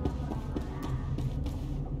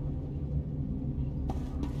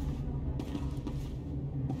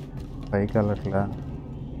 పైకి వెళ్ళట్లా.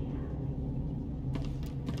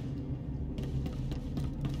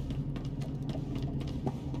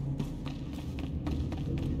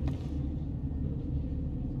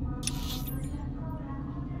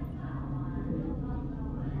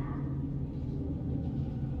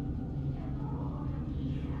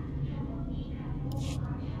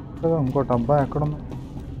 ఇంకో డబ్బా ఎక్కడుంది?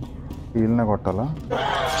 వీళ్ళనే కొట్టాలా?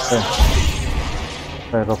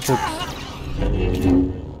 రఫ్ఫు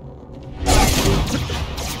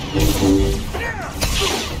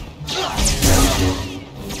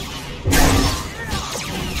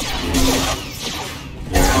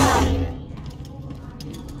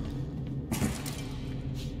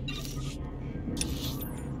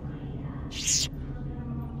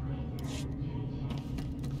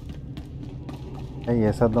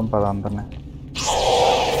వేసేద్దాం పద అందరినీ.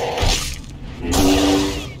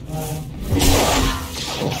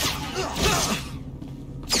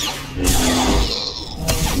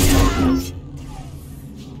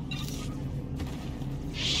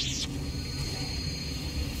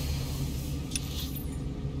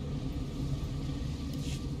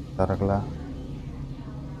 జరగలా.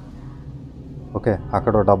 ఓకే,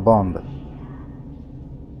 అక్కడ డబ్బా ఉంది.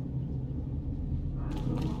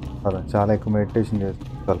 అదే చాలా ఎక్కువ మెడిటేషన్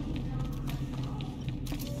చేస్తారు.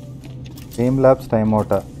 Game labs time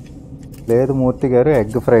అవుటా? లేదు మూర్తి గారు.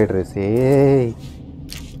 Egg fried rice.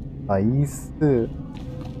 Ice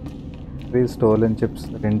 3 stolen chips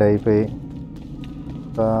 2 అయిపోయి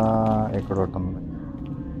ఇంకా ఇక్కడ ఒకటి ఉంది.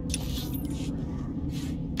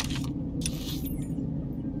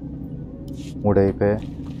 మూడు అయిపోయి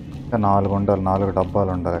ఇంకా 4 ఉండాలి. 4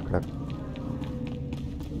 డబ్బాలు ఉండాలి అక్కడ.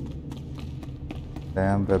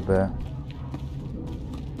 ఏం పెద్ద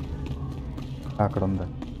అక్కడ ఉంది.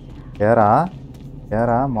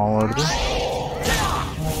 ఏరా మా వాడిది.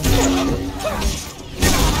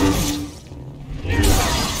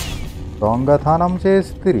 దొంగతనం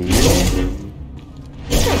చేస్తిరి.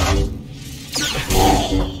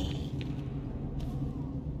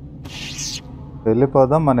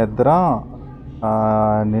 వెళ్ళిపోదాం, మన ఇద్దరం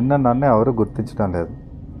నిన్న నన్ను ఎవరు గుర్తించడం లేదు.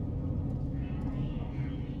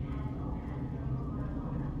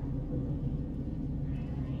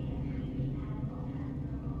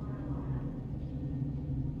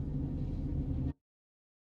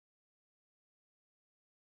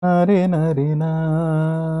 నరే నరే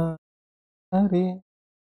నరే నరే.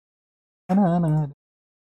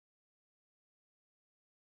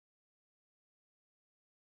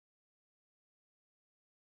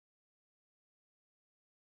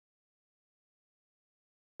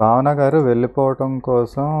 భావన గారు వెళ్ళిపోవటం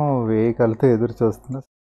కోసం వెహికల్తో ఎదురు చూస్తున్న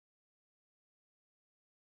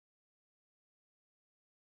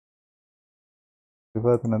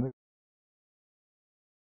వెళ్ళిపోతున్నది.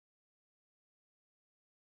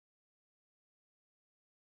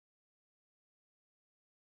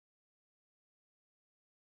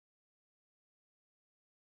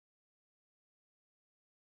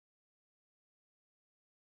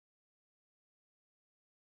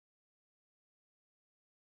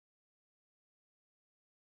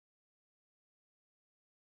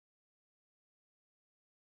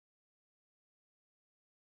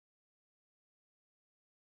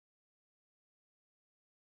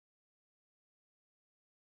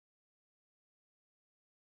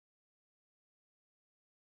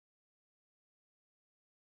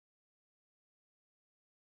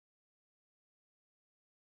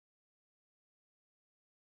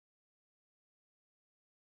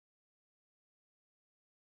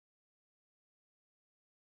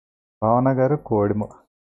 భావన గారు కోడిమో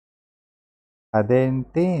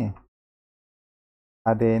అదేంటి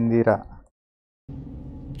అదేందిరా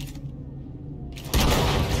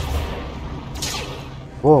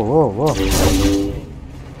ఓ ఓ ఓ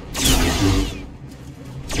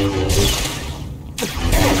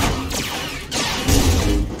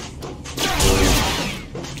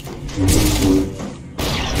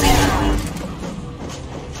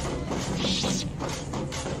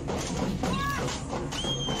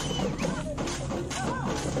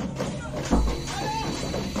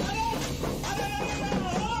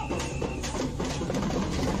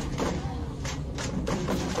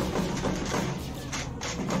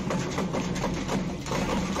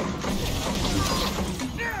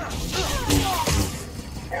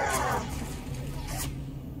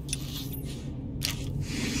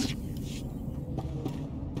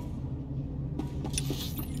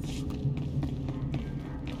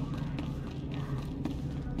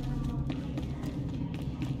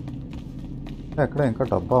ఎక్కడ ఇంకా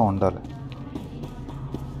డబ్బా ఉండాలి.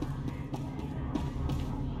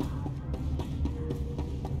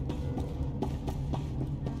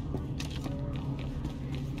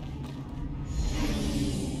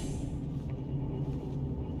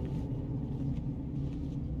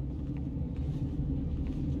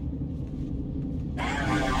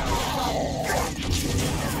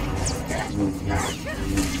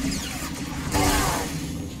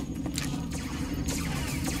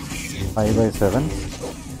 ఫైవ్ బై 7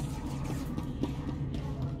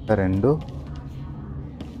 2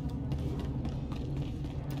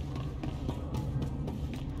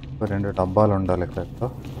 డబ్బాలు ఉండాలి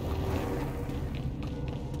ఇక్కడ.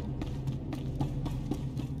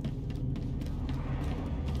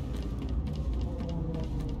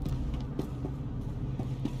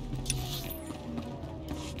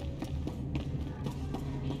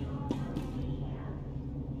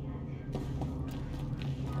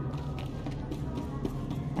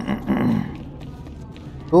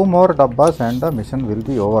 Two more dabbas and the mission will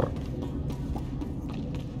be over.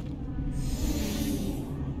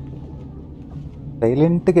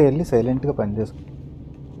 సైలెంట్గా వెళ్ళి సైలెంట్గా పనిచేసుకో.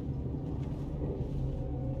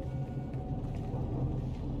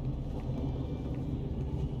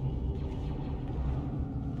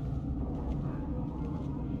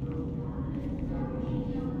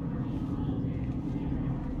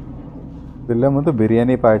 వెళ్ళే ముందు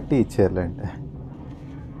బిర్యానీ పార్టీ ఇచ్చేయాలంటే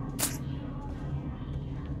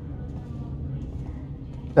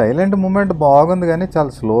సైలెంట్ మూమెంట్ బాగుంది కానీ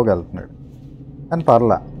చాలా స్లోగా వెళ్తున్నాడు. కానీ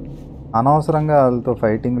పర్లా, అనవసరంగా వాళ్ళతో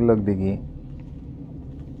ఫైటింగ్లోకి దిగి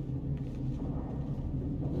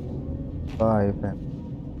అయిపోయింది.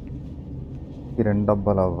 ఈ 2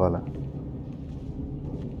 డబ్బాలు అవ్వాలి.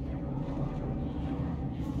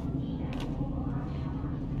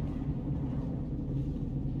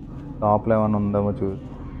 టాప్లో ఏమైనా ఉందేమో చూసి.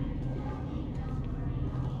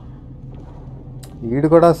 వీడు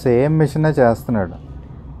కూడా సేమ్ మిషనే చేస్తున్నాడు.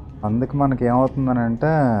 అందుకు మనకి ఏమవుతుందని అంటే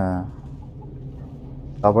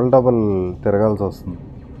డబల్ తిరగాల్సి వస్తుంది.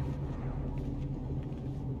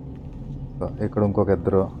 ఇక్కడ ఇంకొక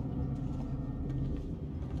ఇద్దరు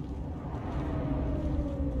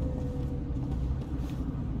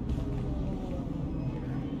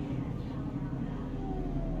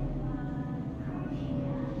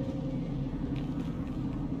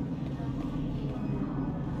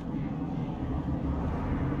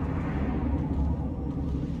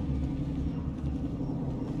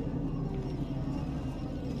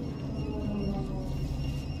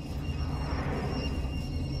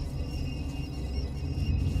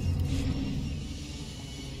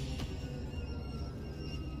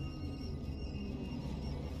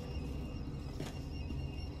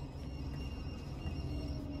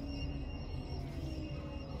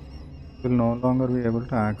will no longer be able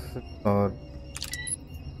to access or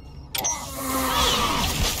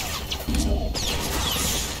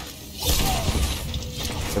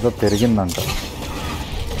ఏదో పెరిగిందంట.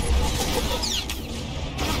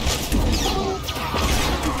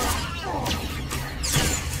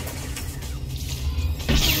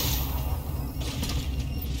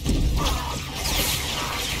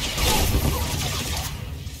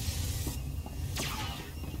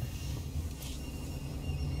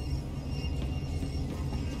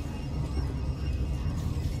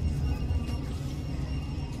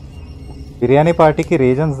 బిర్యానీ పార్టీకి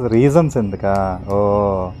రీజన్స్ ఎందుకా? ఓ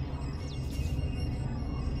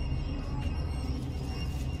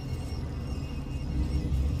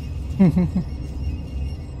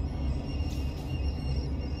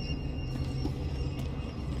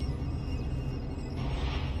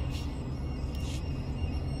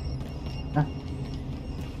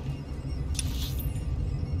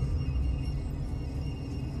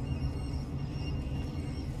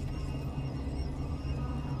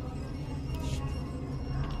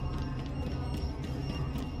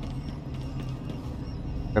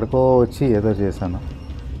ఎక్కడికో వచ్చి ఏదో చేశాను.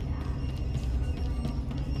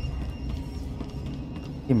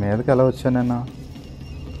 ఈ మీదకి ఎలా వచ్చాను నేను?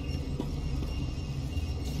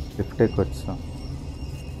 లిఫ్ట్ ఎక్కి వచ్చా.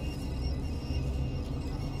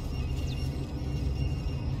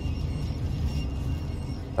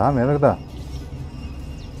 దా మీదకి దా.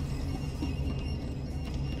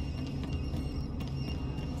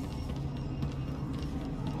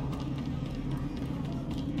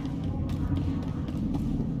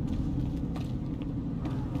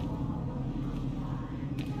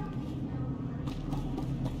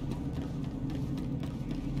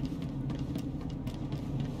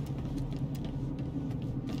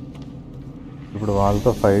 ఇప్పుడు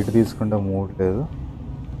వాళ్ళతో ఫైట్ తీసుకుంటే మూడ్ లేదు.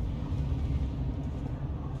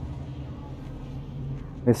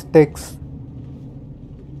 మిస్టేక్స్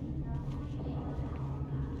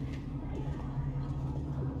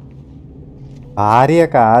భార్య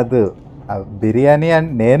కాదు బిర్యానీ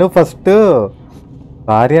అని. నేను ఫస్ట్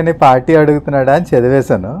భార్యని పార్టీ అడుగుతున్నాడా అని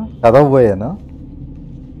చదివేశాను, చదవబోయాను.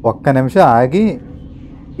 ఒక్క నిమిషం ఆగి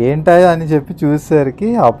ఏంటా అని చెప్పి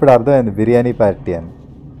చూసేసరికి అప్పుడు అర్థమైంది బిర్యానీ పార్టీ అని.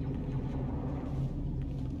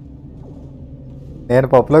 నేను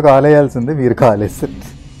పప్పులో కాల్ వేయాల్సింది, మీరు కాల్ వేస్తారు.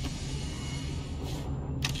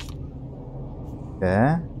 Okay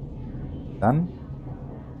done.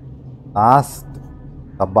 లాస్ట్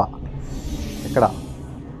డబ్బా ఇక్కడ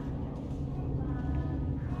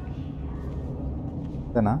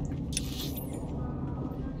అంతేనా?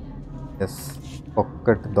 ఎస్,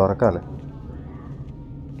 ఒక్కటి దొరకాలి.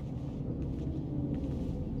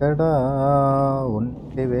 ఇక్కడ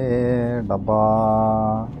ఉంటివే డబ్బా.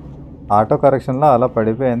 ఆటో కరెక్షన్లో అలా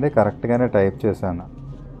పడిపోయింది, కరెక్ట్గానే టైప్ చేశాను.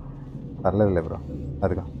 పర్లేదులే బ్రో.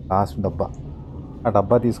 అదిగా లాస్ట్ డబ్బా. ఆ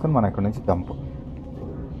డబ్బా తీసుకొని మనం ఇక్కడి నుంచి జంపు.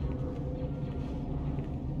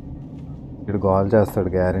 ఇడు గోల్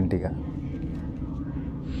చేస్తాడు గ్యారంటీగా.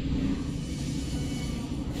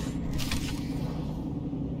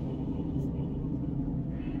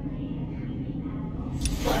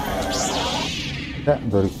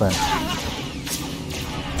 దొరికిపోయాను.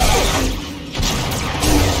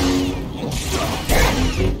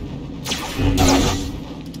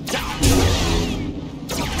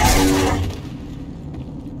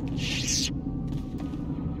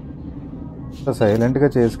 సైలెంట్గా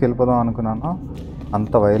చేసుకెళ్ళిపోదాం అనుకున్నాను,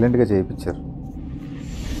 అంత వైలెంట్గా చేయించారు.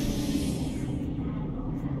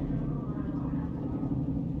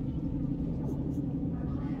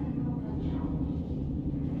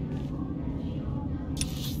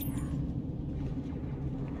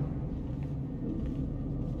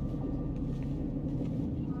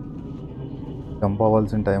 జంప్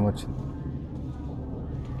అవ్వాల్సిన టైం వచ్చింది.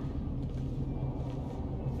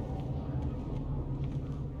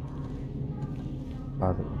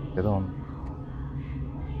 కాదు ఏదో ఉంది.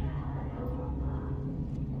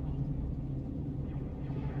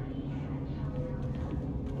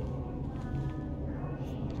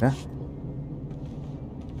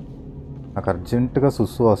 నాకు అర్జెంటుగా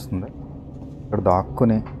సుస్సు వస్తుంది. ఇక్కడ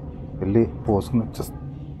దాక్కుని వెళ్ళి పోసుకుని వచ్చేస్తుంది.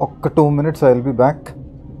 ఒక్క 2 minutes I will be back.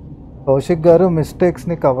 Kaushik గారు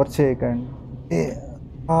మిస్టేక్స్ని కవర్ చేయకండి.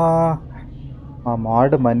 మా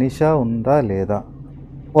మాడ్ మనీషా ఉందా లేదా?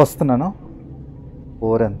 వస్తున్నాను.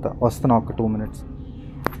 4 ఎంత వస్తున్నా, ఒక 2 minutes.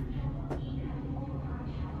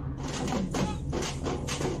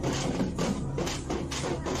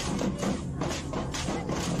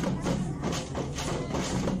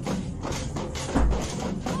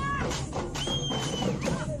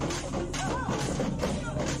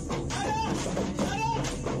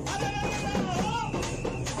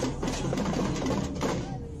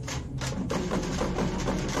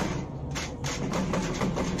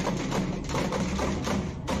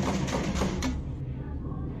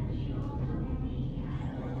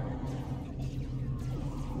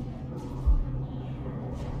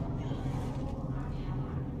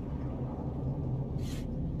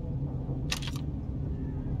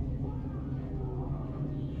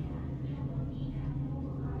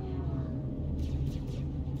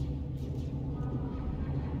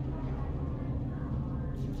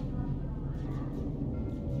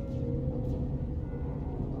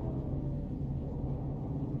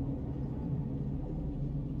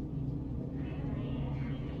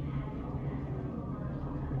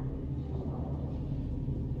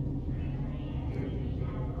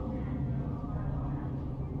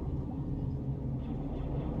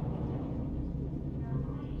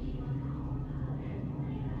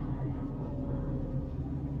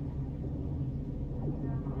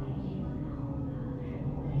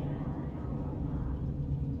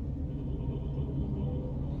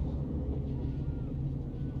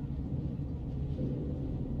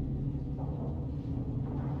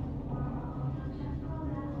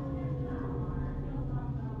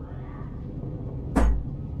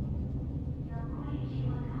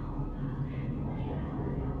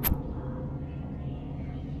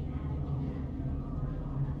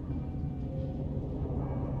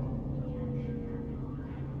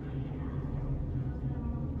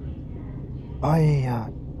 అయ్యా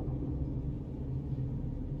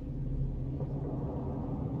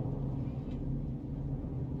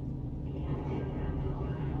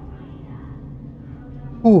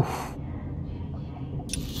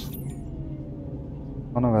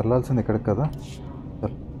మనం వెళ్ళాల్సింది ఇక్కడికి కదా.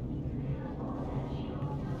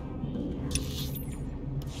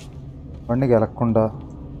 బండి గెలక్కుండా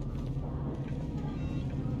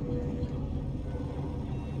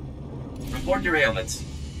Report your ailments.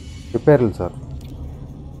 రిపేర్లు sir.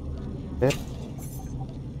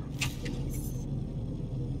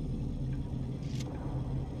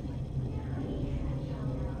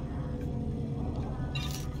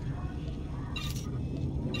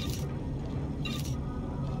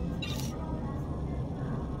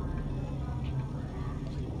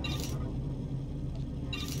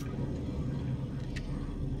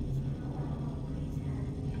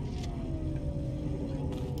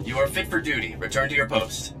 You are fit for duty. Return to your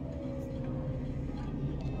post.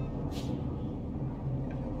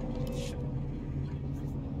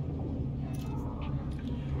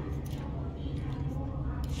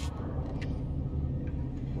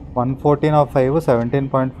 $114 of 5,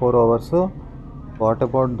 17.4 hours. What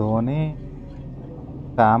about Dhoni?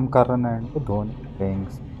 Sam Curran and Dhoni playing.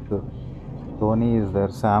 Dhoni is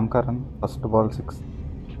there. Sam Curran, first ball 6.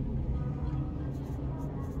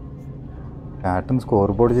 Captain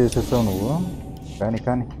score board చేసేసావు నువ్వు.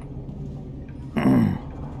 కానీ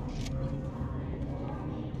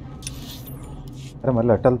అరే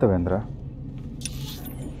మళ్ళీ ఎట్ట వెళ్తావేంద్రా?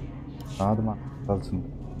 కాదు మా వెళ్ళాల్సింది.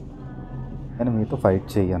 నేను మీతో ఫైట్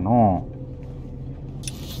చెయ్యను.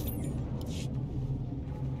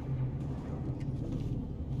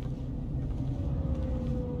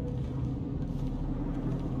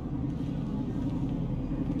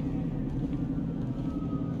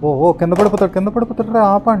 ఓ కింద పడిపోతాడు రా,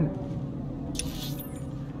 ఆపండి.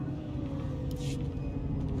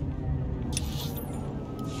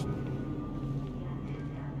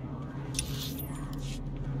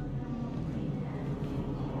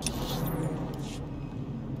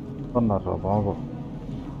 ఉన్నారా బాబు.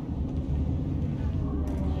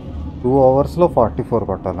 2 hours 44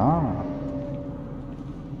 కొట్టాలా?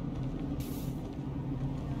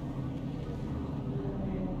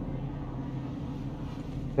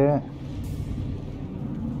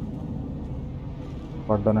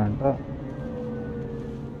 పడ్డానంటే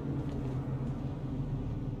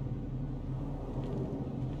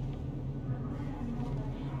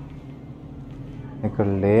ఇక్కడ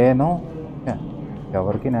లేను.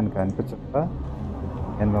 ఎవరికి నేను కనిపించక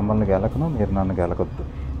నేను మిమ్మల్ని గెలకను, మీరు నన్ను గెలకొద్దు.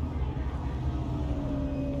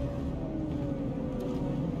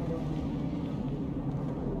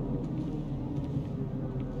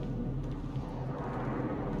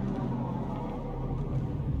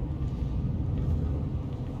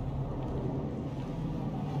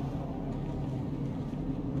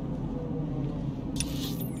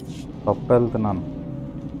 తప్పు వెళ్తున్నాను.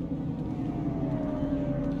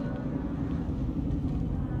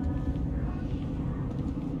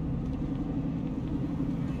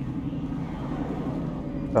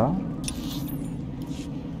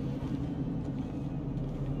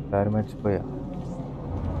 దారి మర్చిపోయా.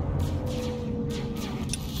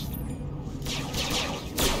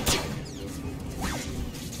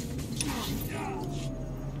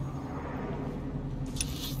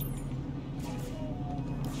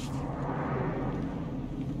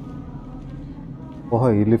 ఓహో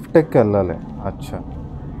ఈ లిఫ్ట్ ఎక్కి వెళ్ళాలి. అచ్చా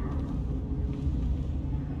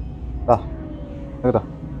రా.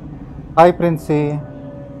 Hi princi.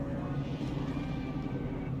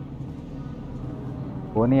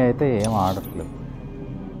 పోనీ అయితే ఏం ఆడట్లేదు.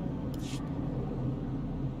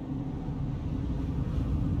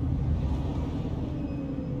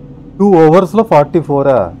 టూ ఓవర్స్లో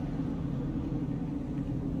 44.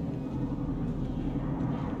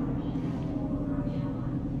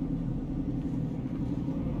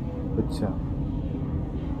 అచ్చా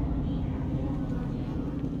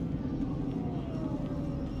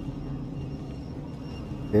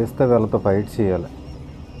చేస్తే వీళ్ళతో ఫైట్ చేయాలి.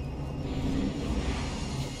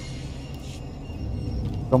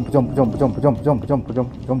 Jump jump jump jump jump jump jump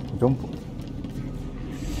jump jump jump.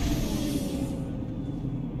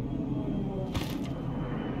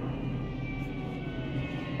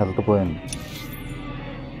 Health పోయింది.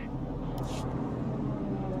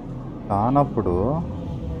 కానప్పుడు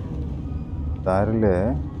దారిలే.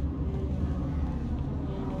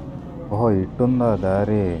 ఓహో ఇట్టుందా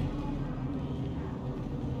దారి.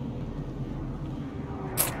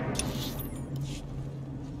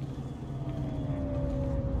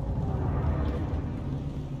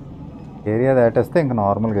 ఏరియా దాటేస్తే ఇంకా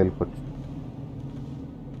నార్మల్గా వెళ్ళిపోవచ్చు.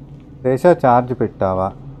 దేశ ఛార్జ్ పెట్టావా?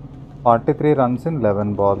 43 runs in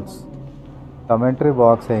 11 balls. Commentary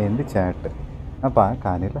box అయ్యింది చాట్. అబ్బా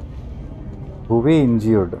కానీలా. భువి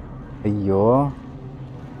ఇంజ్యూర్డ్. అయ్యో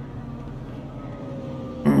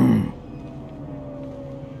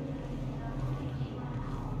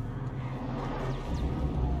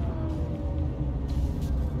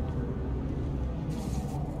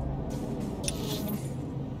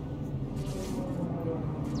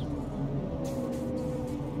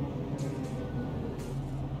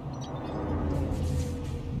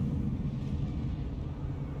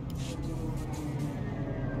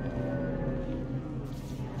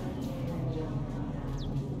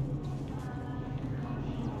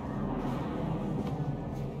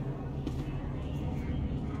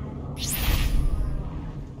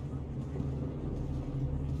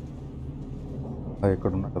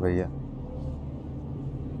ఇక్కడ ఉన్నట్టు భయ్యా.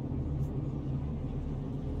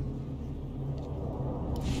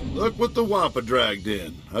 Look what the Wampa dragged in.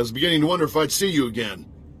 I was beginning to wonder if I'd see you again.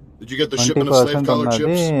 Did you get the shipment of slave collar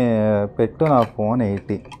chips? పెట్టు నా phone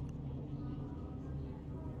 80.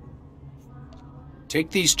 Take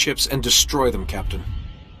these chips and destroy them, Captain.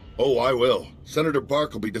 Oh, I will. Senator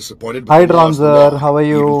Bark will be disappointed. Hi, Dronzer. How are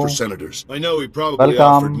you? Even for senators. I know he probably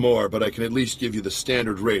offered more, but I can at least give you the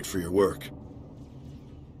standard rate for your work.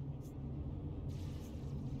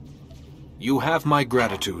 You have my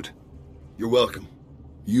gratitude. You're welcome.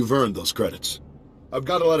 You've earned those credits. I've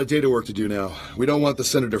got a lot of data work to do now. We don't want the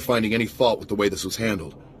senator finding any fault with the way this was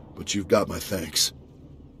handled, but you've got my thanks.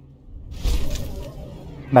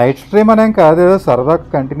 Night stream అనేం కాదు, సరదాగా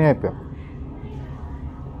continue అయిపోయాం.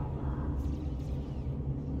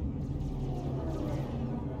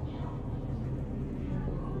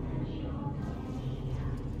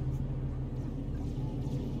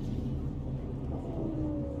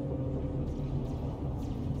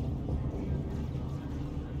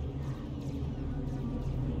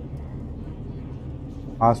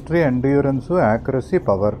 Mastery, endurance, accuracy,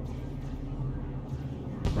 power.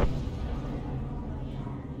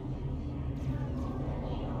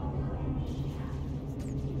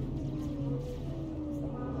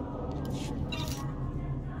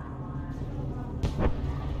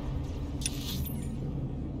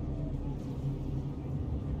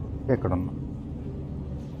 ఎక్కడున్నా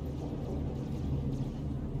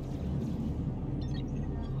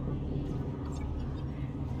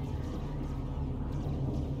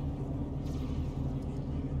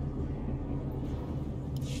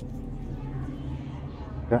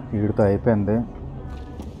వీడితో అయిపోయింది.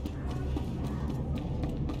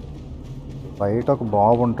 బయట ఒక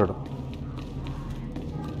బాబు ఉంటాడు.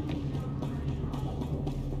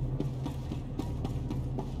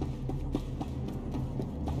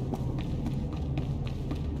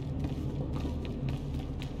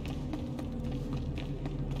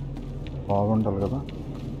 బాగుంటుంది కదా.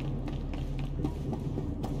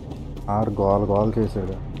 గోల్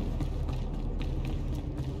చేసాడు.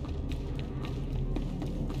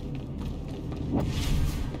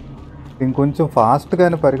 ఇంకొంచెం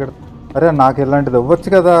ఫాస్ట్గానే పరిగెడ. అరే నాకు ఇలాంటిది ఇవ్వచ్చు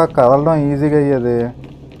కదా, కదలడం ఈజీగా అయ్యేది.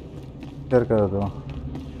 సరే కాదు,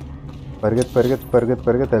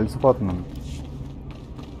 పరిగెత్తి తెలిసిపోతున్నాను.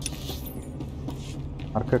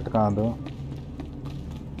 మార్కెట్ కాదు,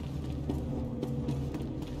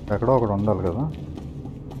 ఎక్కడో ఒకటి ఉండాలి కదా.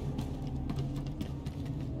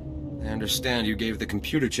 I understand you gave the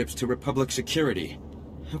computer chips to Republic Security.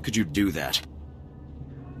 How could you do that?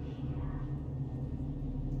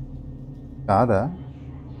 కాదా?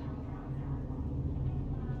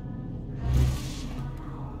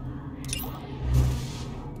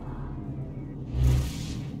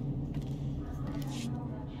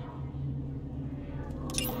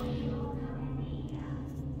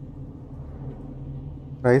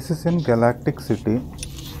 Crisis in Galactic City.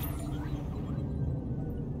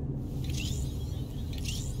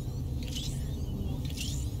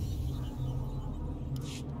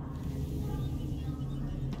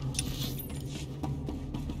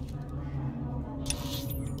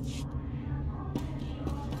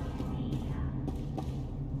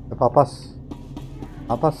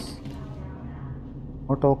 Papas.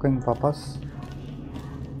 No talking, papas.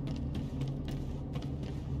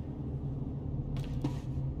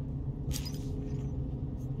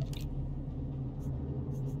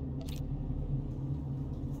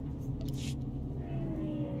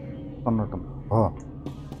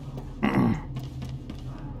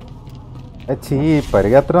 చీ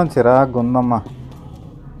పరిగెత్తడం చిరాకు ఉందమ్మా.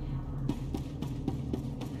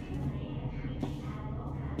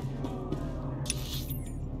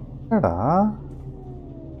 ఎక్కడా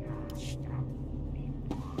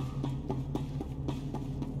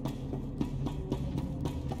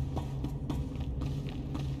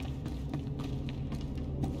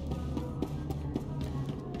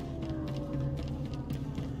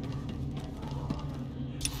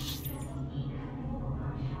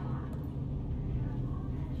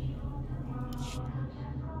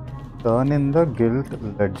turn in the guilt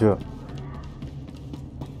ledger.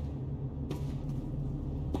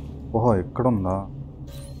 ఓహో ఇక్కడుందా?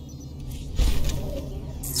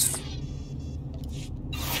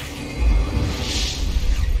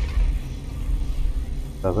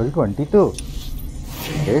 level 22.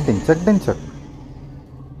 ఏ డించక్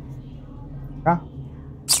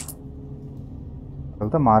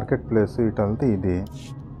వెళ్తే మార్కెట్ ప్లేస్, ఇటు వెళ్తే ఇది.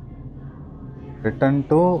 Return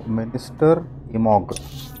to minister ఇమాగ్.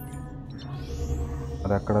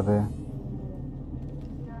 అది ఎక్కడది?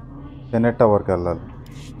 సెనెట్ టవర్కి వెళ్ళాలి.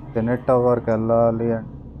 సెనెట్ టవర్కి వెళ్ళాలి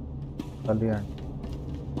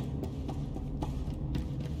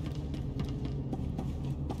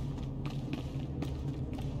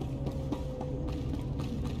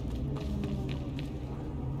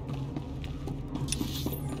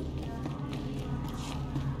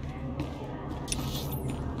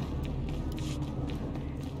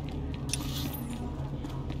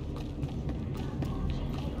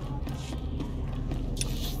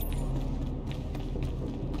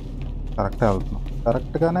అంటే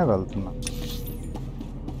కరెక్ట్గానే వెళ్తున్నా.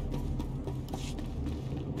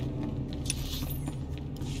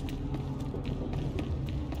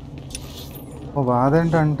 ఓ బాధ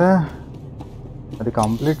ఏంటంటే అది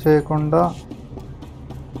కంప్లీట్ చేయకుండా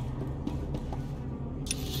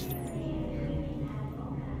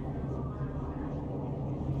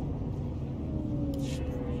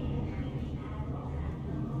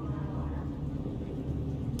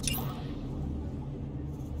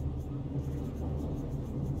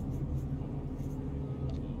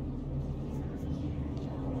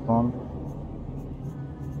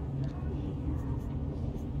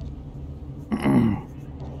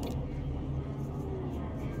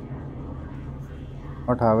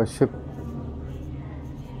not have a ship.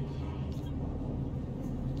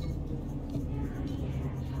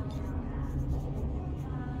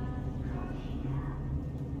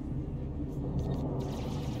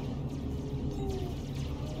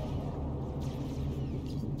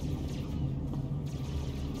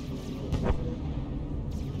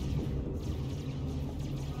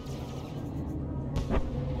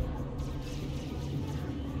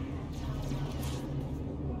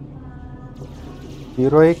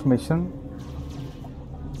 Heroic mission,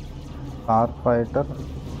 Starfighter.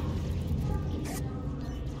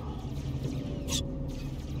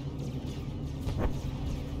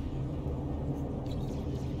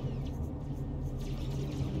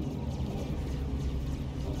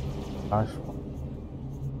 Flash.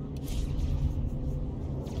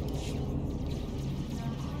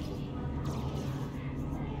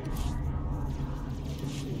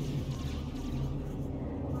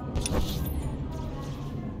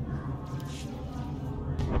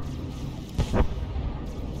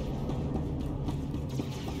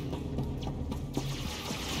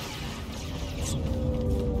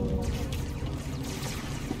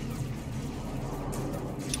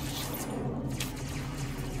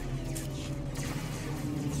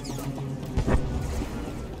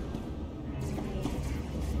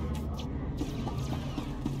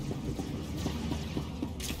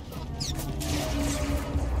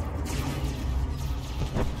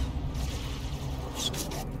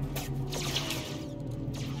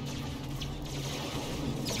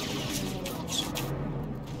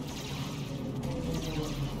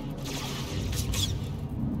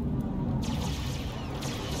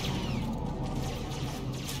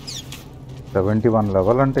 $71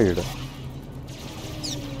 level అంటే ఈడు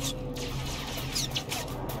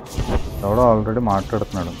ఎవడో ఆల్రెడీ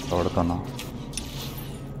మాట్లాడుతున్నాడు ఎవడితోనో.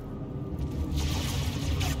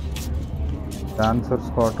 Dancers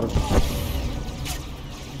quarter.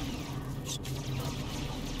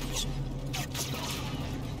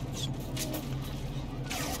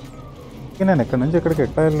 నేను ఎక్కడి నుంచి ఎక్కడికి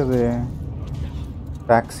ఎట్టా వెళ్ళదు.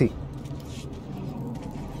 Taxi.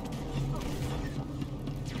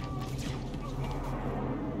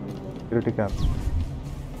 security cab.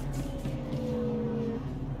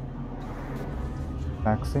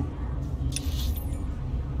 Taxi.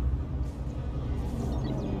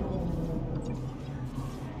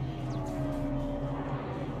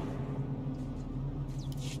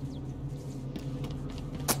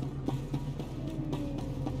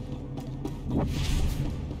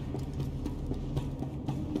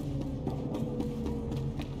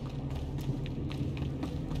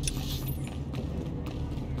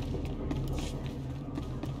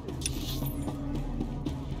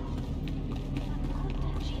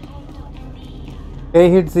 Hey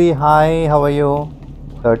Hitzi, hi, how are you?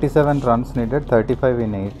 37 runs needed, 35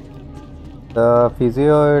 in 8. The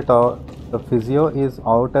physio is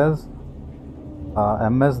out as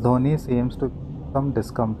MS Dhoni seems to some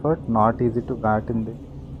discomfort, not easy to bat in the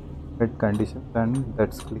mid conditions, and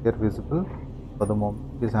that's clear visible for the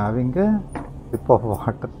moment. Is having a sip of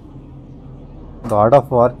water. God of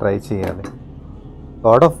War try చేయాలి.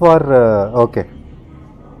 God of War okay,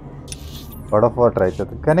 God of War try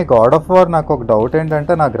చేద్దాం. కానీ God of War నాకు ఒక doubt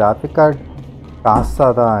ఏంటంటే నా graphic card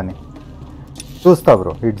కాస్తుందా అని. చూస్తా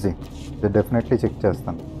bro, హిట్జీ definitely check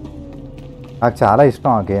చేస్తాను. నాకు చాలా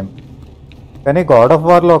ఇష్టం ఆ గేమ్. కానీ God of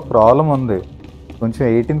Warలో ఒక ప్రాబ్లం ఉంది, కొంచెం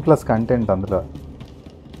 18+ కంటెంట్ అందులో.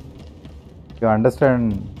 You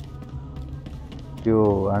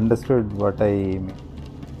understood what I mean.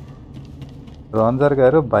 రోన్జర్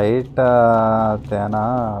గారు బయట తేనా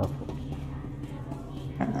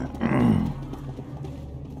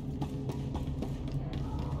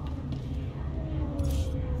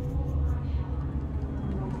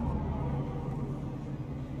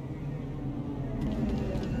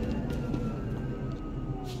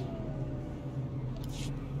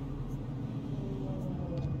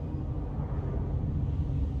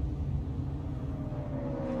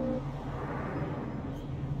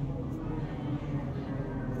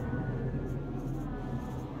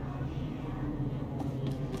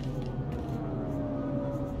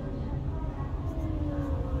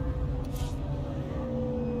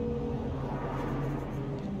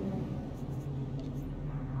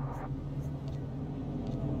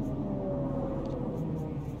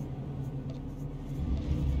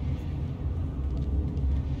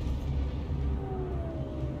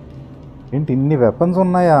ఏంటి ఇన్ని వెపన్స్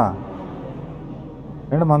ఉన్నాయా?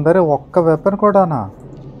 ఏంటి మన దగ్గర ఒక్క వెపన్ కూడానా?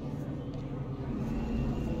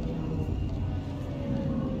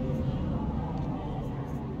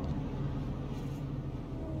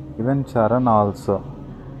 Even Charan also.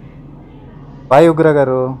 బాయ్ ఉగ్ర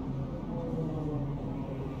గారు.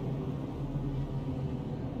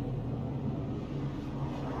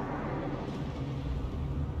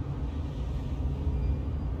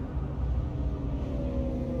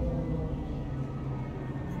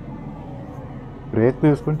 బ్రేక్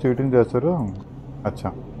తీసుకుని చీటింగ్ చేస్తారు.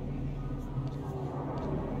 అచ్చా,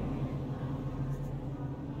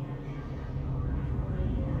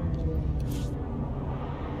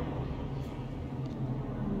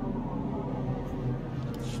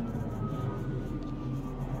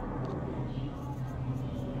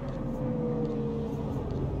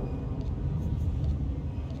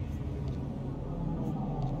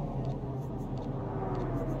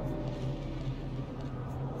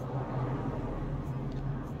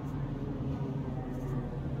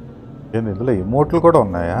 ఏంది ఇందులో ఎమోట్లు కూడా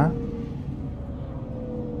ఉన్నాయా?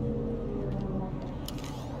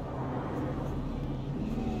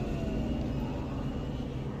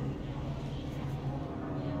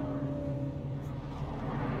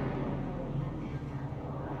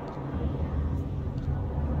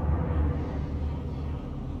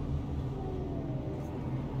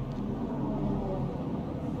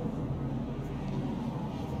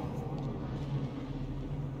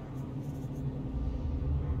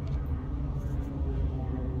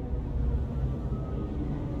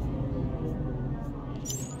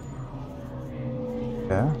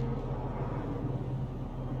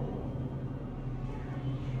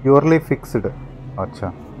 Purely fixed. అచ్చా,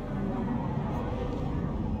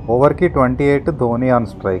 ఓవర్కి 28, Dhoni on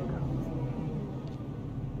strike.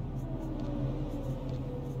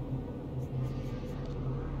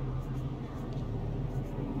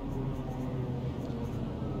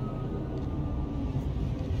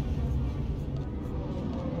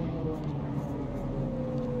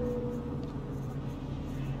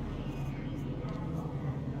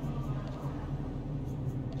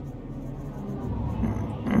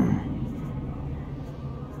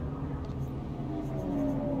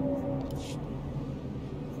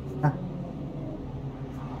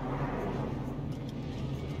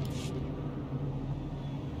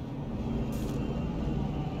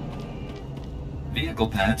 Vehicle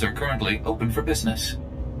pads are currently open for business.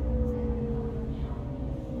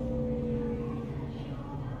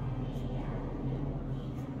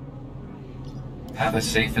 Have a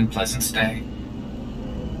safe and pleasant stay.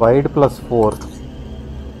 Wide +4.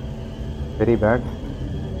 Very bad.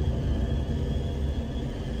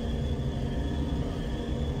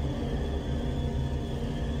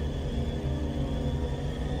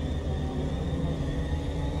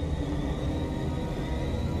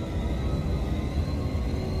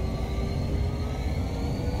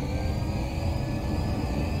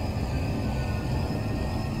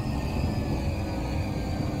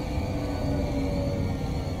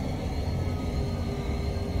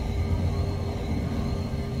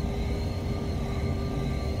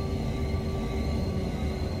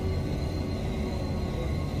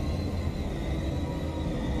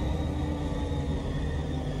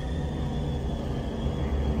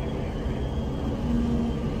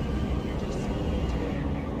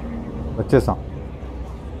 వచ్చేసాం.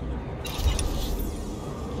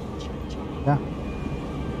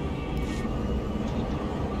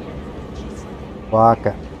 వాక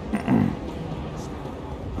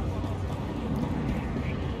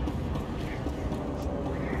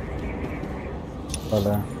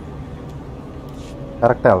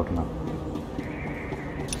కరెక్టే వెళ్తున్నా.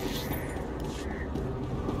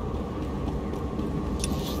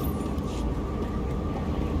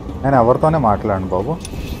 నేను ఎవరితోనే మాట్లాడను బాబు,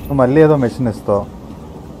 నువ్వు మళ్ళీ ఏదో మెషిన్ ఇస్తావు.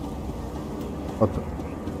 వద్దు,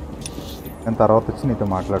 నేను తర్వాత వచ్చి నీతో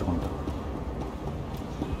మాట్లాడుకుంటా.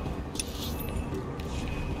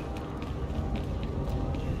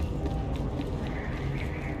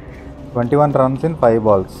 "21 runs in 5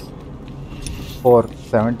 balls. 4,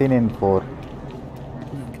 17 in 4.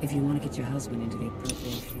 Look, if you want to get your husband into the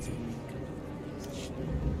appropriate physical.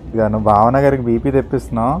 ఇక నువ్వు భావన గారికి బీపీ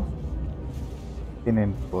తెప్పిస్తున్నావు. 17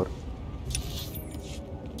 in 4.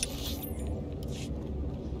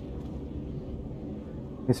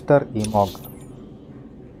 మిస్టర్ ఈమాగ్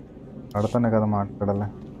అడుగుతానే కదా మాట్లాడాలి.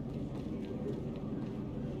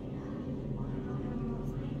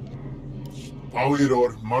 Pauiror,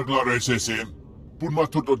 maglar SSM.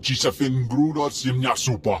 Purmatuto gisafin grudor simnya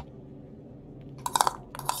supa.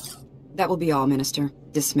 That will be all, Minister.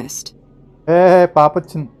 Dismissed. Hey,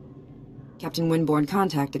 Papachin. Captain Winborn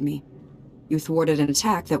contacted me. You thwarted an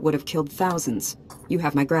attack that would have killed thousands. You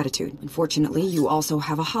have my gratitude. Unfortunately, you also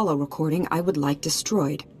have a hollow recording I would like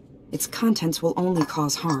destroyed. Its contents will only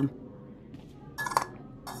cause harm.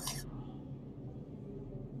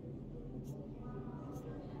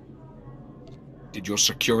 Did your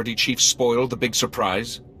security chief spoil the big surprise?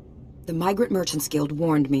 The Migrant Merchants Guild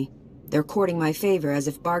warned me. They're courting my favor as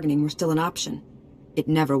if bargaining were still an option.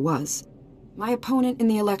 It never was. My opponent in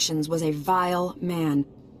the elections was a vile man.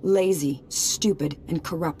 Lazy, stupid, and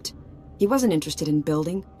corrupt. He wasn't interested in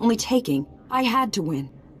building, only taking. I had to win.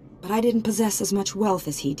 But I didn't possess as much wealth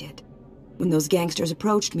as he did. When those gangsters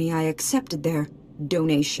approached me, I accepted their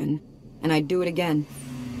donation. And I'd do it again.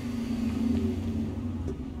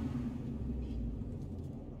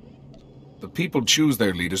 The people choose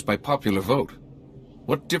their leaders by popular vote.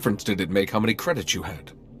 What difference did it make how many credits you had?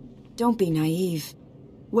 Don't be naive.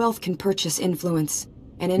 Wealth can purchase influence.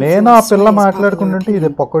 And నేను ఆ influence పిల్ల sways మాట్లాడుకుంటుంటే popular ఇది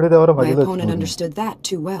opinion. పక్కడిది ఎవరో My మధ్యలో opponent వచ్చింది. understood that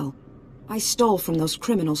too well. I stole from those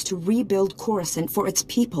criminals to rebuild Coruscant for its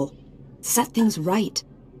people. Set things right.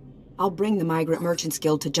 I'll bring the Migrant Merchants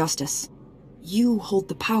Guild to justice. You hold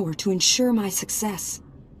the power to ensure my success.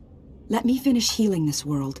 Let me finish healing this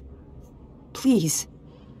world. Please,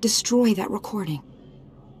 destroy that recording.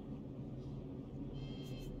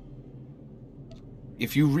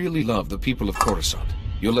 If you really love the people of Coruscant,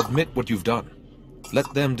 you'll admit what you've done. Let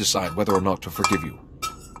them decide whether or not to forgive you.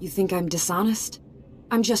 You think I'm dishonest?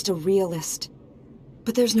 I'm just a realist.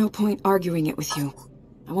 But there's no point arguing it with you.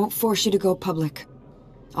 I won't force you to go public.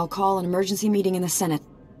 I'll call an emergency meeting in the Senate.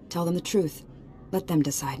 Tell them the truth. Let them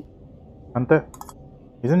decide. అంతే,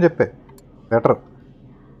 నిజం చెప్పే better.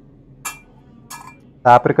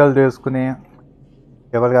 తాపరికాలు చేసుకుని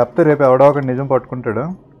ఎవరికి చెప్తే రేపు ఎవడో ఒకటి నిజం పట్టుకుంటాడు.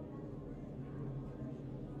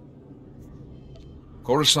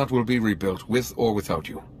 Coruscant will be rebuilt with or without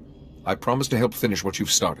you. I promise to help finish what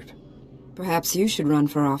you've started. Perhaps you should run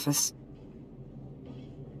for office.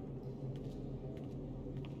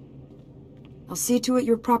 I'll see to it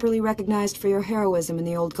you're properly recognized for your heroism in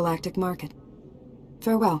the old galactic market.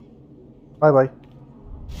 Farewell. Bye-bye.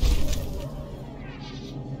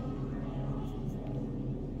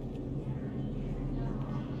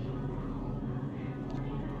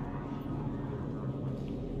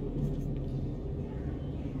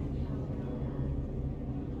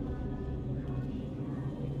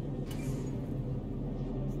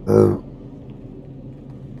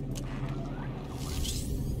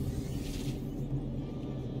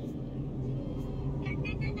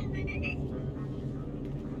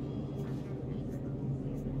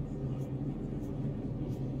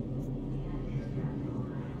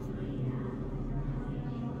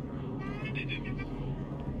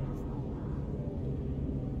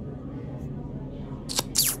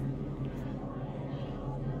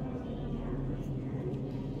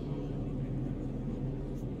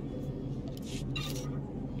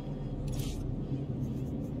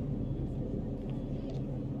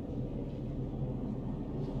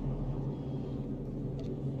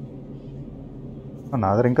 నా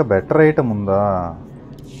దగ్గర ఇంకా better item ఉందా?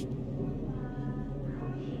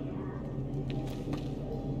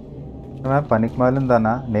 పనికి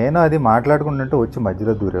మాలిందానా? నేను అది మాట్లాడుకుంటుంటే వచ్చి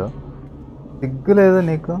మధ్యలో దూరావు. సిగ్గు లేదా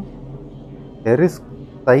నీకు? ఎరిస్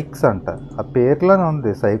సైక్స్ అంట, ఆ పేర్లోనే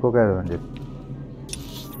ఉంది సైకో కాదు అని చెప్పి.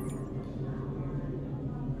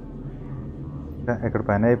 ఇక్కడ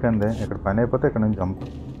పని అయిపోయింది. ఇక్కడ పని అయిపోతే ఇక్కడ నుంచి జంప్.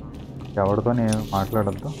 ఎవరితోని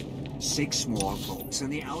మాట్లాడద్దు.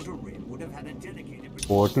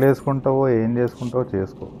 ఓట్లు వేసుకుంటావో ఏం చేసుకుంటావో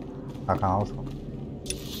చేసుకో, నాకు అవసరం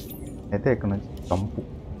అయితే ఇక్కడ నుంచి jump.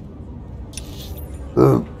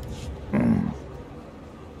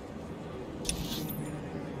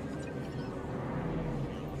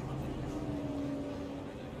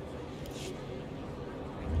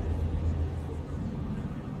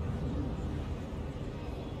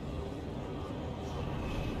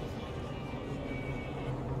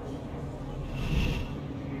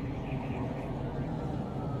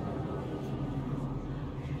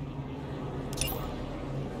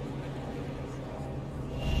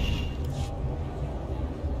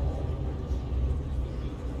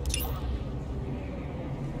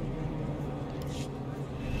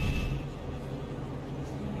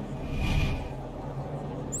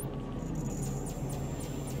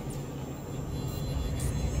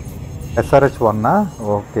 SRH 1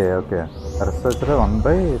 okay okay. SRH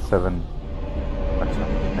 1/7. అచ్చా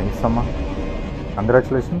నైస్ అమ్మా,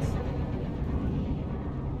 కంగ్రాచులేషన్స్.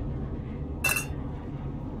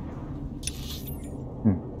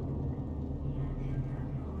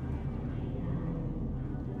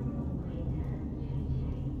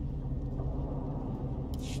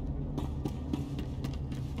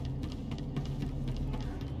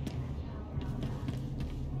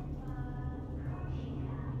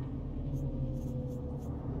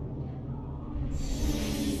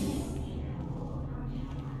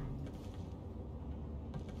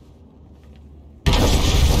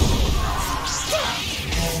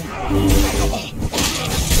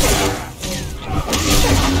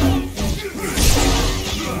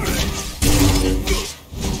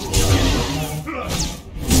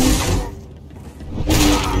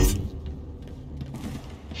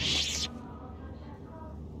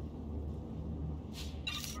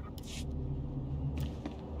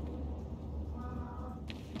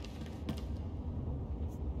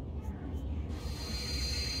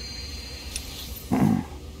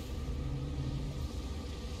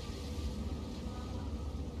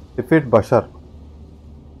 Defeat Bashar.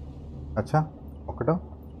 అచ్చా 1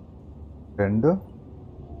 2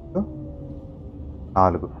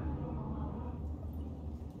 4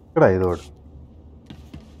 ఇక్కడ 5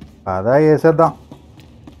 కాదా వేసేద్దాం.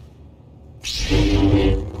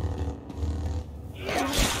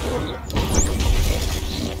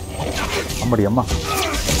 అమ్మడి అమ్మ.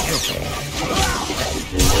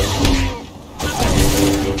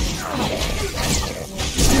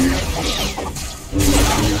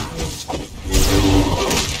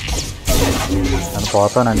 నేను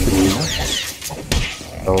పోతాను అనిపించింది,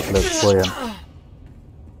 డౌట్లేదు పోయాను.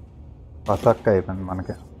 పసక్క అయిపోయింది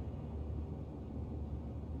మనకి.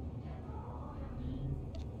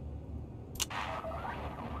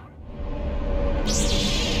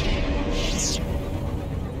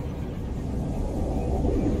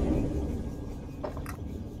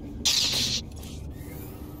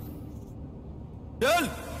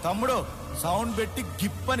 తమ్ముడు సౌండ్ పెట్టి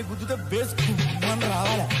గిప్ అని గుద్దుతే బేస్ అని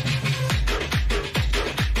రావాలా?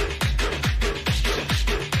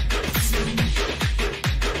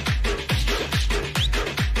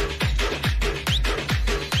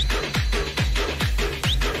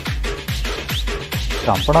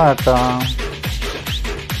 చంపడం ఎట్టా?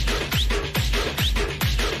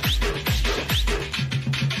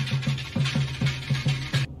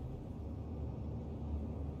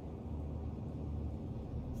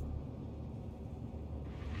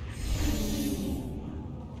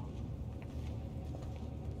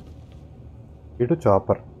 ఇటు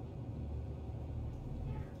చాపర్.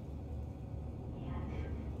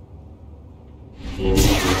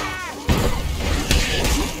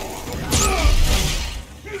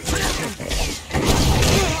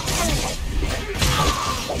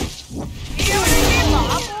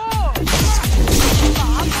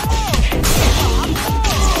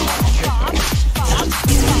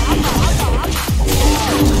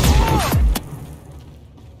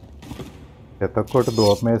 ఎత్తక్కోటి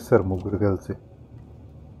దూపం వేస్తారు ముగ్గురు కలిసి.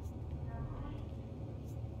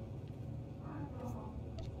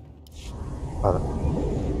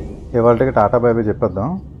 ఇవాళకి టాటా బాయ్ చెప్పేద్దాం.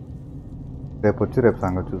 రేపు వచ్చి రేపు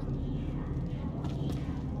సంగతి చూసి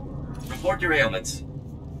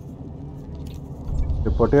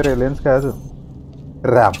రిపోర్ట్ యువర్ ఎలియన్స్ కాదు,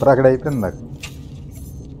 ర్యాపర్ అక్కడ అయిపోయింది. నాకు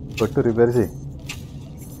కొట్టు రిపేర్ చేయి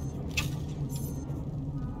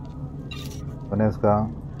కొనేసుకా.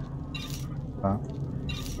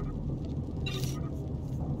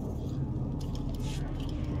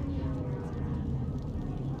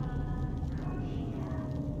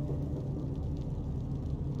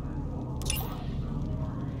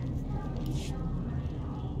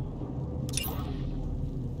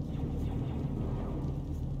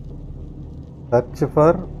 Search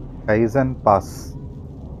for kaizen pass.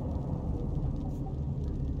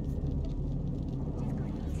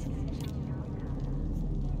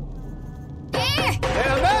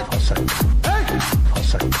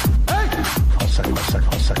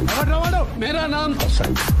 मेरा नाम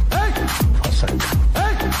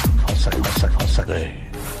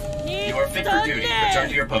You are fit for duty. Return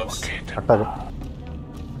to your post. అట్టదు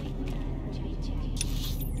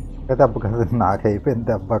దెబ్బ కాదు, నాకు అయిపోయింది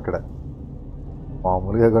దెబ్బ అక్కడ,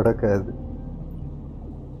 మామూలుగా కూడా కాదు.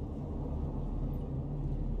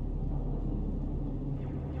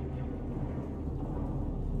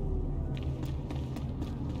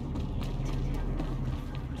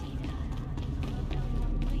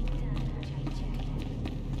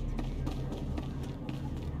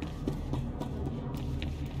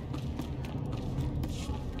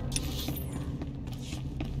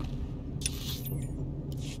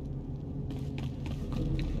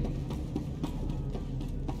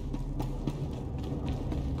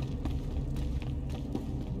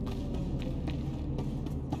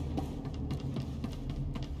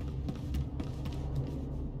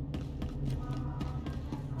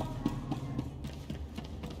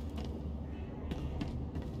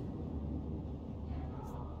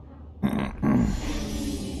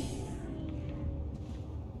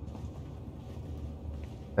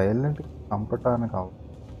 సైలెంట్ చంపటానికి అవ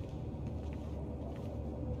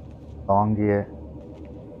లాంగియే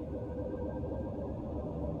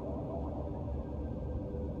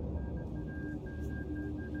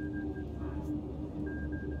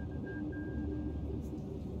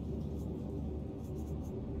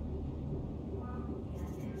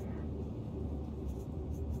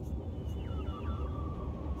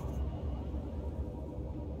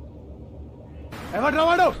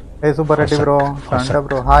हे सुब्बारेड्डी ब्रो, सांटा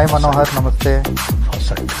ब्रो, हाय मनोहर नमस्ते,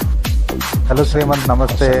 हेलो श्रीमंत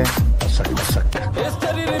नमस्ते,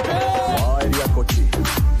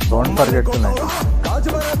 डोंट फॉरगेट टू लाइक.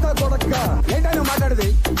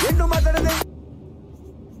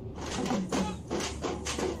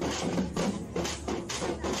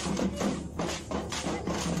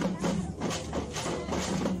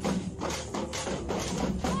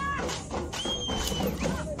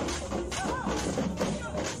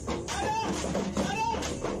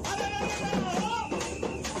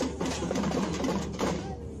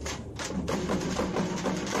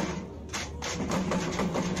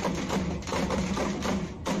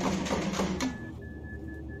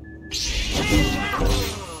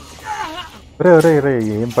 అరే అరే అరే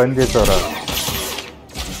ఏం పని చేసావురా?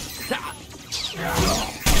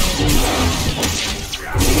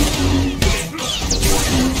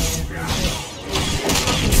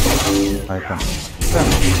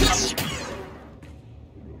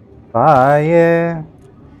 బాయే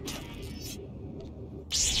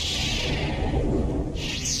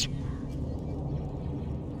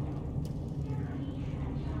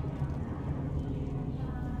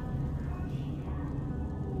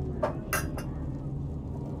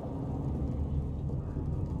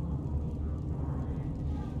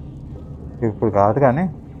ఇప్పుడు కాదు కానీ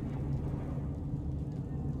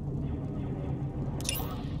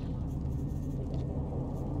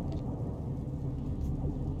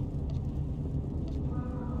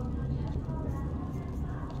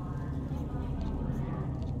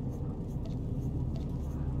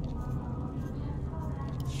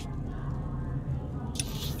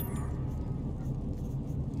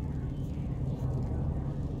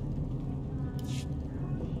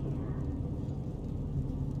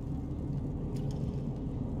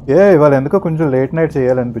ఇవాళ ఎందుకో కొంచెం లేట్ నైట్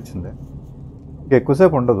చేయాలనిపించింది,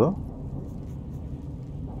 ఎక్కువసేపు ఉండదు.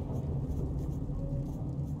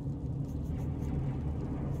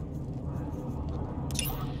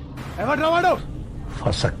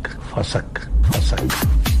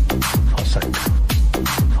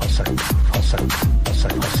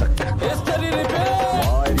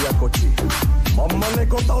 మమ్మల్ని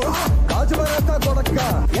కొట్టవురా కాజు బరాతా కొడక్క,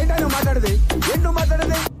 ఏంటో మాట్లాడేది, ఏంటో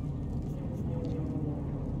మాట్లాడేది.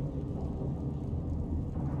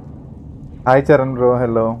 Hi Charan bro,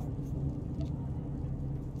 hello.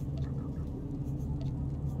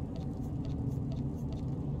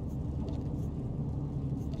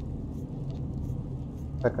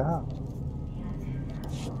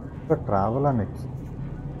 Travel అని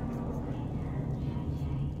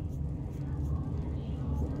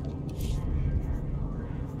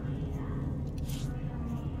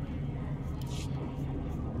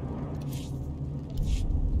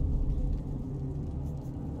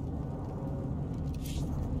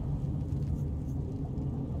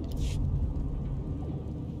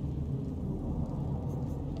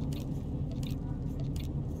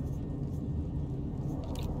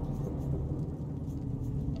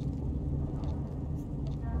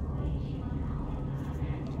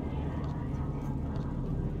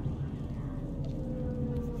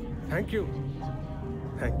థ్యాంక్ యూ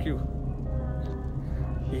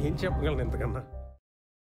ఏం చెప్పగలను ఎంతకన్నా.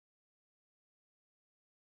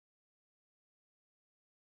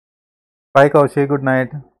 Bye, Kaushi. Good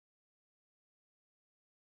night.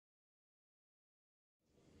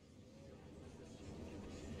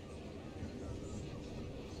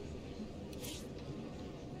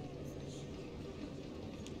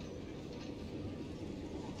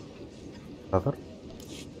 Brother,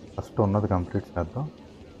 first ఉన్నది కంప్లీట్ చేద్దాం.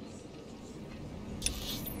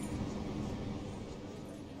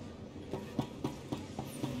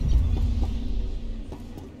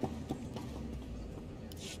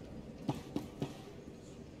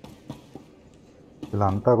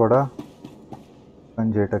 వీళ్ళంతా కూడా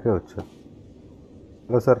పని చేయటాకే వచ్చారు.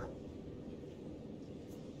 Hello sir.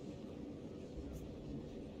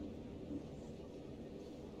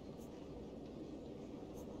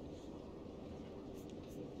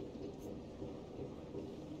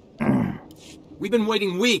 We've been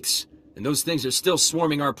waiting weeks, and those things are still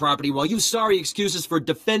swarming our property while you sorry excuses for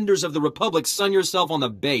defenders of the Republic sun yourself on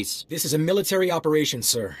the base. This is a military operation,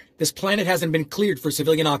 sir. This planet hasn't been cleared for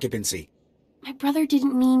civilian occupancy. My brother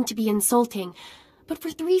didn't mean to be insulting, but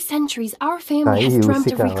for 3 centuries our family has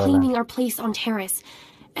dreamt of reclaiming our place on Terrace,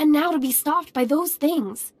 and now to be stopped by those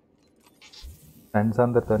things. Friends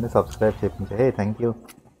అందరితోని subscribe చేయించే. Hey, thank you.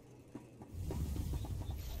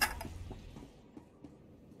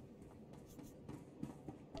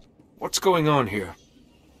 What's going on here?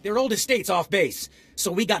 Their old estate's off base, so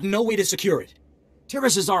we got no way to secure it.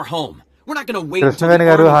 Terrace is our home. We're not going to wait until Krishnaveni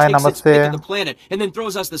the garu, hi, army takes its namaste. pick of the planet and then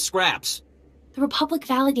throws us the scraps. The Republic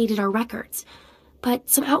validated our records, but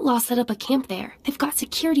some outlaws set up a camp there. They've got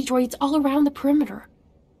security droids all around the perimeter.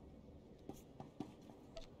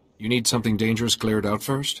 You need something dangerous cleared out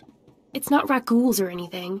first? It's not raccoons or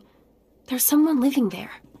anything. There's someone living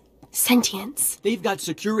there. Sentience. They've got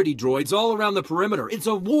security droids all around the perimeter. It's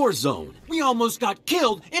a war zone. We almost got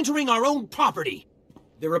killed entering our own property.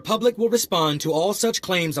 The Republic will respond to all such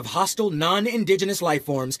claims of hostile non-indigenous life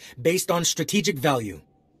forms based on strategic value.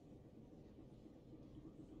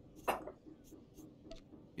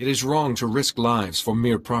 It is wrong to risk lives for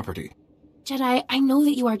mere property. Jedi, I know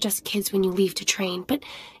that you are just kids when you leave to train, but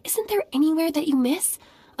isn't there anywhere that you miss?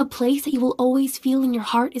 A place that you will always feel in your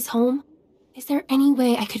heart is home? Is there any way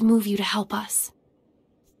I could move you to help us?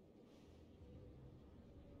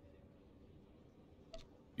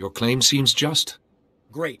 Your claim seems just.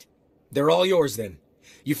 Great. They're all yours then.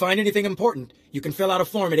 You find anything important, you can fill out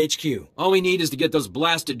a form at HQ. All we need is to get those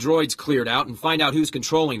blasted droids cleared out and find out who's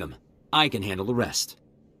controlling them. I can handle the rest.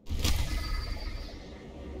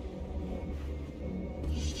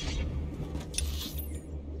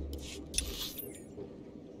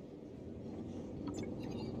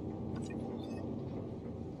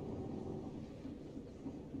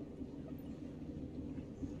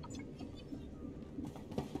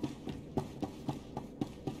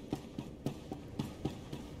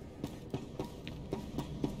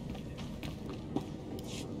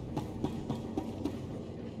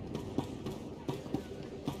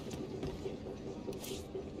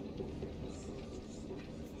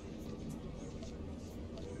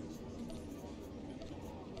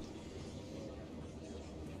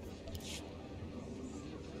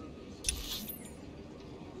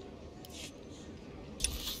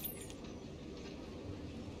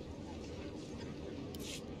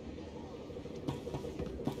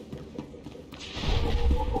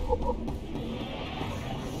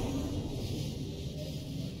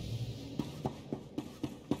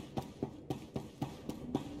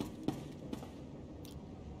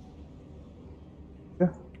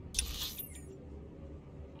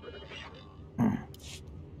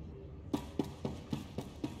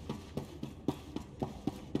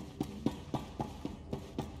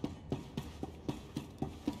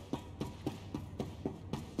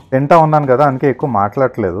 తింటా ఉన్నాను కదా, అందుకే ఎక్కువ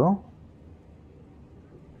మాట్లాడట్లేదు.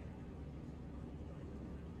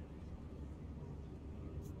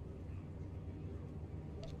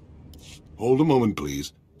 Hold a moment, please.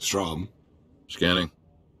 Strom. Scanning.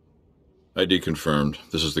 ID confirmed.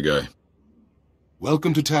 This is the guy.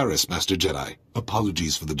 Welcome to Taris, Master Jedi.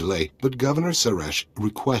 Apologies for the delay, but Governor Suresh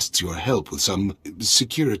requests your help with some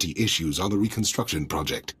security issues on the reconstruction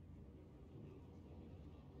project.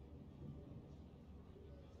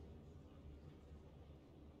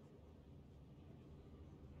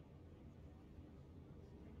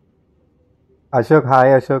 Ashok, hi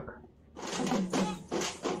Ashok.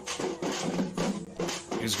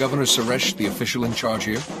 Is Governor Suresh the official in charge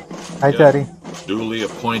here? Hi Chari. Duly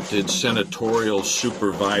appointed senatorial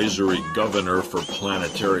supervisory governor for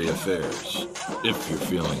planetary affairs, if you're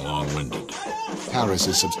feeling long-winded. Paris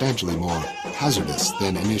is substantially more hazardous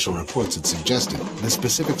than initial reports had suggested. The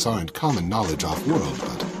specifics aren't common knowledge off-world,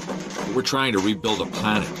 but... We're trying to rebuild a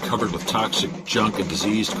planet covered with toxic junk and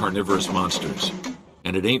diseased carnivorous monsters.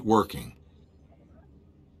 And it ain't working.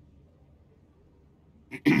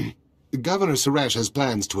 Governor Suresh has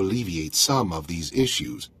plans to alleviate some of these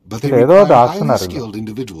issues, but they require highly skilled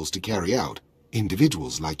individuals to carry out.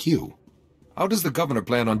 Individuals like you. How does the governor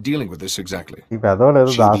plan on dealing with this exactly?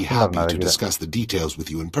 She'll be happy to discuss the details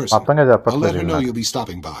with you in person. I'll let her know you'll be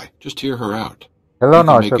stopping by. Just hear her out. Hello, you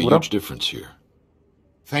can make a huge difference here.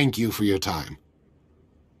 Thank you for your time.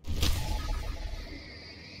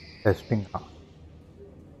 Testing.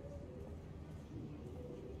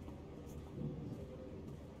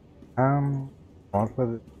 What was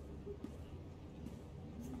it?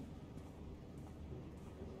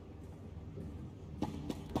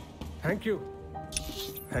 Thank you.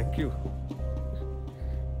 Thank you.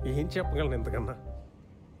 ఏం చెప్పగలను ఇంతకన్నా?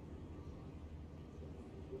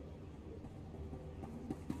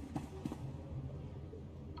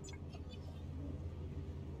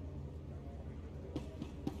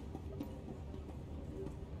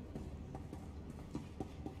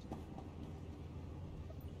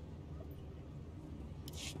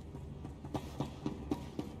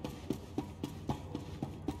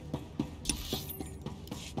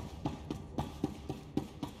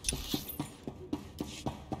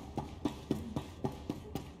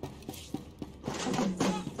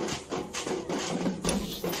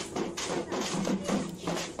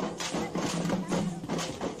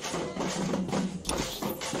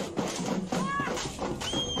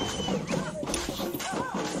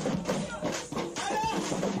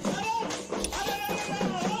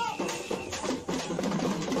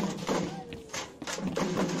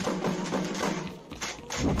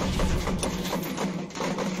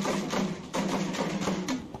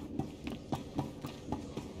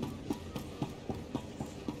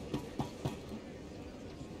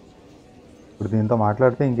 ఇప్పుడు దీంతో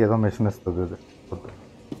మాట్లాడితే ఇంకేదో machine ఇస్తుంది ఇది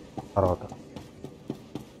తర్వాత.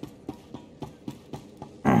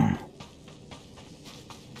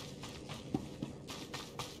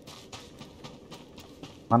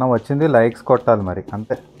 మనం వచ్చింది లైక్స్ కొట్టాలి మరి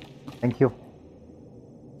అంతే. Thank you.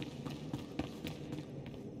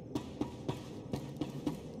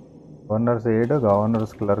 Governors aid,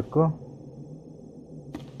 governors clerk,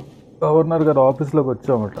 governor గారు ఆఫీస్లోకి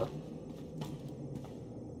వచ్చామట.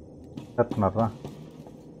 చెప్తున్నారా?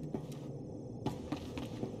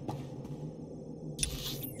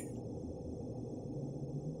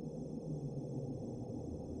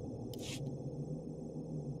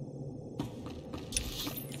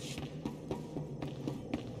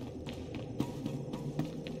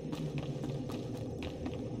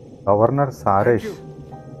 గవర్నర్ సారేష్.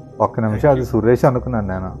 ఒక్క నిమిషం, అది సురేష్ అనుకున్నాను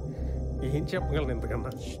నేను. ఏం చెప్పగలను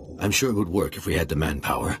ఇంతకన్నా? I'm sure it would work if we had the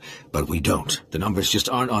manpower, but we don't. The numbers just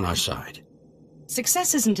aren't on our side. Success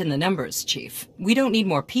isn't in the numbers, Chief. We don't need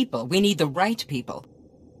more people. We need the right people.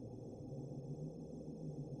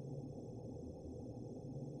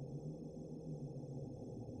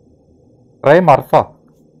 Try Marfa.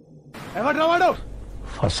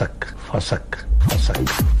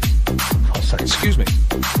 Excuse me,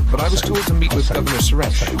 but I was told to meet with Governor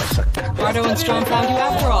Suresh. Bardo and Strong found you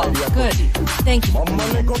after all. Good. Thank you. I'm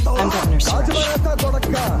Governor Suresh.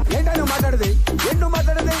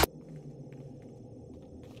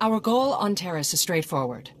 Our goal on Terrace is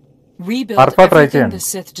straightforward. Rebuild everything the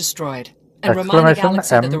Sith destroyed. And remind the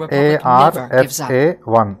galaxy that the Republic never gives up.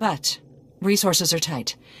 But resources are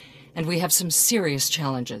tight. And we have some serious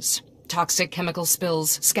challenges. Toxic chemical spills,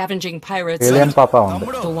 scavenging pirates, Alien Papa on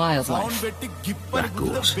the wildlife.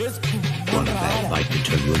 Raccoons. One bad bite can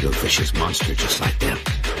turn you into a vicious monster just like them.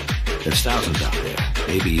 There's thousands out there,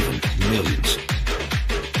 maybe even millions.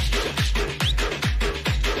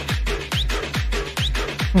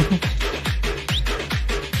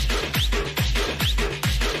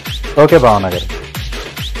 Okay, Bhavanagar.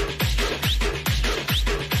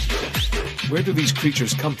 Where do these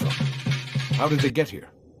creatures come from? How did they get here?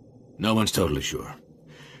 No one's totally sure.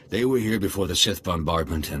 They were here before the Sith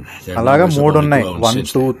bombardment, and their అలాగా numbers have 3 only ఉన్నాయి. grown 1,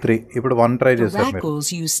 since 2, 3. ఇప్పుడు 1 try The చేశారు మీరు. Raccoons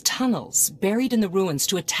use tunnels buried in the ruins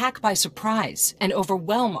to attack by surprise and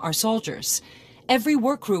overwhelm our soldiers. Every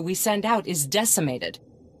work crew we send out is decimated.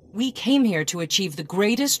 We came here to achieve the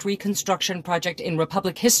greatest reconstruction project in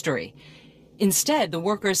Republic history. Instead, the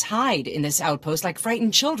workers hide in this outpost like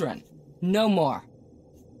frightened children. No more.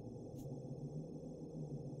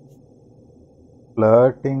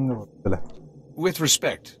 Flirting. With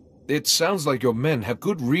respect, it sounds like your men have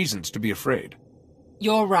good reasons to be afraid.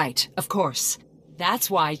 You're right, of course. That's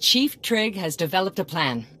why Chief Trigg has developed a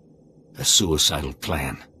plan. A suicidal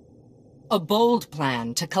plan. A bold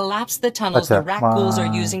plan to collapse the tunnels the rat ghouls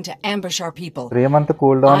are using to ambush our people. 3 month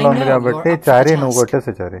cooldown ఉంది కాబట్టి చారీ నువ్వు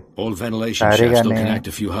కొట్టేసి చారీ. All ventilation shafts still connect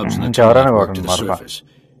a few hubs in the tunnel network to the surface.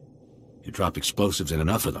 You drop explosives in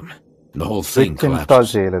enough of them, and the whole thing collapses. Install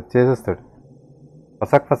చేయలేదు, చేసేస్తాడు.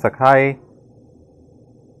 ఫసక్ hi.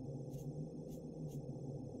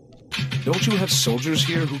 Don't you have soldiers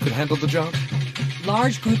here who could handle the job?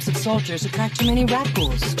 Large groups of soldiers attract too many rat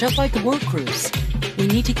ghouls, just like the work crews. We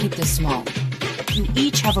need to keep this small. You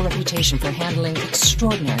each have a reputation for handling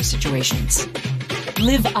extraordinary situations.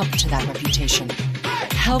 Live up to that reputation.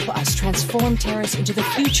 Help us transform Terrace into the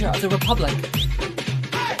future of the Republic.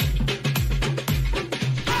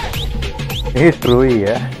 It's true,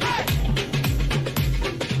 yeah.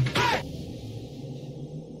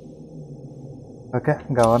 Okay,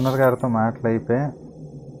 governor గారితో మాటలు అయిపోయి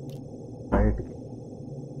బయటికి.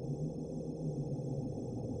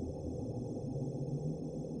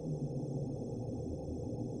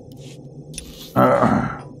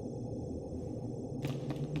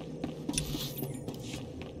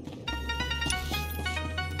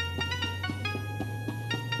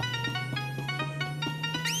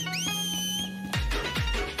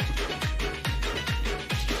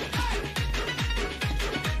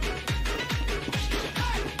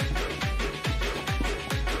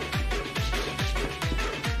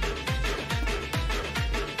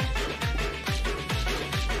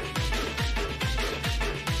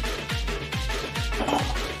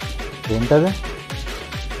 ఏంటది?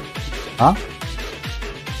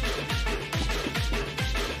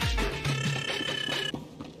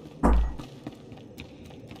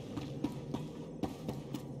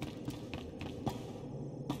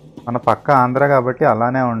 మన పక్క ఆంధ్ర కాబట్టి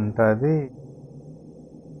అలానే ఉంటుంది.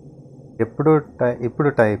 ఇప్పుడు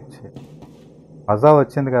టైప్ మజా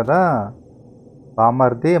వచ్చింది కదా.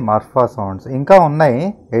 బామర్ది మర్ఫా సౌండ్స్ ఇంకా ఉన్నాయి,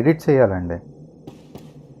 ఎడిట్ చేయాలండి,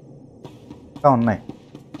 ఇంకా ఉన్నాయి.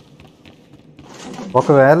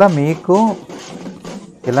 ఒకవేళ మీకు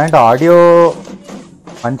ఇలాంటి ఆడియో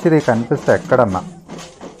మంచిది కనిపిస్తే ఎక్కడన్నా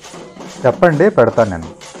చెప్పండి, పెడతాను నేను.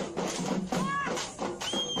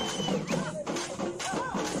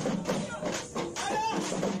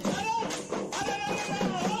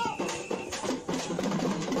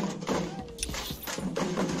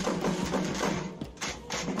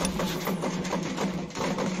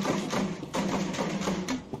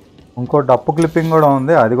 ఇంకో డప్పు క్లిప్పింగ్ కూడా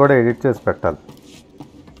ఉంది, అది కూడా ఎడిట్ చేసి పెట్టాలి.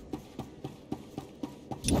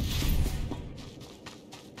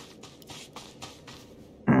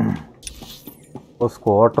 ఓ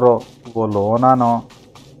స్కూటరో ఓ లోనానో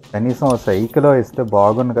కనీసం ఓ సైకిలో ఇస్తే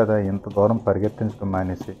బాగుంది కదా, ఇంత దూరం పరిగెత్తించడం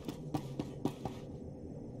మానేసి.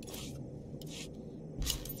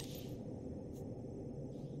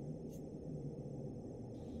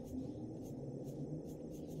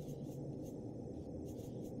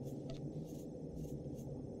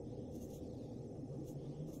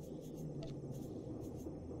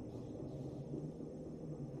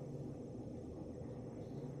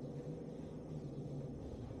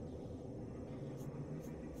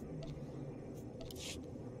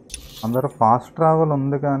 అందరూ ఫాస్ట్ ట్రావెల్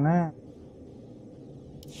ఉంది కానీ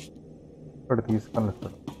ఇక్కడ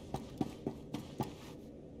తీసుకెళ్ళిస్తాడు.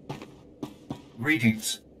 Greetings.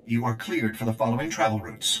 You are cleared for the following travel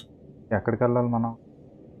routes. ఎక్కడికి వెళ్ళాలి మనం?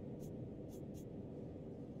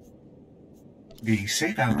 Be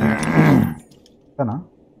safe out there.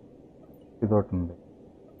 ఇదొకటి ఉంది.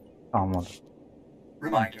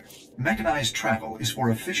 Reminder: mechanized travel is for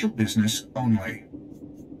official business only.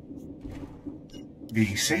 Be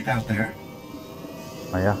safe out there.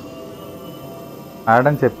 అయ్యా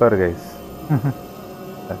ఆడని చెప్పారు గైస్.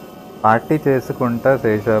 పార్టీ చేసుకుంటా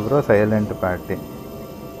శేషాబ్రో, silent party.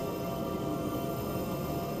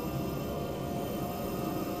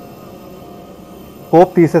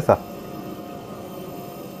 Cope తీసేసా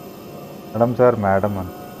madam sir, madam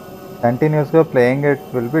అని. కంటిన్యూస్గా playing it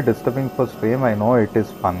will be disturbing for stream. I know it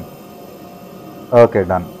is fun. Okay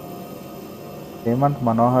done. Hemant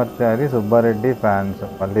Manohar Chari Subbareddy fans,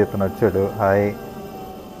 మళ్ళీ ఇతను వచ్చాడు. Hi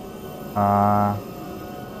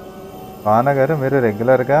భావన గారు, మీరు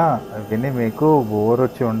రెగ్యులర్గా విని మీకు బోర్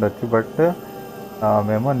వచ్చి ఉండొచ్చు, బట్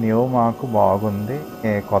మేము మాకు బాగుంది,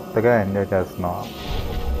 కొత్తగా ఎంజాయ్ చేస్తున్నాం.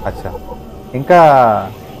 అచ్చా, ఇంకా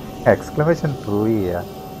ఎక్స్క్లమేషన్ ట్రూ ఇయ్యా.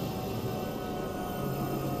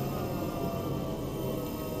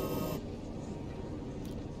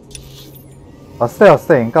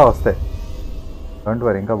 వస్తాయి ఇంకా వస్తాయి, డోంట్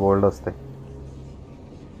వరీ, ఇంకా బోల్డ్ వస్తాయి.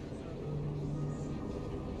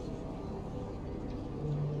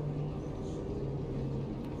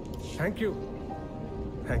 Thank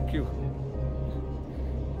you.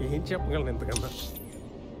 ఏం చెప్పగలను ఎంతకన్నా?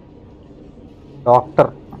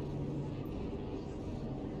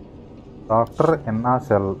 డాక్టర్ ఎన్నా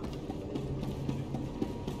సెల్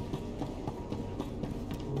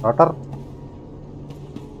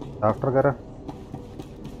డాక్టర్ గారు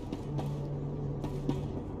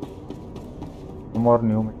more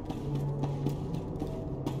new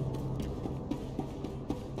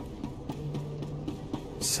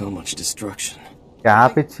So much destruction.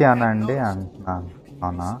 Cap ఇచ్చానండి అంటున్నాను.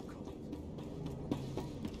 అవునా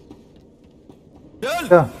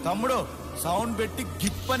తమ్ముడు సౌండ్ పెట్టి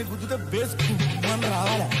గిప్ అని గుద్దుతే బేస్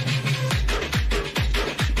రావాలా?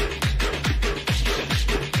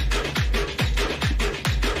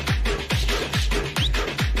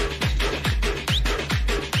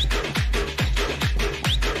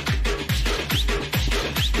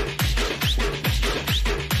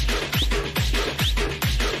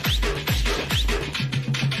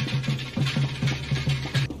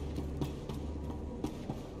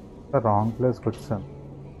 రాంగ్ ప్లేస్కి వచ్చాను.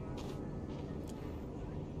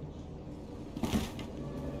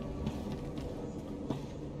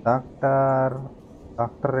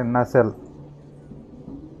 డాక్టర్ ఎన్నా cell.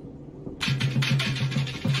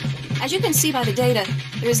 As you can see by the data,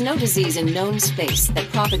 there is no disease in known space that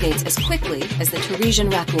propagates as quickly as the Parisian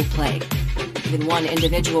raccoon plague. Even one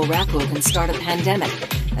individual raccoon can start a pandemic,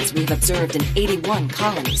 as we've observed in 81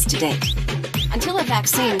 colonies to date. Until a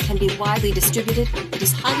vaccine can be widely distributed, it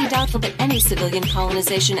is highly doubtful that any civilian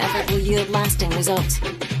colonization effort will yield lasting results.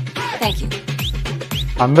 Thank you.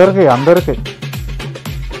 అందరికి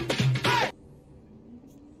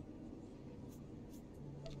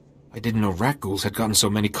I didn't know rat ghouls had gotten so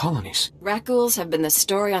many colonies. Rat ghouls have been the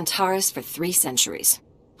story on Taurus for 3 centuries.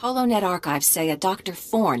 HoloNet archives say a Dr.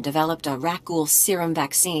 Thorne developed a rat ghoul serum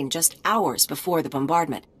vaccine just hours before the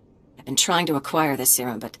bombardment. I've been trying to acquire this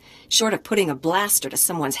serum, but short of putting a blaster to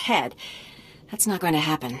someone's head, that's not going to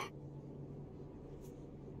happen.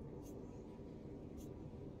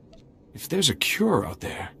 If there's a cure out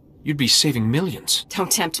there, you'd be saving millions.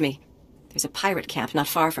 Don't tempt me. There's a pirate camp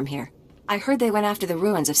not far from here. I heard they went after the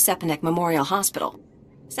ruins of Sepanek Memorial Hospital.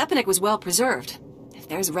 Sepanek was well preserved. If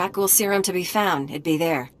there's rat ghoul serum to be found, it'd be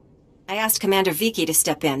there. I asked Commander Vicky to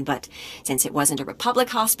step in, but since it wasn't a Republic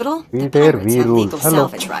hospital, the pirates have legal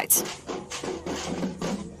salvage rights.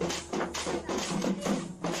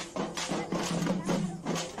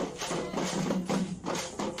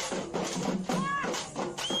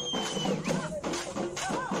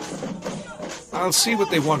 I'll see what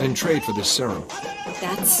they want in trade for this serum.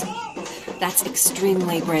 That's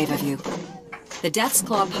extremely brave of you. The Death's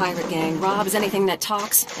Claw pirate gang robs anything that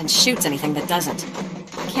talks and shoots anything that doesn't.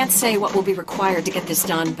 I can't say what will be required to get this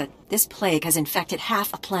done, but this plague has infected half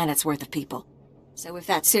a planet's worth of people. So if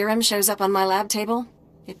that serum shows up on my lab table,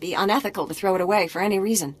 it'd be unethical to throw it away for any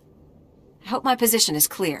reason. I hope my position is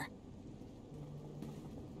clear.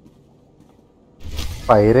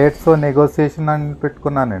 Pirates negotiation అని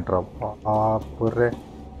పెట్టుకున్నానంట్రా. పుర్రే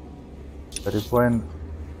సరిపోయింది.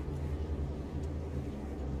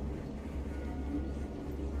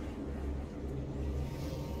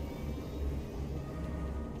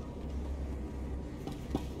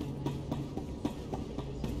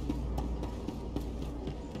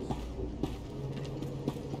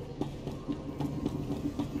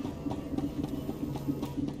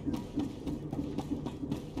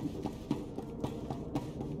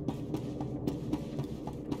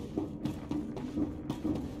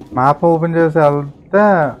 Map open చేసి వెళ్తే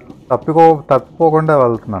తప్పిపోకుండా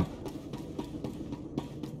వెళ్తున్నాను,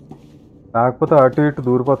 లేకపోతే అటు ఇటు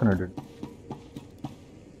దూరిపోతున్నాడు.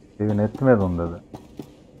 ఇది నెత్తి మీద ఉంది.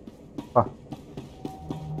 అది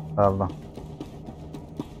వెళ్దాం.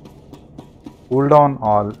 Cool down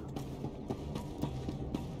all.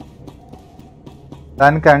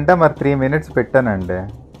 దానికంటే మరి 3 minutes పెట్టానండి.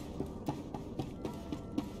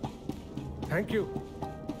 Thank you.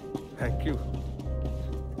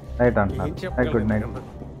 నైట్ అంటున్నాను. Good night.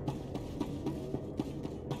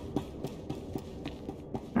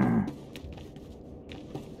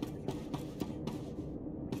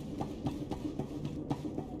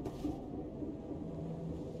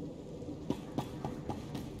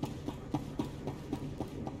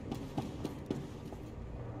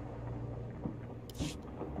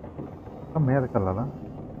 మీదకి వెళ్ళాలా?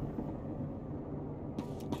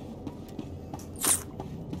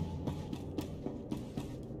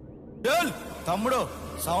 తమ్ముడు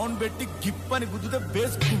సౌండ్ పెట్టి గిప్ అని గుద్దుతే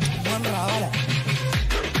బేస్ రావాలా?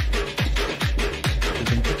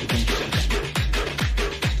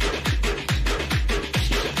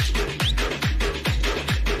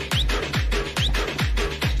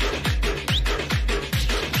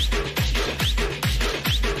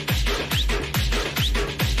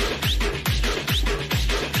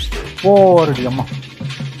 ఓరడి అమ్మ.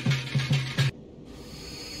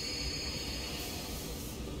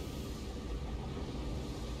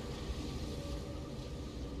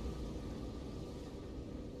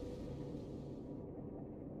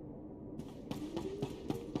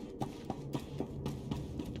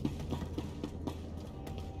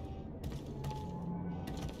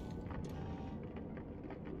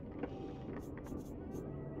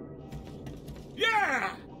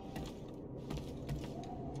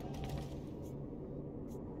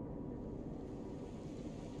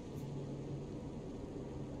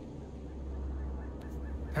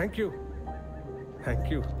 Thank you thank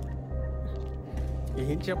you.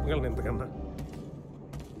 ఏం చెప్పగలను ఎంతకన్నా?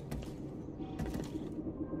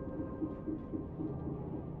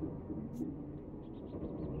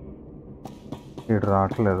 ఇటు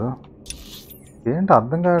రావట్లేదు ఏంటి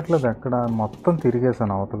అర్థం కావట్లేదు. ఎక్కడ మొత్తం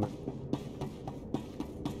తిరిగేసాను అవతల.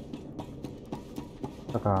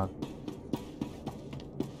 కాదు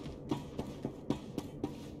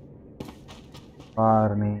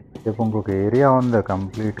వారిని రేపు ఇంకొక ఏరియా ఉంది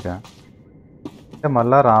కంప్లీట్గా. అంటే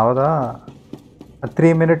మళ్ళా రావదా?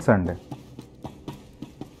 3 minutes అండి.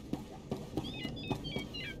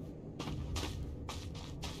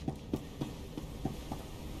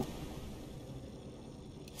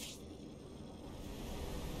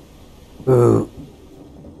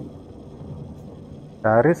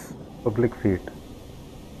 Paris public feet.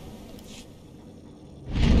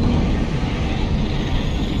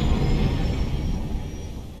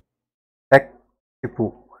 Tech Tipu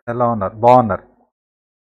ఎలా ఉన్నారు? బాగున్నారు.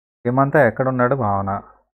 ఏమంతా ఎక్కడున్నాడు భావన?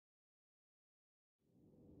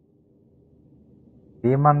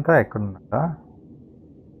 ఏమంతా ఎక్కడున్నాడా?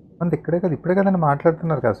 అంత ఇక్కడే కదా, ఇప్పుడే కదండి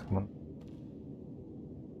మాట్లాడుతున్నారు కాస్త ముందు.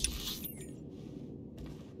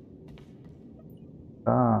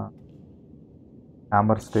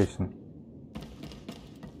 Hammer station.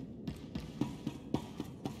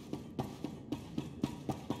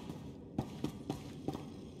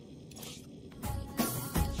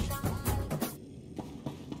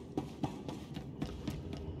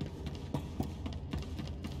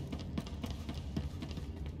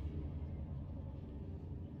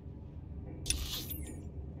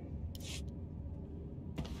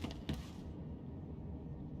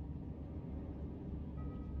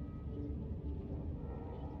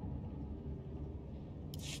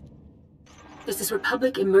 This is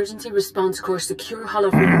Republic Emergency Response Corps Secure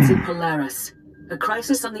Hollow Frequency Polaris. A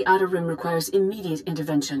crisis on the Outer Rim requires immediate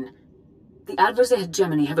intervention. The adversary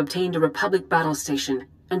hegemony have obtained a Republic battle station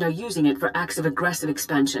and are using it for acts of aggressive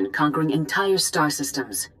expansion, conquering entire star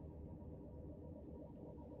systems.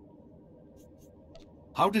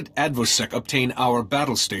 How did AdvoSec obtain our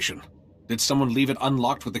battle station? Did someone leave it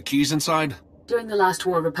unlocked with the keys inside? During the last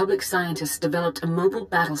war, Republic scientists developed a mobile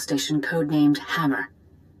battle station codenamed Hammer.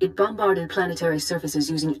 It bombarded planetary surfaces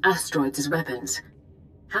using asteroids as weapons.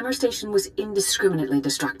 Hammer Station was indiscriminately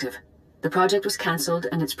destructive. The project was cancelled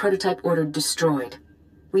and its prototype ordered destroyed.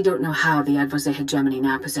 We don't know how the adversary hegemony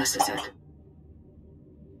now possesses it.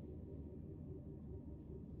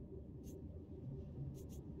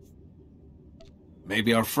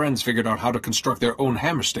 Maybe our friends figured out how to construct their own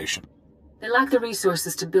hammer station. They lack the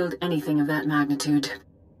resources to build anything of that magnitude.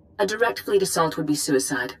 A direct fleet assault would be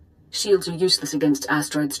suicide. Shields are useless against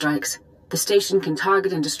asteroid strikes. The station can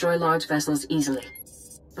target and destroy large vessels easily.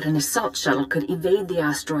 But an assault shuttle could evade the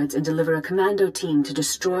asteroids and deliver a commando team to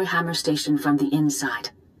destroy Hammer Station from the inside.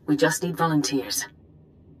 We just need volunteers.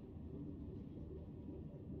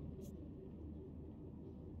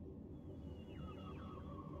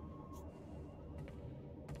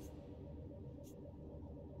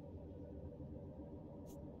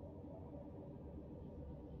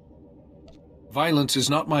 Violence is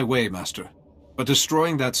not my way, Master. But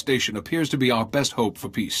destroying that station appears to be our best hope for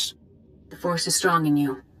peace. The Force is strong in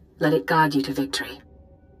you. Let it guide you to victory.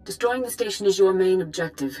 Destroying the station is your main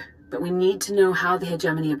objective, but we need to know how the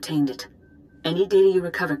hegemony obtained it. Any data you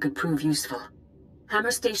recover could prove useful.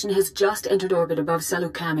 Hammer Station has just entered orbit above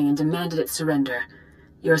Salukami and demanded its surrender.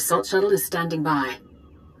 Your assault shuttle is standing by.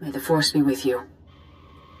 May the Force be with you.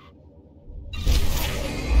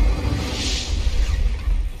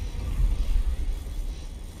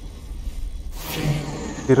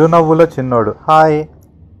 చిరునవ్వుల చిన్నోడు hi.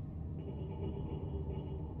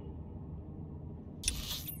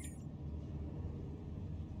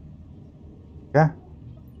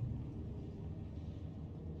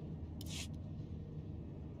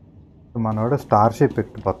 మనోడు Starship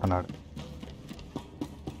ఎక్కిపోతున్నాడు.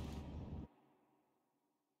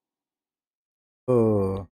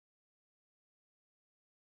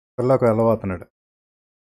 పిల్లకు వెళ్ళబోతున్నాడు.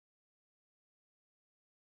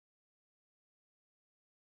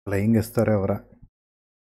 Flying ఇస్తారు ఎవరా?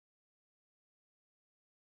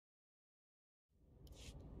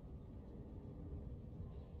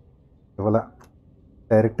 ఇవ్వలా,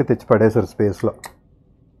 direct తెచ్చి పడేశారు స్పేస్లో.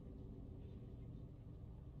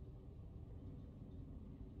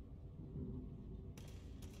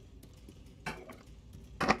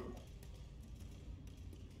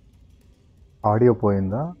 Audio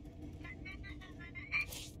పోయిందా?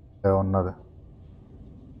 ఉన్నది.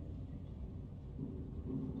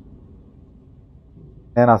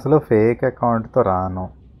 నేను అసలు ఫేక్ అకౌంట్తో రాను.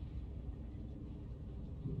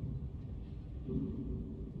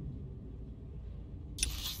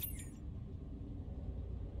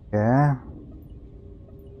 ఏ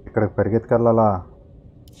ఇక్కడికి పరిగెత్తుకెళ్ళాలా?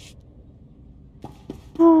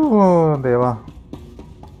 దేవా,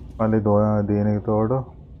 మళ్ళీ దీనికి తోడు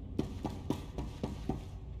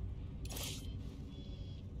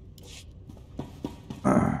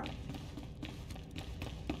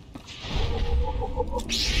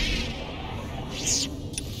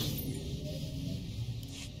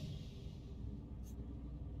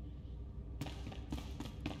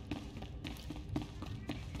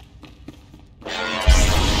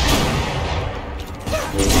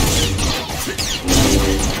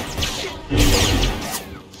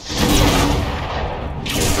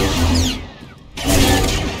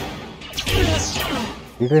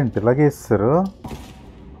ఇదేంటి ఇలాగే ఇస్తారు?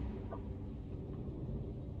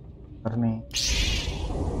 మరి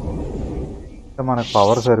మనకు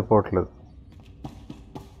పవర్ సరిపోవట్లేదు.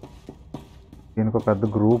 దీనికి ఒక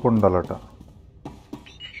పెద్ద గ్రూప్ ఉండాలట.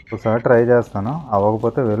 ఒకసారి ట్రై చేస్తాను,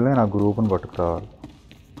 అవ్వకపోతే వెళ్ళి నా గ్రూప్ని పట్టుకురావాలి.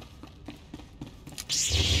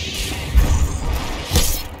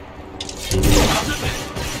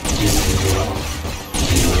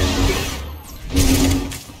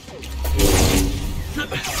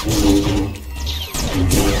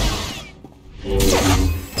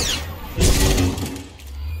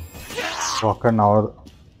 ఒక్కడిని అవ్వదు,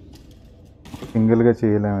 సింగిల్గా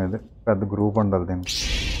చేయలేము. ఇది పెద్ద గ్రూప్ ఉండాలి దీనికి.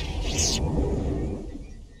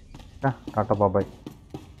 టాటా బాబాయ్.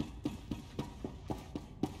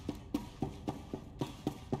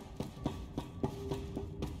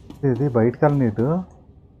 ఇది బయటకు వెళ్ళని ఇటు.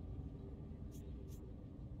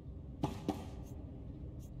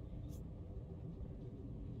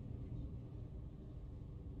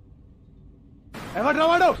 ఎవరు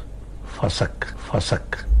వాడు? ఫసక్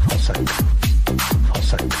ఫసక్ ఫసక్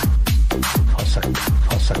ఫసక్ ఫసక్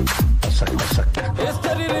ఫసక్ ఫసక్ ఫసక్.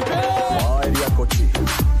 మా ఏరియాకి వచ్చి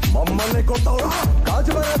మమ్మల్ని కొడతావురా?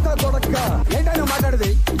 కాజు బరాతా కొడక్క. ఏంటో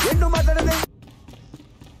మాట్లాడేది? ఏంటో మాట్లాడేది?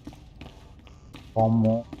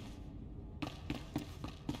 అమ్మో,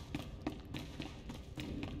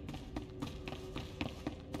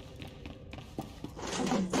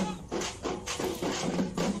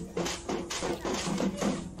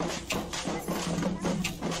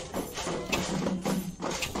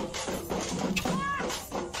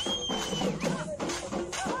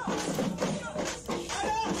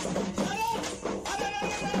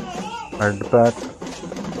 హెడ్ బ్యాక్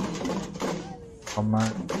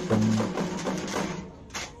కమాండ్.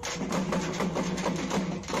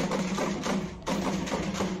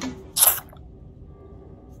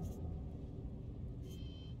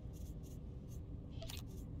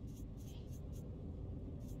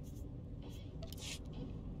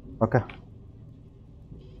 ఓకే,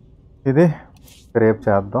 ఇది రేపు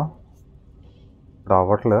చేద్దాం. ఇప్పుడు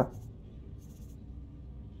అవ్వట్లేదు.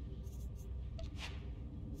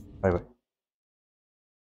 By by.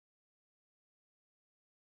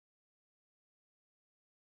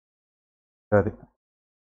 అది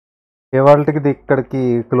ఇవాళకి ఇది ఇక్కడికి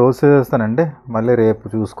క్లోజ్ చేస్తానండి. మళ్ళీ రేపు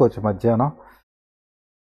చూసుకోవచ్చు మధ్యాహ్నం.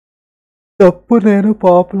 తప్పు నేను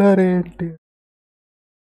పాపులర్ ఏంటి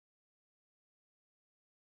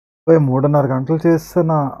 3.5 గంటలు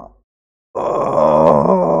చేస్తున్నా.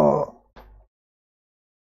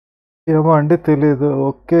 ఏమో అండి, తెలీదు.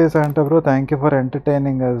 Okay Santa bro, thank you for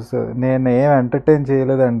entertaining us. నేను ఏం ఎంటర్టైన్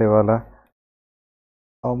చేయలేదండి ఇవాళ.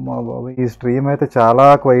 అమ్మా బాబు, ఈ స్ట్రీమ్ అయితే చాలా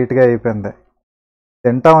క్వైట్గా అయిపోయింది.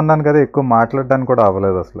 తింటా ఉన్నాను కదా, ఎక్కువ మాట్లాడడానికి కూడా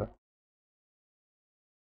అవ్వలేదు అసలు.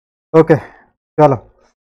 ఓకే చలో,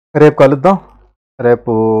 రేపు కలుద్దాం.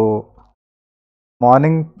 రేపు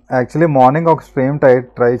మార్నింగ్, యాక్చువల్లీ మార్నింగ్ ఒక స్ట్రీమ్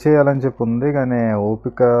ట్రై చేయాలని చెప్పి ఉంది, కానీ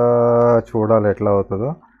ఓపిక చూడాలి ఎట్లా అవుతుందో.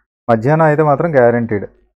 మధ్యాహ్నం అయితే మాత్రం గ్యారంటీడ్.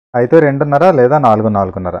 అయితే 2:30 లేదా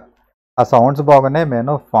 4:30. ఆ సౌండ్స్ బాగానే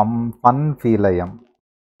మేము ఫన్ ఫీల్ అయ్యాం.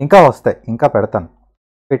 ఇంకా వస్తాయి, ఇంకా పెడతాను.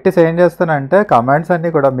 పెట్టేసి ఏం చేస్తానంటే కమెంట్స్ అన్నీ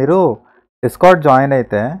కూడా మీరు డిస్కార్డ్ జాయిన్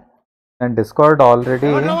అయితే, నేను డిస్కార్డ్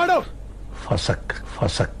ఆల్రెడీ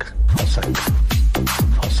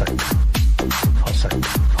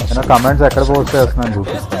కమెంట్స్ ఎక్కడ పోస్ట్ చేస్తున్నాను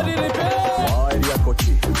చూపిస్తాను.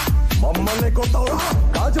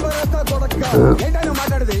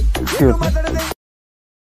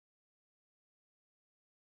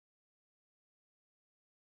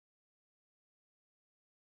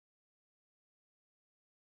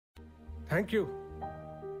 Thank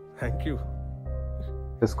you.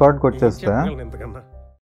 డిస్కార్డ్కి వచ్చేస్తే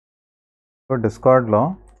డిస్కార్డ్లో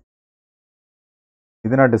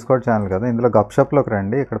ఇది నా డిస్కార్డ్ ఛానల్ కదా, ఇందులో గప్షప్లోకి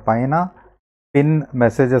రండి. ఇక్కడ పైన పిన్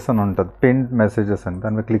మెసేజెస్ అని ఉంటుంది, పిన్ మెసేజెస్ అని,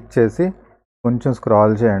 దాన్ని క్లిక్ చేసి కొంచెం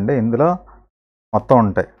స్క్రాల్ చేయండి. ఇందులో మొత్తం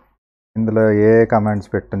ఉంటాయి. ఇందులో ఏ కమెంట్స్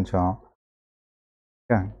పెట్టించాం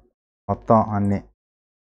ఓకే, మొత్తం అన్నీ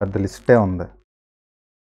పెద్ద లిస్టే ఉంది.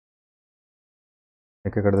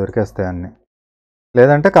 మీకు ఇక్కడ దొరికేస్తాయి అన్నీ.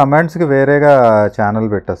 లేదంటే కమెంట్స్కి వేరేగా ఛానల్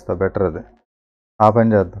పెట్టేస్తా, బెటర్ అది. ఆ పని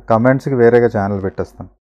చేద్దాం, కమెంట్స్కి వేరేగా ఛానల్ పెట్టేస్తాను.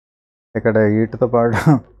 ఇక్కడ వీటితో పాటు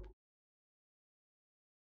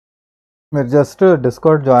మీరు జస్ట్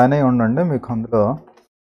డిస్కార్డ్ జాయిన్ అయ్యి ఉండండి. మీకు అందులో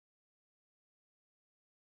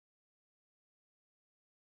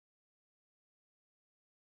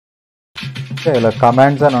ఇలా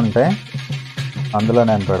కమెంట్స్ అని ఉంటాయి, అందులో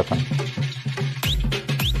నేను పెడతాను.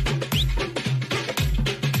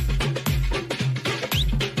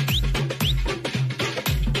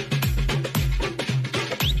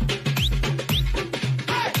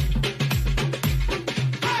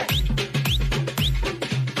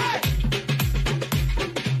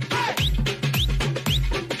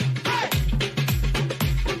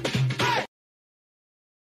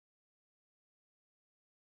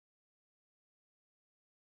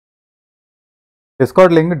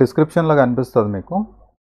 డిస్కార్డ్ లింక్ డిస్క్రిప్షన్లో కనిపిస్తుంది మీకు.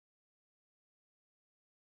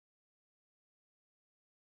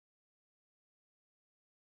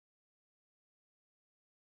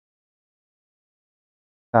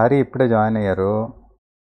 సారీ ఇప్పుడే జాయిన్ అయ్యారు.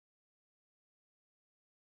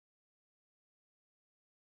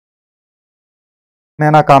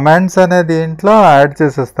 నేను ఆ కమెంట్స్ అనే దీంట్లో యాడ్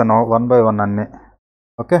చేసేస్తాను 1 by 1 అన్నీ.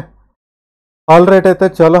 ఓకే ఆల్ రైట్, అయితే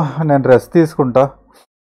చలో నేను రెస్ట్ తీసుకుంటా,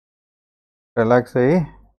 రిలాక్స్ అయ్యి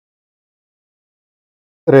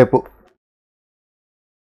రేపు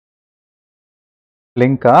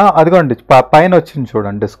లింకా అదిగోండి పైన వచ్చింది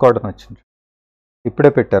చూడండి, డిస్కార్డ్ అని వచ్చింది,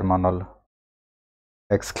 ఇప్పుడే పెట్టారు మన వాళ్ళు.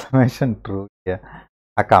 Exclamation true.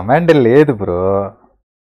 ఆ కమాండ్ లేదు బ్రో,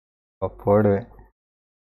 అప్పుడు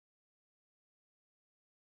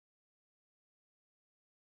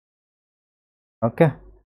ఓకే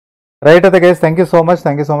రైట్. అయితే guys thank you so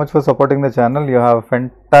much for supporting the channel. You have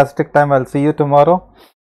fantastic time. I'll see you tomorrow.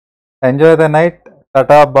 Enjoy the night.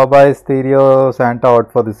 Tata, bye bye, stereo Santa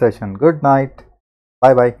out for the session. Good night.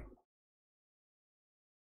 Bye bye.